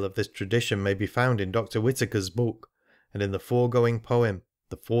detail of this tradition may be found in Dr. Whitaker's book, and in the foregoing poem,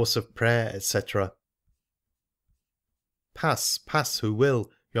 The Force of Prayer, etc. Pass, pass who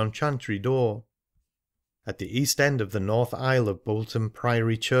will, yon chantry door. At the east end of the north aisle of Bolton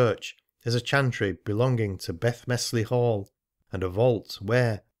Priory Church is a chantry belonging to Bethmesley Hall, and a vault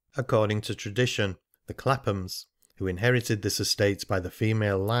where, according to tradition, the Claphams, who inherited this estate by the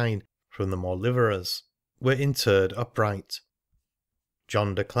female line from the Mauleverers, were interred upright.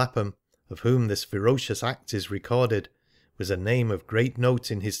 John de Clapham, of whom this ferocious act is recorded, was a name of great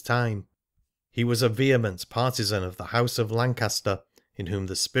note in his time. He was a vehement partisan of the House of Lancaster, in whom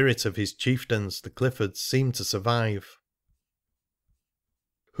the spirit of his chieftains, the Cliffords, seemed to survive.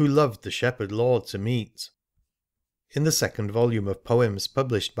 Who loved the shepherd lord to meet. In the second volume of poems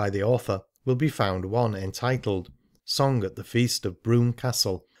published by the author will be found one entitled Song at the Feast of Broome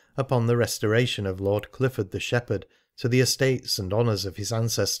Castle, upon the restoration of Lord Clifford the Shepherd to the estates and honours of his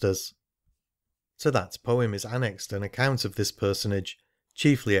ancestors. To that poem is annexed an account of this personage,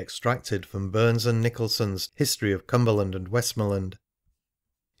 chiefly extracted from Burns and Nicholson's History of Cumberland and Westmoreland.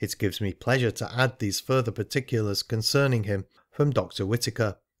 It gives me pleasure to add these further particulars concerning him from Dr.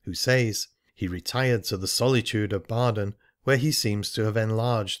 Whitaker, who says, he retired to the solitude of Bardon, where he seems to have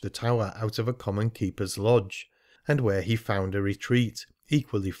enlarged the tower out of a common keeper's lodge, and where he found a retreat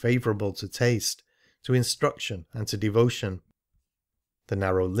equally favourable to taste, to instruction and to devotion. The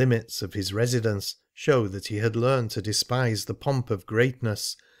narrow limits of his residence show that he had learned to despise the pomp of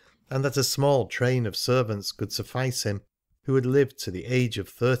greatness, and that a small train of servants could suffice him, who had lived to the age of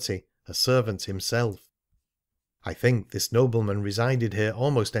 30 a servant himself. I think this nobleman resided here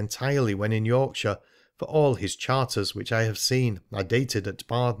almost entirely when in Yorkshire, for all his charters which I have seen are dated at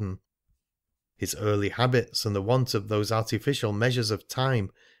Bardon. His early habits and the want of those artificial measures of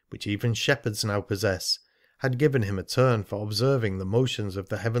time which even shepherds now possess had given him a turn for observing the motions of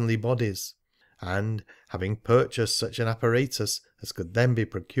the heavenly bodies, and, having purchased such an apparatus as could then be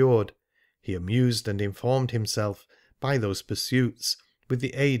procured, he amused and informed himself by those pursuits with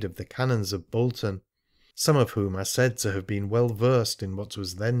the aid of the canons of Bolton, some of whom are said to have been well versed in what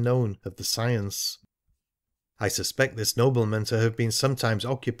was then known of the science. I suspect this nobleman to have been sometimes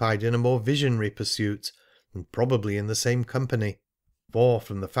occupied in a more visionary pursuit, and probably in the same company, for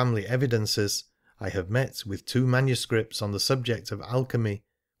from the family evidences I have met with 2 manuscripts on the subject of alchemy,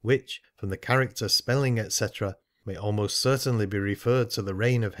 which, from the character, spelling, etc., may almost certainly be referred to the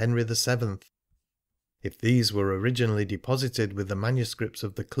reign of Henry VII. If these were originally deposited with the manuscripts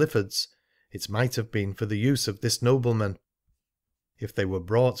of the Cliffords, it might have been for the use of this nobleman. If they were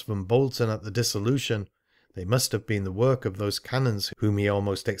brought from Bolton at the dissolution, they must have been the work of those canons whom he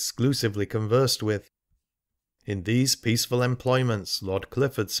almost exclusively conversed with. In these peaceful employments Lord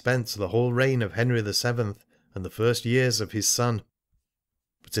Clifford spent the whole reign of Henry VII and the first years of his son.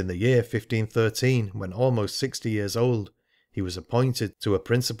 But in the year 1513, when almost 60 years old, he was appointed to a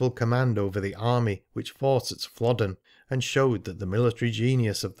principal command over the army which fought at Flodden, and showed that the military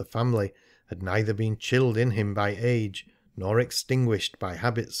genius of the family had neither been chilled in him by age, nor extinguished by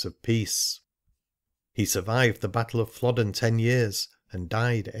habits of peace. He survived the Battle of Flodden 10 years, and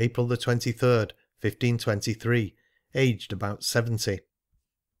died April the 23rd, 1523, aged about 70.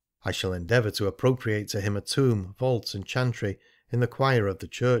 I shall endeavour to appropriate to him a tomb, vault, and chantry in the choir of the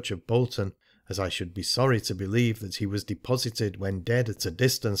church of Bolton, as I should be sorry to believe that he was deposited when dead at a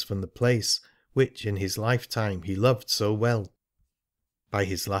distance from the place which in his lifetime he loved so well. By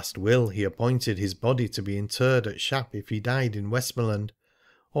his last will he appointed his body to be interred at Shap if he died in Westmoreland,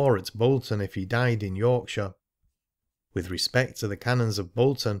 or at Bolton if he died in Yorkshire. With respect to the canons of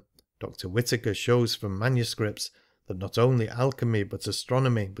Bolton, Dr. Whitaker shows from manuscripts that not only alchemy but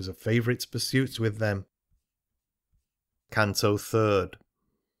astronomy was a favourite pursuit with them. Canto 3rd.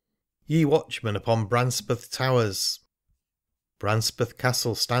 Ye watchmen upon Branspeth towers. Branspeth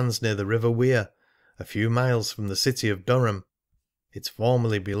Castle stands near the river Wear, a few miles from the city of Durham. It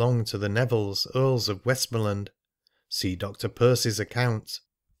formerly belonged to the Nevilles, Earls of Westmoreland. See Dr. Percy's account.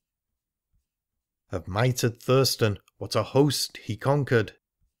 Of mitred Thurston, what a host he conquered!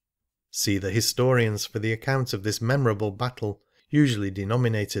 See the historians for the account of this memorable battle, usually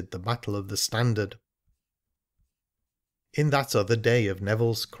denominated the Battle of the Standard. In that other day of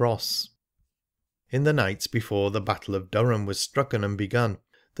Neville's Cross. In the night before the Battle of Durham was strucken and begun,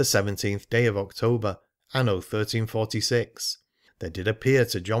 the 17th day of October, anno 1346, there did appear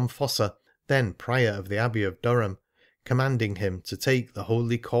to John Fosser, then prior of the Abbey of Durham, commanding him to take the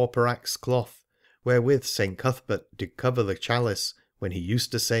holy corporax cloth, wherewith St. Cuthbert did cover the chalice when he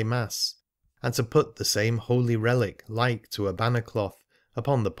used to say mass, and to put the same holy relic like to a banner cloth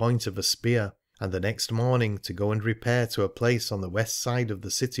upon the point of a spear, and the next morning to go and repair to a place on the west side of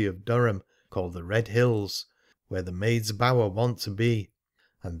the city of Durham called the Red Hills, where the Maid's Bower wont to be,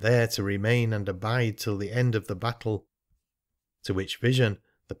 and there to remain and abide till the end of the battle. To which vision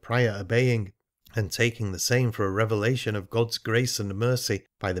the prior obeying, and taking the same for a revelation of God's grace and mercy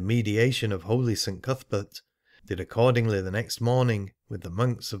by the mediation of holy St. Cuthbert, did accordingly the next morning, with the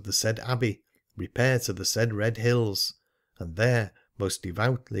monks of the said abbey, repair to the said Red Hills, and there, most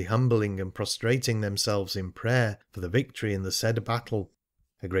devoutly humbling and prostrating themselves in prayer for the victory in the said battle,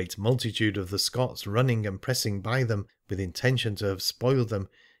 a great multitude of the Scots running and pressing by them with intention to have spoiled them,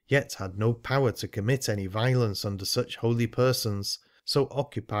 yet had no power to commit any violence under such holy persons, so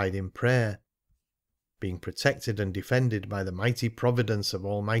occupied in prayer, being protected and defended by the mighty providence of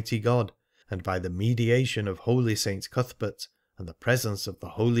Almighty God, and by the mediation of holy St. Cuthbert, and the presence of the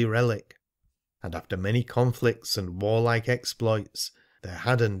holy relic. And after many conflicts and warlike exploits there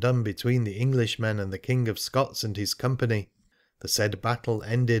had and done between the Englishmen and the King of Scots and his company, the said battle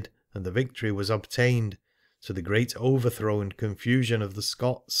ended and the victory was obtained, to the great overthrow and confusion of the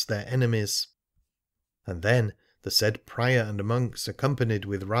Scots, their enemies. And then the said prior and monks, accompanied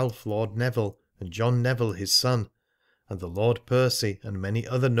with Ralph Lord Neville and John Neville his son, and the Lord Percy and many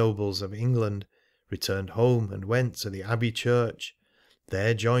other nobles of England, returned home and went to the Abbey church,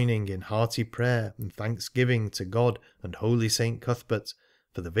 there joining in hearty prayer and thanksgiving to God and holy St. Cuthbert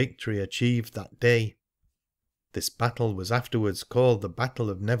for the victory achieved that day. This battle was afterwards called the Battle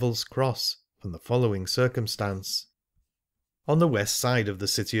of Neville's Cross, from the following circumstance. On the west side of the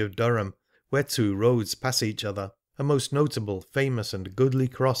city of Durham, where two roads pass each other, a most notable, famous and goodly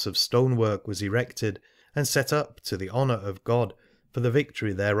cross of stonework was erected and set up to the honour of God for the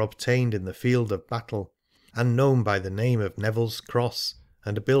victory there obtained in the field of battle, and known by the name of Neville's Cross,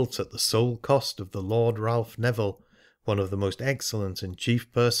 and built at the sole cost of the Lord Ralph Neville, one of the most excellent and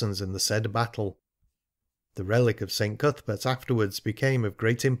chief persons in the said battle. The relic of St. Cuthbert afterwards became of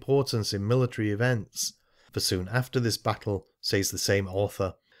great importance in military events, for soon after this battle, says the same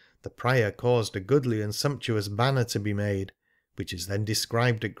author, the prior caused a goodly and sumptuous banner to be made, which is then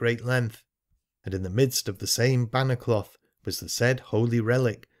described at great length, and in the midst of the same banner cloth was the said holy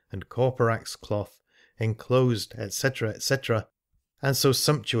relic and corporax cloth, enclosed, etc., etc., and so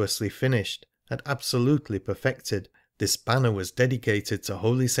sumptuously finished and absolutely perfected, this banner was dedicated to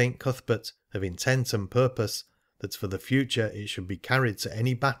holy St. Cuthbert of intent and purpose, that for the future it should be carried to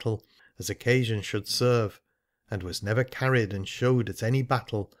any battle as occasion should serve, and was never carried and showed at any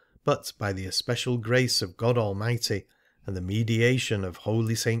battle but by the especial grace of God Almighty and the mediation of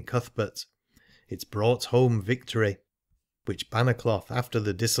holy St. Cuthbert. It brought home victory, which banner cloth after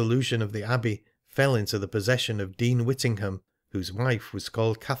the dissolution of the Abbey fell into the possession of Dean Whittingham, whose wife was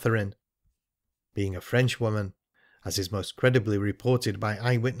called Catherine, being a Frenchwoman, as is most credibly reported by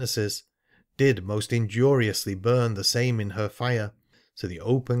eyewitnesses, did most injuriously burn the same in her fire, to the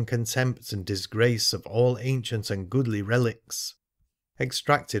open contempt and disgrace of all ancient and goodly relics.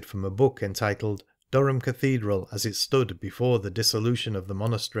 Extracted from a book entitled Durham Cathedral as it stood before the dissolution of the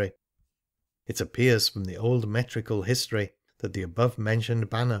monastery. It appears from the old metrical history that the above-mentioned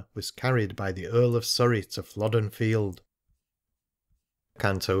banner was carried by the Earl of Surrey to Flodden Field.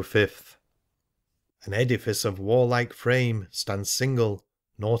 Canto 5th. An edifice of warlike frame stands single,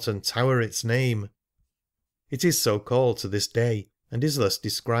 Norton Tower its name. It is so called to this day, and is thus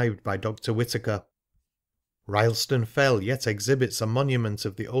described by Dr. Whitaker. Rylstone Fell yet exhibits a monument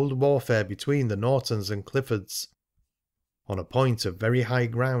of the old warfare between the Nortons and Cliffords, on a point of very high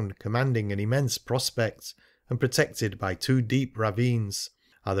ground commanding an immense prospect, and protected by two deep ravines,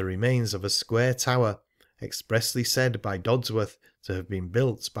 are the remains of a square tower, expressly said by Wordsworth to have been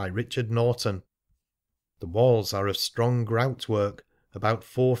built by Richard Norton. The walls are of strong grout work, about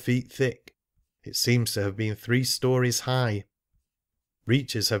 4 feet thick. It seems to have been 3 stories high.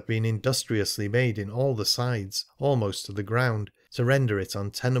 Breaches have been industriously made in all the sides, almost to the ground, to render it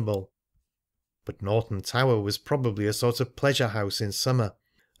untenable. But Norton Tower was probably a sort of pleasure house in summer,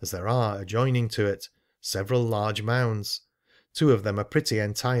 as there are, adjoining to it, several large mounds. 2 of them are pretty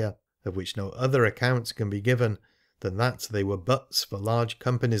entire, of which no other account can be given than that they were butts for large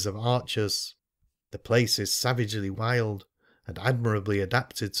companies of archers. The place is savagely wild, and admirably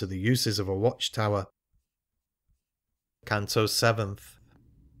adapted to the uses of a watch-tower. Canto 7th.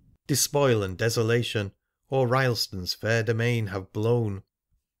 Despoil and desolation o'er Rylstone's fair domain have blown.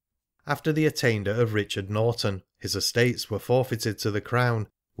 After the attainder of Richard Norton, his estates were forfeited to the Crown,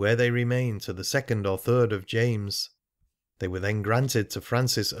 where they remained to the 2nd or 3rd of James. They were then granted to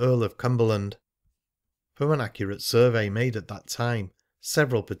Francis Earl of Cumberland. From an accurate survey made at that time,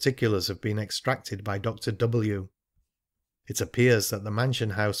 several particulars have been extracted by Dr. W. It appears that the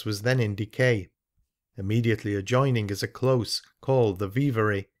mansion house was then in decay. Immediately adjoining is a close called the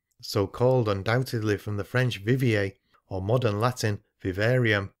Vivary, so called undoubtedly from the French vivier, or modern Latin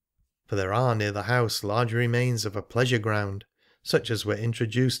vivarium, for there are near the house large remains of a pleasure ground, such as were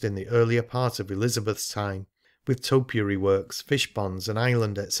introduced in the earlier part of Elizabeth's time, with topiary works, fish ponds, an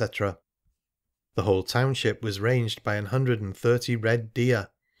island, etc. The whole township was ranged by 130 red deer,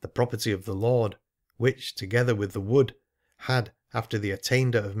 the property of the lord, which, together with the wood, had, after the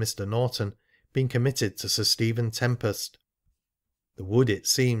attainder of Mr. Norton, been committed to Sir Stephen Tempest. The wood, it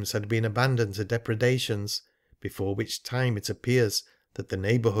seems, had been abandoned to depredations, before which time it appears that the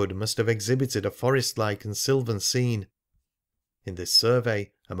neighbourhood must have exhibited a forest-like and sylvan scene. In this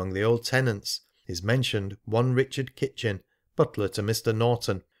survey, among the old tenants, is mentioned one Richard Kitchin, butler to Mr.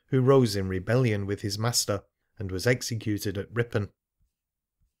 Norton, who rose in rebellion with his master, and was executed at Ripon.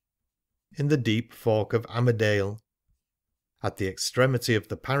 In the deep fork of Ammerdale. At the extremity of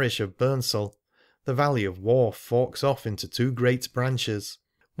the parish of Burnsall, the valley of Wharfe forks off into 2 great branches,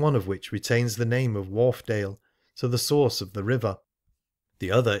 one of which retains the name of Wharfedale, to the source of the river.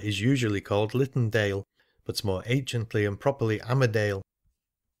 The other is usually called Littondale, but more anciently and properly Ammerdale.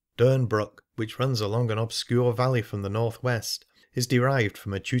 Durnbrook, which runs along an obscure valley from the northwest, is derived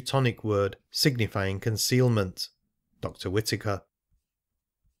from a Teutonic word signifying concealment. Dr. Whitaker.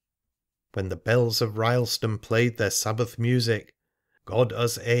 When the bells of Rylstone played their Sabbath music, God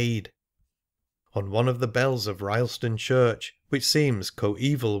us aid. On one of the bells of Rylstone church, which seems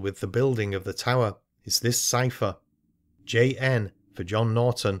coeval with the building of the tower, is this cipher: J.N. for John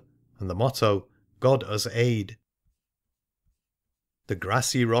Norton, and the motto, God us aid. The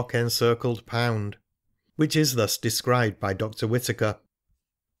grassy rock-encircled pound, which is thus described by Dr. Whitaker.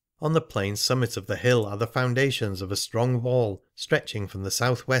 On the plain summit of the hill are the foundations of a strong wall stretching from the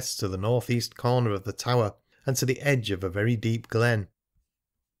southwest to the northeast corner of the tower and to the edge of a very deep glen.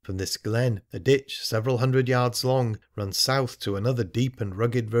 From this glen a ditch several hundred yards long runs south to another deep and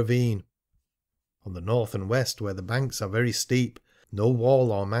rugged ravine. On the north and west, where the banks are very steep, no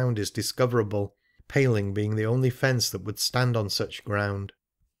wall or mound is discoverable, paling being the only fence that would stand on such ground.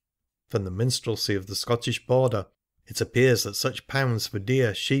 From the minstrelsy of the Scottish border, it appears that such pounds for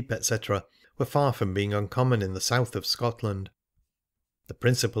deer, sheep, etc. were far from being uncommon in the south of Scotland. The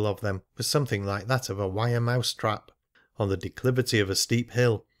principal of them was something like that of a wire mouse-trap, on the declivity of a steep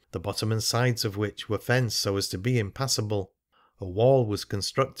hill, the bottom and sides of which were fenced so as to be impassable. A wall was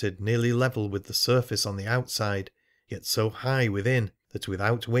constructed nearly level with the surface on the outside, yet so high within that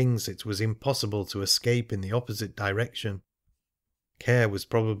without wings it was impossible to escape in the opposite direction. Care was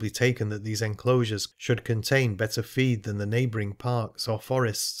probably taken that these enclosures should contain better feed than the neighbouring parks or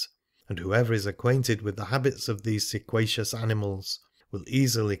forests, and whoever is acquainted with the habits of these sequacious animals will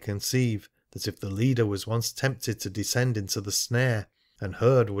easily conceive that if the leader was once tempted to descend into the snare, an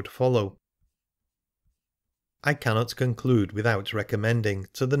herd would follow. I cannot conclude without recommending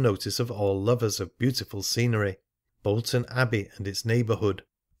to the notice of all lovers of beautiful scenery Bolton Abbey and its neighbourhood.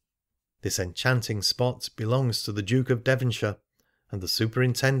 This enchanting spot belongs to the Duke of Devonshire, and the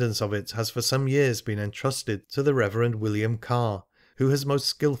superintendence of it has for some years been entrusted to the Reverend William Carr, who has most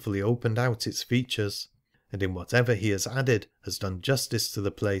skilfully opened out its features, and in whatever he has added has done justice to the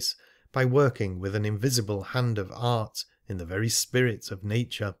place by working with an invisible hand of art in the very spirit of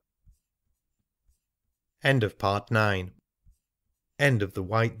nature. End of Part 9. End of the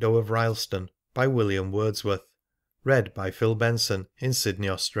White Doe of Rylstone by William Wordsworth. Read by Phil Benson in Sydney,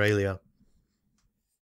 Australia.